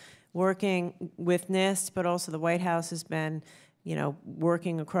said. Working with NIST, but also the White House has been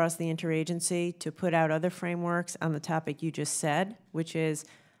working across the interagency to put out other frameworks on the topic you just said, which is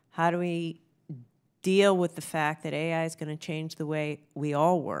how do we deal with the fact that AI is going to change the way we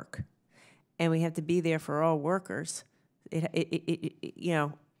all work, and we have to be there for all workers.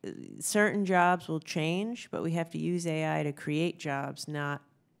 Certain jobs will change, but we have to use AI to create jobs, not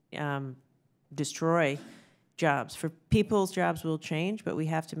destroy jobs. For people's jobs will change, but we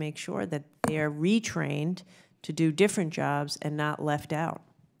have to make sure that they are retrained to do different jobs and not left out.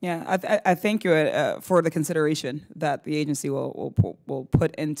 Yeah, I thank you for the consideration that the agency will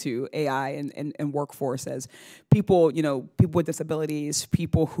put into AI and workforce, as people, people with disabilities,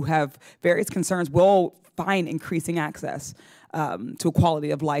 people who have various concerns will find increasing access to a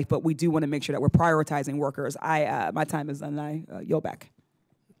quality of life, but we do want to make sure that we're prioritizing workers. My time is done, and I yield back.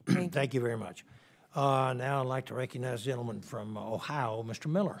 Thank you very much. Now I'd like to recognize the gentleman from Ohio, Mr.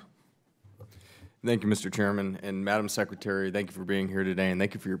 Miller. Thank you, Mr. Chairman. And Madam Secretary, thank you for being here today, and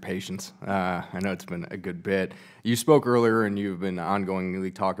thank you for your patience. I know it's been a good bit. You spoke earlier, and you've been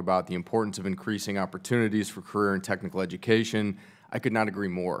ongoingly talk about the importance of increasing opportunities for career and technical education. I could not agree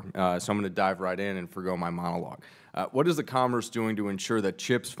more. So I'm going to dive right in and forgo my monologue. What is the Commerce doing to ensure that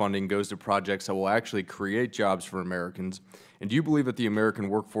CHIPS funding goes to projects that will actually create jobs for Americans? And do you believe that the American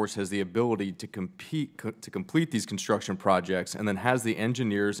workforce has the ability to complete these construction projects, and then has the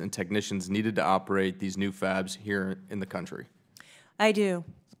engineers and technicians needed to operate these new fabs here in the country? I do,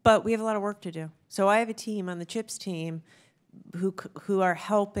 but we have a lot of work to do. So I have a team on the CHIPS team who are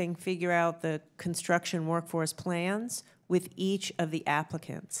helping figure out the construction workforce plans with each of the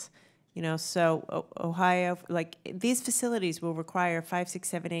applicants. You know, so Ohio, like these facilities will require 5, 6,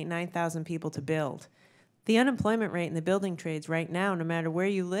 7, 8, 9,000 people to build. The unemployment rate in the building trades right now, no matter where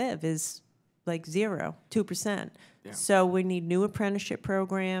you live, is like 0, 2%. Yeah. So we need new apprenticeship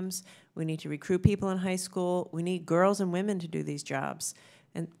programs. We need to recruit people in high school. We need girls and women to do these jobs.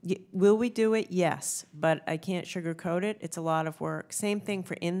 And will we do it? Yes, but I can't sugarcoat it. It's a lot of work. Same thing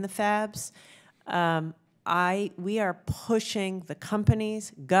for in the fabs. We are pushing the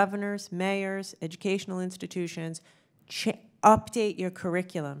companies, governors, mayors, educational institutions, update your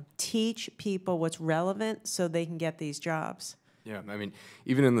curriculum. Teach people what's relevant so they can get these jobs. Yeah, I mean,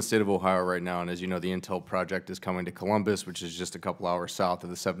 even in the state of Ohio right now, and as you know, the Intel project is coming to Columbus, which is just a couple hours south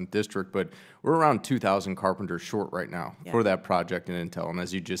of the 7th District, but we're around 2,000 carpenters short right now for that project in Intel. And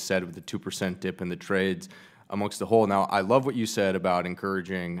as you just said, with the 2% dip in the trades, amongst the whole. Now, I love what you said about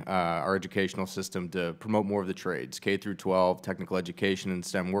encouraging our educational system to promote more of the trades, K through 12, technical education, and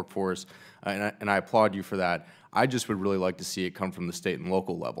STEM workforce, and I applaud you for that. I just would really like to see it come from the state and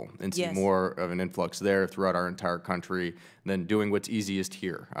local level and see more of an influx there throughout our entire country than doing what's easiest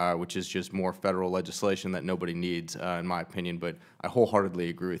here, which is just more federal legislation that nobody needs, in my opinion, but I wholeheartedly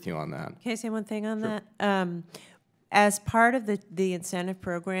agree with you on that. Can I say one thing on that? As part of the incentive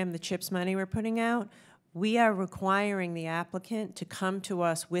program, the CHIPS money we're putting out, we are requiring the applicant to come to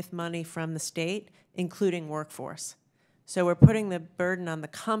us with money from the state, including workforce. So we're putting the burden on the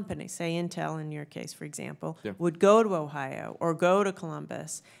company, say Intel in your case, for example, would go to Ohio or go to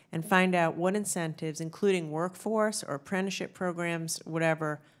Columbus and find out what incentives, including workforce or apprenticeship programs,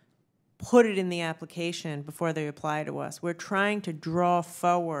 whatever, put it in the application before they apply to us. We're trying to draw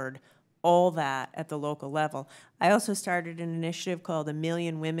forward all that at the local level. I also started an initiative called A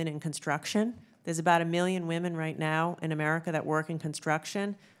Million Women in Construction. There's about 1 million women right now in America that work in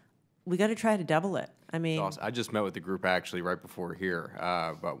construction. We got to try to double it. I mean, awesome. I just met with the group actually right before here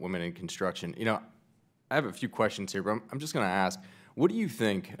about women in construction. You know, I have a few questions here, but I'm just going to ask, what do you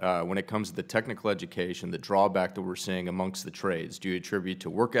think when it comes to the technical education, the drawback that we're seeing amongst the trades? Do you attribute to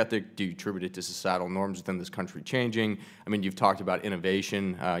work ethic? Do you attribute it to societal norms within this country changing? I mean, you've talked about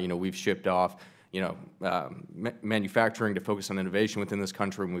innovation. You know, we've shipped off manufacturing to focus on innovation within this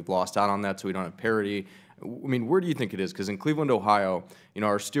country, and we've lost out on that, so we don't have parity. I mean, where do you think it is? Because in Cleveland, Ohio, you know,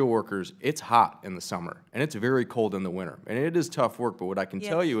 our steel workers, it's hot in the summer, and it's very cold in the winter. And it is tough work, but what I can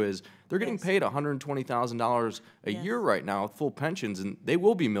tell you is they're getting paid $120,000 a year right now with full pensions, and they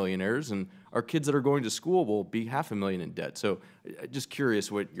will be millionaires, and our kids that are going to school will be $500,000 in debt. So just curious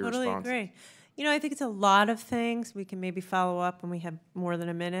what your response is. Totally agree. You know, I think it's a lot of things. We can maybe follow up when we have more than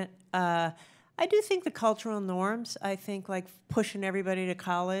a minute. I do think the cultural norms, I think like pushing everybody to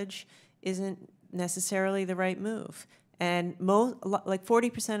college isn't necessarily the right move. And like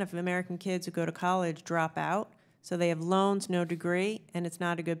 40% of American kids who go to college drop out, so they have loans, no degree, and it's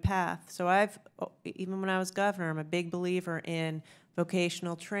not a good path. So even when I was governor, I'm a big believer in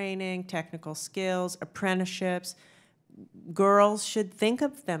vocational training, technical skills, apprenticeships. Girls should think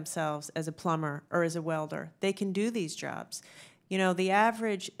of themselves as a plumber or as a welder. They can do these jobs. You know, the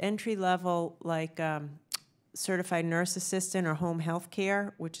average entry-level, like certified nurse assistant or home health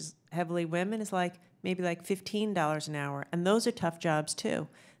care, which is heavily women, is like maybe like $15 an hour, and those are tough jobs too.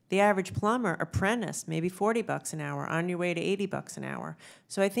 The average plumber, apprentice, maybe $40 an hour, on your way to $80 an hour.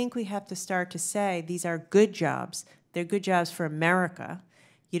 So I think we have to start to say these are good jobs. They're good jobs for America.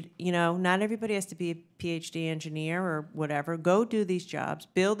 You know, not everybody has to be a PhD engineer or whatever. Go do these jobs,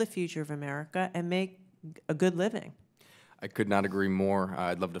 build the future of America, and make a good living. I could not agree more.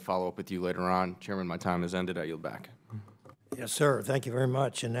 I'd love to follow up with you later on. Chairman, my time has ended. I yield back. Yes, sir. Thank you very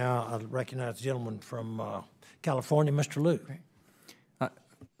much. And now I'll recognize the gentleman from California, Mr. Liu.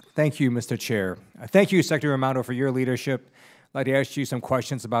 Thank you, Mr. Chair. Thank you, Secretary Raimondo, for your leadership. I'd like to ask you some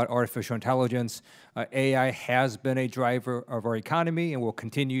questions about artificial intelligence. AI has been a driver of our economy and will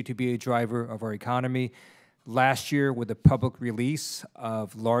continue to be a driver of our economy. Last year, with the public release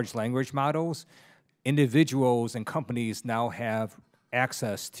of large language models, individuals and companies now have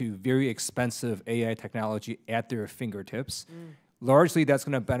access to very expensive AI technology at their fingertips. Largely, that's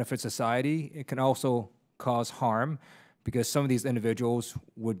going to benefit society. It can also cause harm because some of these individuals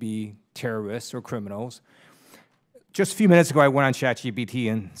would be terrorists or criminals. Just a few minutes ago, I went on ChatGPT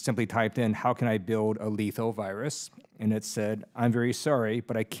and simply typed in, how can I build a lethal virus? And it said, I'm very sorry,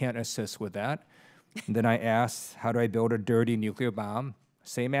 but I can't assist with that. And then I asked, how do I build a dirty nuclear bomb?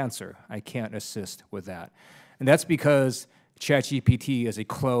 Same answer, I can't assist with that. And that's because ChatGPT is a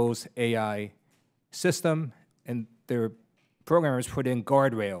closed AI system, and their programmers put in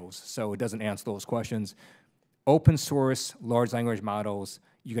guardrails so it doesn't answer those questions. Open source large language models,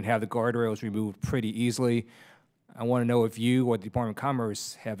 you can have the guardrails removed pretty easily. I want to know if you or the Department of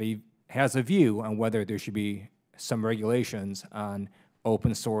Commerce has a view on whether there should be some regulations on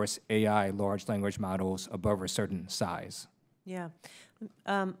open source AI large language models above a certain size. Yeah.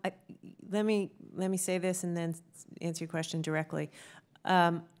 Let me say this and then answer your question directly.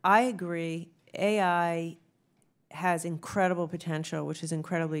 I agree. AI has incredible potential, which is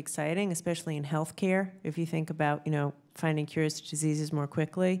incredibly exciting, especially in healthcare, if you think about, finding cures to diseases more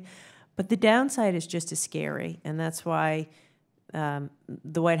quickly. But the downside is just as scary, and that's why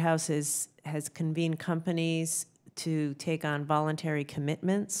the White House has convened companies to take on voluntary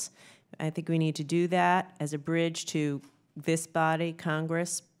commitments. I think we need to do that as a bridge to this body,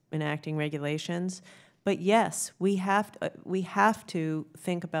 Congress, enacting regulations. But yes, we have to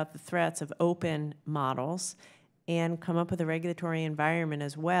think about the threats of open models and come up with a regulatory environment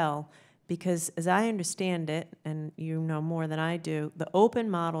as well, because as I understand it, and you know more than I do, the open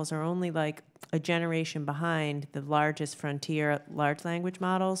models are only like a generation behind the largest frontier large language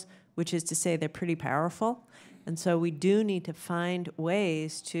models, which is to say they're pretty powerful. And so we do need to find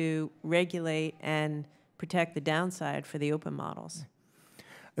ways to regulate and protect the downside for the open models.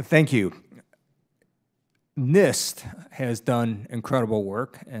 Thank you. NIST has done incredible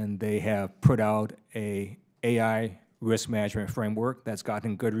work, and they have put out a AI risk management framework that's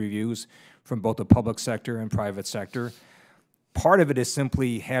gotten good reviews from both the public sector and private sector. Part of it is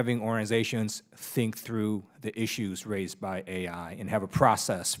simply having organizations think through the issues raised by AI and have a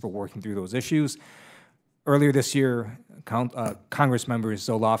process for working through those issues. Earlier this year, Congress members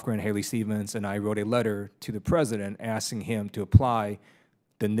Zoe Lofgren, Haley Stevens, and I wrote a letter to the president asking him to apply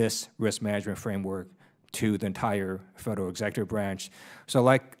the NIST risk management framework to the entire federal executive branch. So I'd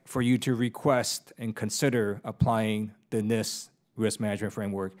like for you to request and consider applying the NIST risk management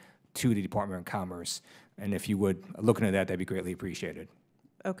framework to the Department of Commerce. And if you would look into that, that'd be greatly appreciated.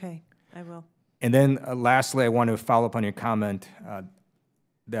 Okay, I will. And then lastly, I want to follow up on your comment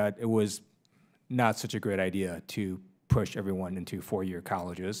that it was not such a great idea to push everyone into four-year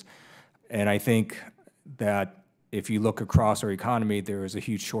colleges. And I think that if you look across our economy, there is a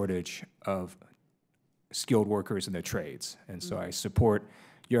huge shortage of skilled workers in the trades. And so I support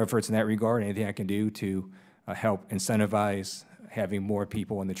your efforts in that regard. Anything I can do to help incentivize having more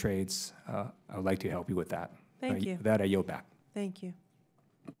people in the trades, I would like to help you with that. Thank you. With that, I yield back. Thank you.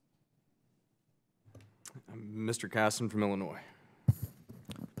 Mr. Casson from Illinois.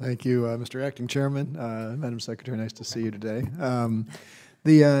 Thank you, Mr. Acting Chairman. Madam Secretary, nice to see you today. I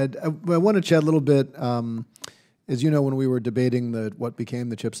want to chat a little bit. As you know, when we were debating what became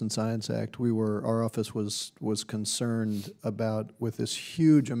the CHIPS and Science Act, our office was concerned about, with this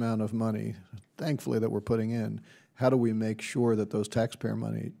huge amount of money, thankfully, that we're putting in, how do we make sure that those taxpayer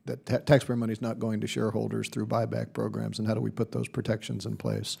money is not going to shareholders through buyback programs, and how do we put those protections in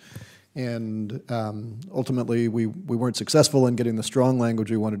place? And ultimately, we weren't successful in getting the strong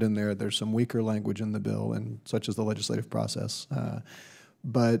language we wanted in there. There's some weaker language in the bill, and such as the legislative process.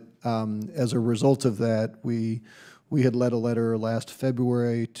 But as a result of that, we had led a letter last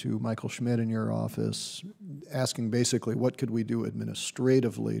February to Michael Schmidt in your office asking basically what could we do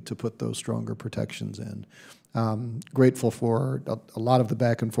administratively to put those stronger protections in. Grateful for a lot of the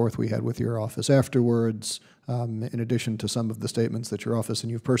back and forth we had with your office afterwards, in addition to some of the statements that your office and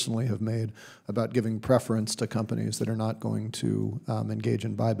you personally have made about giving preference to companies that are not going to engage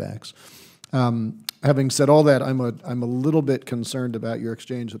in buybacks. Having said all that, I'm a little bit concerned about your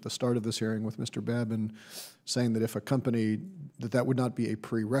exchange at the start of this hearing with Mr. Babin, saying that if a company, that would not be a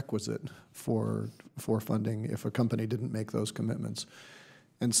prerequisite for funding if a company didn't make those commitments.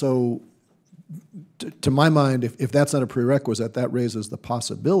 And so, to my mind, if that's not a prerequisite, that raises the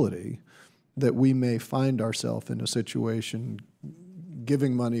possibility that we may find ourselves in a situation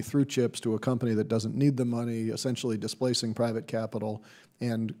giving money through CHIPS to a company that doesn't need the money, essentially displacing private capital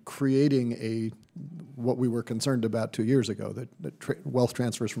and creating what we were concerned about 2 years ago, that wealth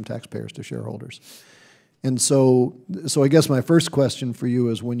transfers from taxpayers to shareholders. And so I guess my first question for you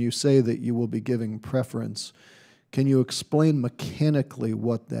is, when you say that you will be giving preference, Can you explain mechanically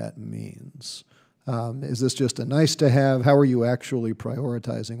what that means? Is this just a nice to have? How are you actually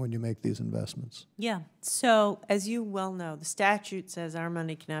prioritizing when you make these investments? Yeah. So as you well know, the statute says our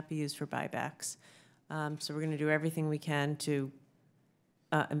money cannot be used for buybacks. So we're going to do everything we can to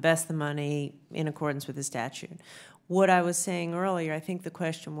invest the money in accordance with the statute. What I was saying earlier, I think the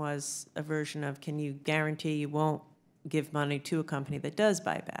question was a version of, can you guarantee you won't give money to a company that does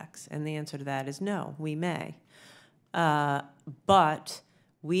buybacks? And the answer to that is no, we may. But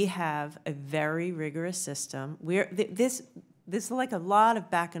we have a very rigorous system. This is like a lot of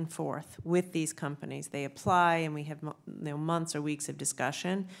back and forth with these companies. They apply, and we have months or weeks of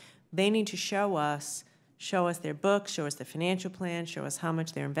discussion. They need to show us their books, show us their financial plan, show us how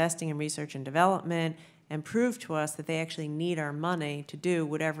much they're investing in research and development, and prove to us that they actually need our money to do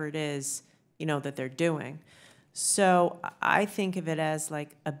whatever it is, that they're doing. So I think of it as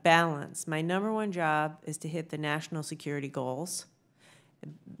like a balance. My #1 job is to hit the national security goals.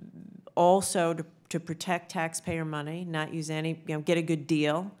 Also to protect taxpayer money, not use any, get a good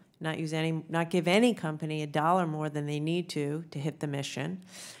deal, not give any company $1 more than they need to hit the mission.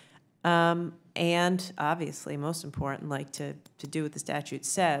 And obviously, most important, like to do what the statute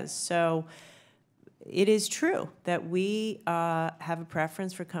says. So it is true that we have a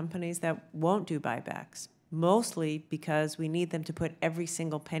preference for companies that won't do buybacks, mostly because we need them to put every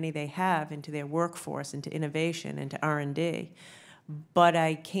single penny they have into their workforce, into innovation, into R&D. But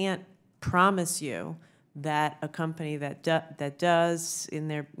I can't promise you that a company that does in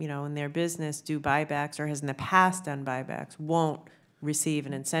their business do buybacks or has in the past done buybacks won't receive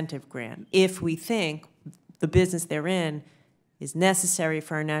an incentive grant if we think the business they're in is necessary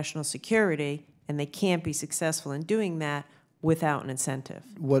for our national security and they can't be successful in doing that without an incentive.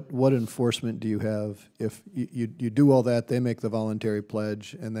 What enforcement do you have if you do all that, they make the voluntary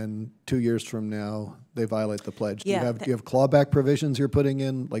pledge, and then 2 years from now they violate the pledge? Do you have clawback provisions you're putting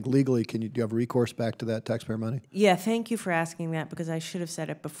in, like legally? Do you have recourse back to that taxpayer money? Yeah, thank you for asking that, because I should have said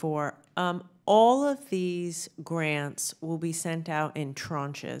it before. All of these grants will be sent out in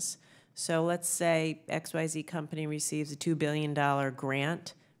tranches. So let's say XYZ company receives a $2 billion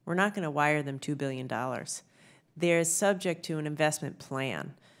grant. We're not going to wire them $2 billion. They're subject to an investment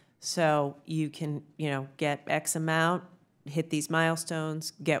plan. So you can, get X amount, hit these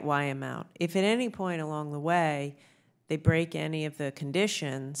milestones, get Y amount. If at any point along the way they break any of the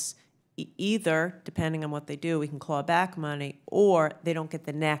conditions, either, depending on what they do, we can claw back money, or they don't get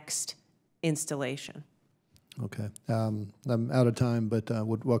the next installation. Okay. I'm out of time, but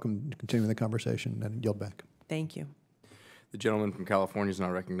would welcome continuing the conversation and yield back. Thank you. The gentleman from California is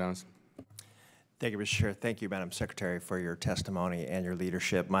now recognized. Thank you, Mr. Chair. Thank you, Madam Secretary, for your testimony and your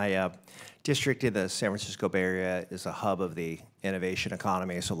leadership. My district in the San Francisco Bay Area is a hub of the innovation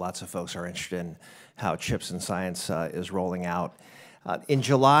economy, so lots of folks are interested in how chips and science is rolling out. In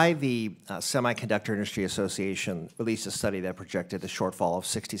July, the Semiconductor Industry Association released a study that projected a shortfall of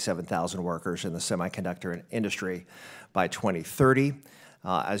 67,000 workers in the semiconductor industry by 2030.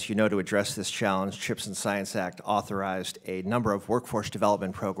 As you know, to address this challenge, CHIPS and Science Act authorized a number of workforce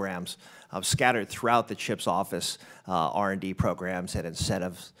development programs scattered throughout the CHIPS office, R&D programs and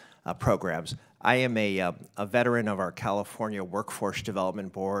incentives programs. I am a veteran of our California Workforce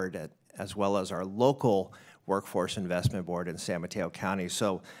Development Board, as well as our local Workforce Investment Board in San Mateo County.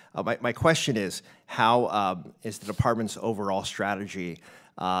 So my question is, how is the department's overall strategy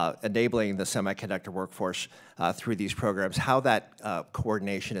enabling the semiconductor workforce through these programs, how that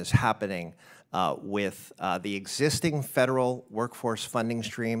coordination is happening with the existing federal workforce funding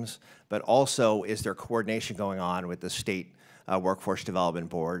streams, but also is there coordination going on with the state workforce development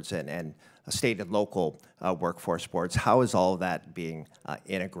boards and state and local workforce boards? How is all of that being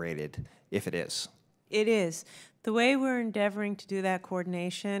integrated, if it is? It is. The way we're endeavoring to do that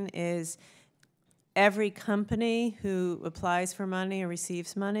coordination is every company who applies for money or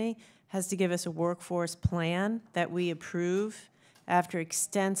receives money has to give us a workforce plan that we approve after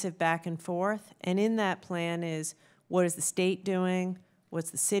extensive back and forth. And in that plan is, what is the state doing?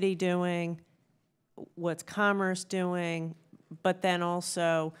 What's the city doing? What's Commerce doing? But then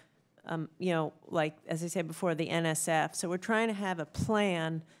also, like, as I said before, the NSF. So we're trying to have a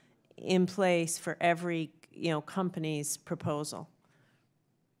plan in place for every, company's proposal.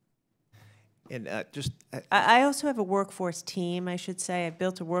 And I also have a workforce team, I should say. I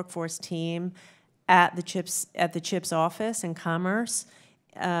built a workforce team at the CHIPS office in Commerce.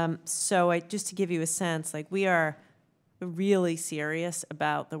 So just to give you a sense, like, we are really serious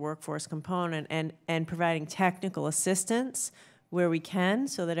about the workforce component and providing technical assistance where we can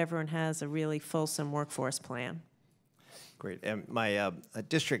so that everyone has a really fulsome workforce plan. Great. And my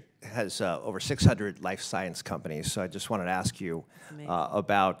district has over 600 life science companies, so I just wanted to ask you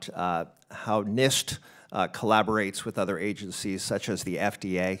about how NIST collaborates with other agencies such as the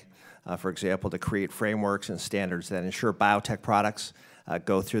FDA, for example, to create frameworks and standards that ensure biotech products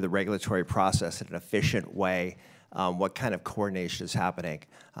go through the regulatory process in an efficient way. What kind of coordination is happening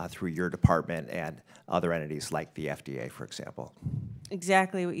through your department and other entities like the FDA, for example?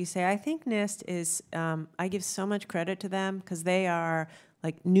 Exactly what you say. I think NIST is, I give so much credit to them because they are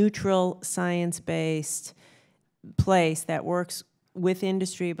like neutral, science-based place that works with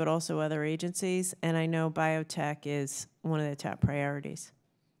industry but also other agencies, and I know biotech is one of their top priorities.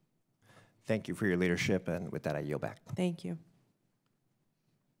 Thank you for your leadership, and with that, I yield back. Thank you.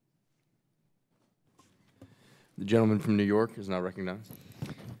 The gentleman from New York is now recognized.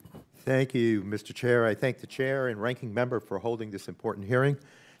 Thank you, Mr. Chair. I thank the chair and ranking member for holding this important hearing,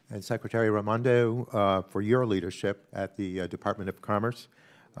 and Secretary Raimondo for your leadership at the Department of Commerce.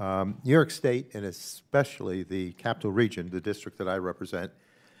 New York State, and especially the Capital Region, the district that I represent,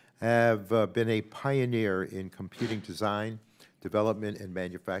 have been a pioneer in computing design, development, and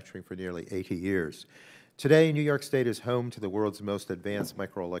manufacturing for nearly 80 years. Today, New York State is home to the world's most advanced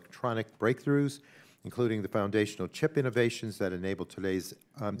microelectronic breakthroughs, including the foundational chip innovations that enable today's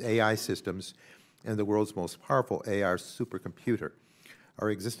AI systems and the world's most powerful AI supercomputer. Our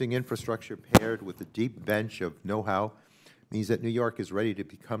existing infrastructure, paired with the deep bench of know-how, means that New York is ready to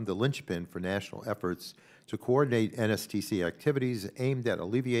become the linchpin for national efforts to coordinate NSTC activities aimed at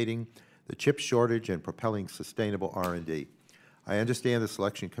alleviating the chip shortage and propelling sustainable R&D. I understand the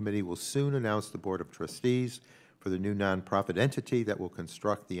selection committee will soon announce the Board of Trustees for the new nonprofit entity that will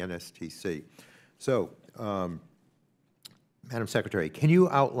construct the NSTC. So, Madam Secretary, can you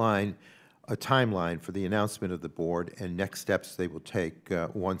outline a timeline for the announcement of the board and next steps they will take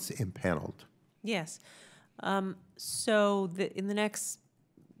once impaneled? Yes. So in the next,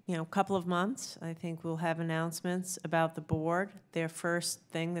 couple of months, I think we'll have announcements about the board. Their first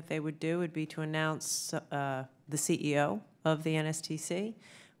thing that they would do would be to announce the CEO of the NSTC,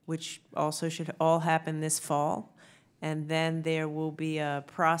 which also should all happen this fall. And then there will be a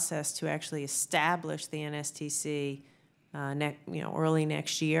process to actually establish the NSTC early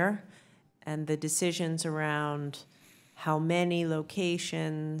next year. And the decisions around how many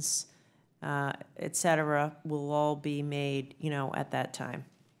locations, et cetera, will all be made, at that time.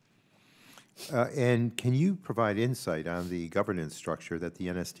 And can you provide insight on the governance structure that the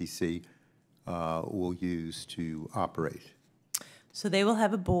NSTC will use to operate? So they will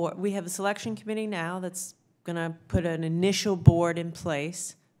have a board. We have a selection committee now that's going to put an initial board in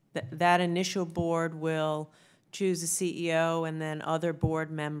place. That initial board will choose a CEO and then other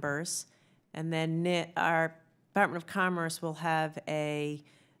board members. And then our Department of Commerce will have a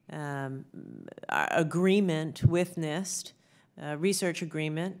agreement with NIST, a research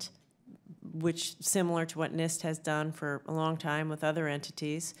agreement, which similar to what NIST has done for a long time with other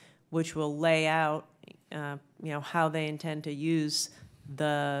entities, which will lay out, how they intend to use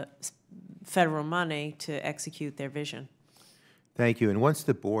the federal money to execute their vision. Thank you. And once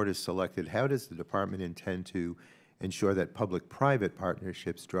the board is selected, how does the department intend to ensure that public-private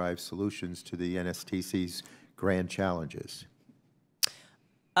partnerships drive solutions to the NSTC's grand challenges?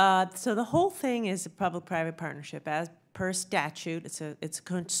 So the whole thing is a public-private partnership. As per statute, it's a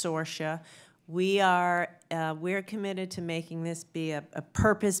consortia. We're committed to making this be a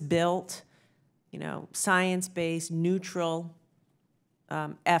purpose-built, science-based, neutral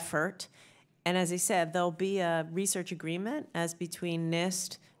effort. And as I said, there'll be a research agreement as between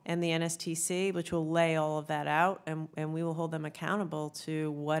NIST and the NSTC, which will lay all of that out, and we will hold them accountable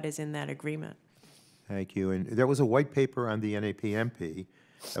to what is in that agreement. Thank you. And there was a white paper on the NAPMP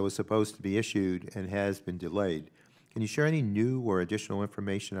that was supposed to be issued and has been delayed. Can you share any new or additional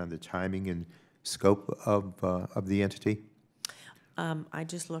information on the timing and scope of the entity? I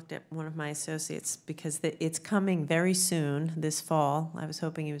just looked at one of my associates because it's coming very soon this fall. I was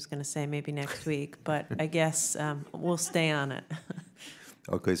hoping he was going to say maybe next week, but I guess we'll stay on it.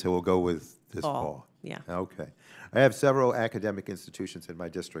 Okay, so we'll go with this fall. Yeah. Okay. I have several academic institutions in my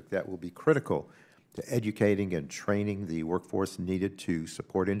district that will be critical to educating and training the workforce needed to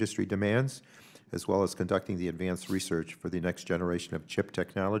support industry demands, as well as conducting the advanced research for the next generation of chip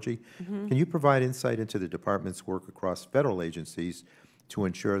technology. Mm-hmm. Can you provide insight into the department's work across federal agencies to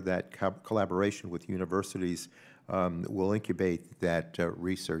ensure that collaboration with universities will incubate that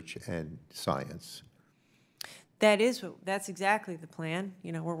research and science? That's exactly the plan.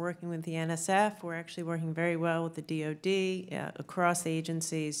 We're working with the NSF. We're actually working very well with the DoD across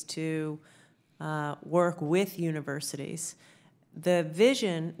agencies to work with universities. The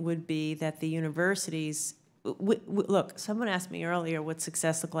vision would be that the universities look, someone asked me earlier what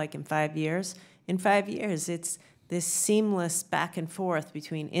success look like in 5 years. In 5 years, it's this seamless back and forth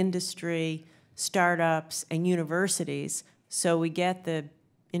between industry, startups, and universities. So we get the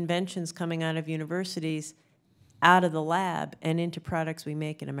inventions coming out of universities out of the lab and into products we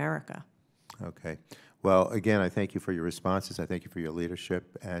make in America. Okay. Well, again, I thank you for your responses. I thank you for your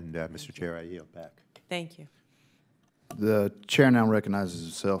leadership. And Mr. Chair, I yield back. Thank you. The chair now recognizes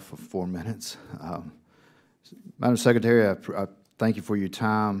himself for 4 minutes. Madam Secretary, I thank you for your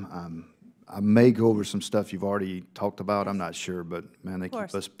time. I may go over some stuff you've already talked about. I'm not sure, but man, they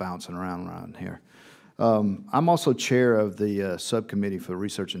keep us bouncing around here. I'm also chair of the subcommittee for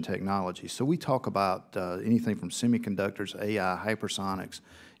research and technology. So we talk about anything from semiconductors, AI, hypersonics,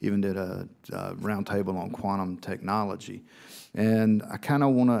 even did a roundtable on quantum technology. And I kind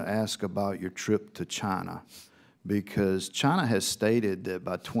of want to ask about your trip to China, because China has stated that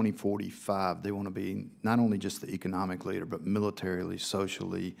by 2045, they want to be not only just the economic leader, but militarily,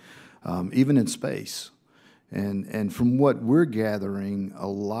 socially, even in space. And from what we're gathering, a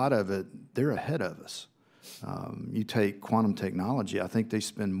lot of it, they're ahead of us. You take quantum technology, I think they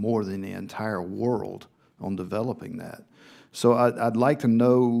spend more than the entire world on developing that. So I'd like to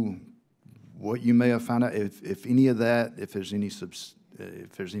know what you may have found out, if any of that, if there's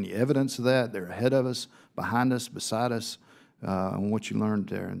any evidence of that, they're ahead of us, behind us, beside us, and what you learned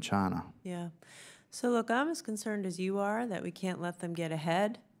there in China. Yeah. So look, I'm as concerned as you are that we can't let them get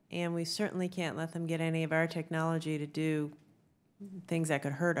ahead, and we certainly can't let them get any of our technology to do things that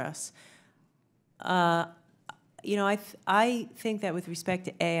could hurt us. You know, I think that with respect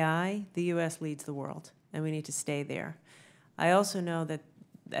to AI, the U.S. leads the world, and we need to stay there. I also know that,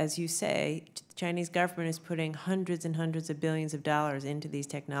 as you say, the Chinese government is putting hundreds and hundreds of billions of dollars into these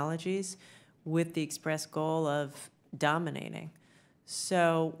technologies with the express goal of dominating.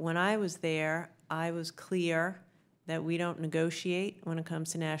 So when I was there, I was clear that we don't negotiate when it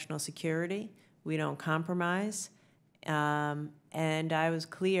comes to national security. We don't compromise. And I was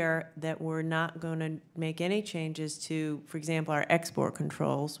clear that we're not going to make any changes to, for example, our export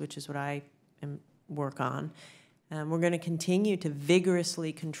controls, which is what I work on. We're going to continue to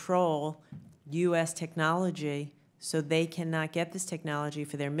vigorously control U.S. technology so they cannot get this technology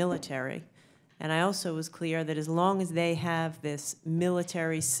for their military. And I also was clear that as long as they have this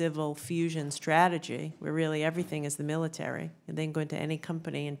military-civil fusion strategy, where really everything is the military, and they can go into any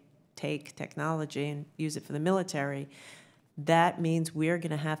company and take technology and use it for the military, that means we're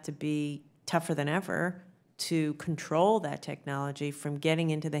going to have to be tougher than ever to control that technology from getting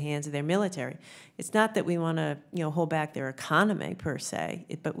into the hands of their military. It's not that we want to, hold back their economy per se,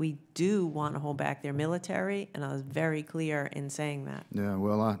 but we do want to hold back their military, and I was very clear in saying that. Yeah,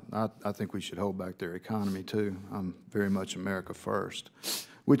 well, I think we should hold back their economy too. I'm very much America first,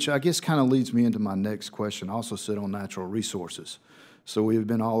 which I guess kind of leads me into my next question. I also sit on natural resources. So we've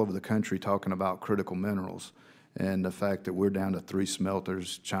been all over the country talking about critical minerals and the fact that we're down to 3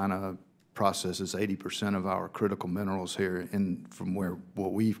 smelters. China processes 80% of our critical minerals here from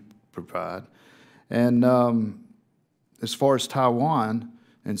what we provide. And as far as Taiwan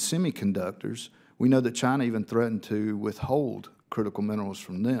and semiconductors, we know that China even threatened to withhold critical minerals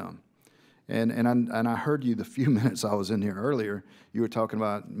from them. And I heard you the few minutes I was in here earlier, you were talking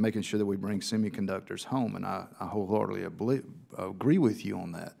about making sure that we bring semiconductors home, and I wholeheartedly agree with you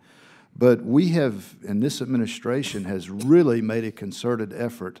on that. But we have, and this administration has really made a concerted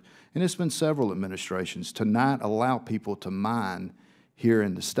effort, and it's been several administrations, to not allow people to mine here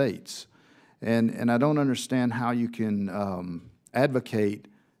in the States. And I don't understand how you can advocate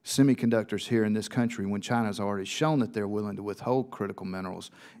semiconductors here in this country when China's already shown that they're willing to withhold critical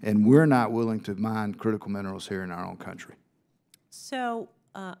minerals, and we're not willing to mine critical minerals here in our own country. So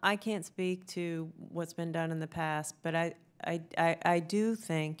I can't speak to what's been done in the past, but I do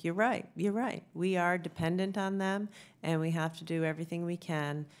think you're right. You're right. We are dependent on them, and we have to do everything we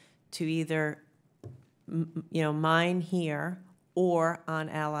can to either, mine here or on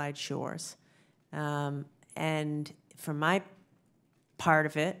allied shores. And for my part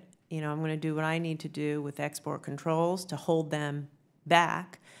of it, I'm going to do what I need to do with export controls to hold them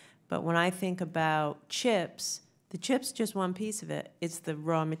back. But when I think about chips, the chip's just one piece of it. It's the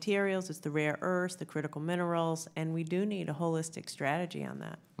raw materials, it's the rare earths, the critical minerals, and we do need a holistic strategy on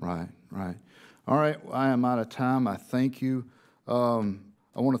that. Right, right. All right, I am out of time. I thank you.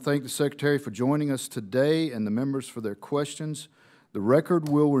 I want to thank the Secretary for joining us today and the members for their questions. The record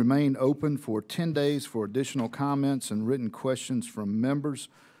will remain open for 10 days for additional comments and written questions from members.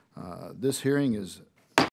 This hearing is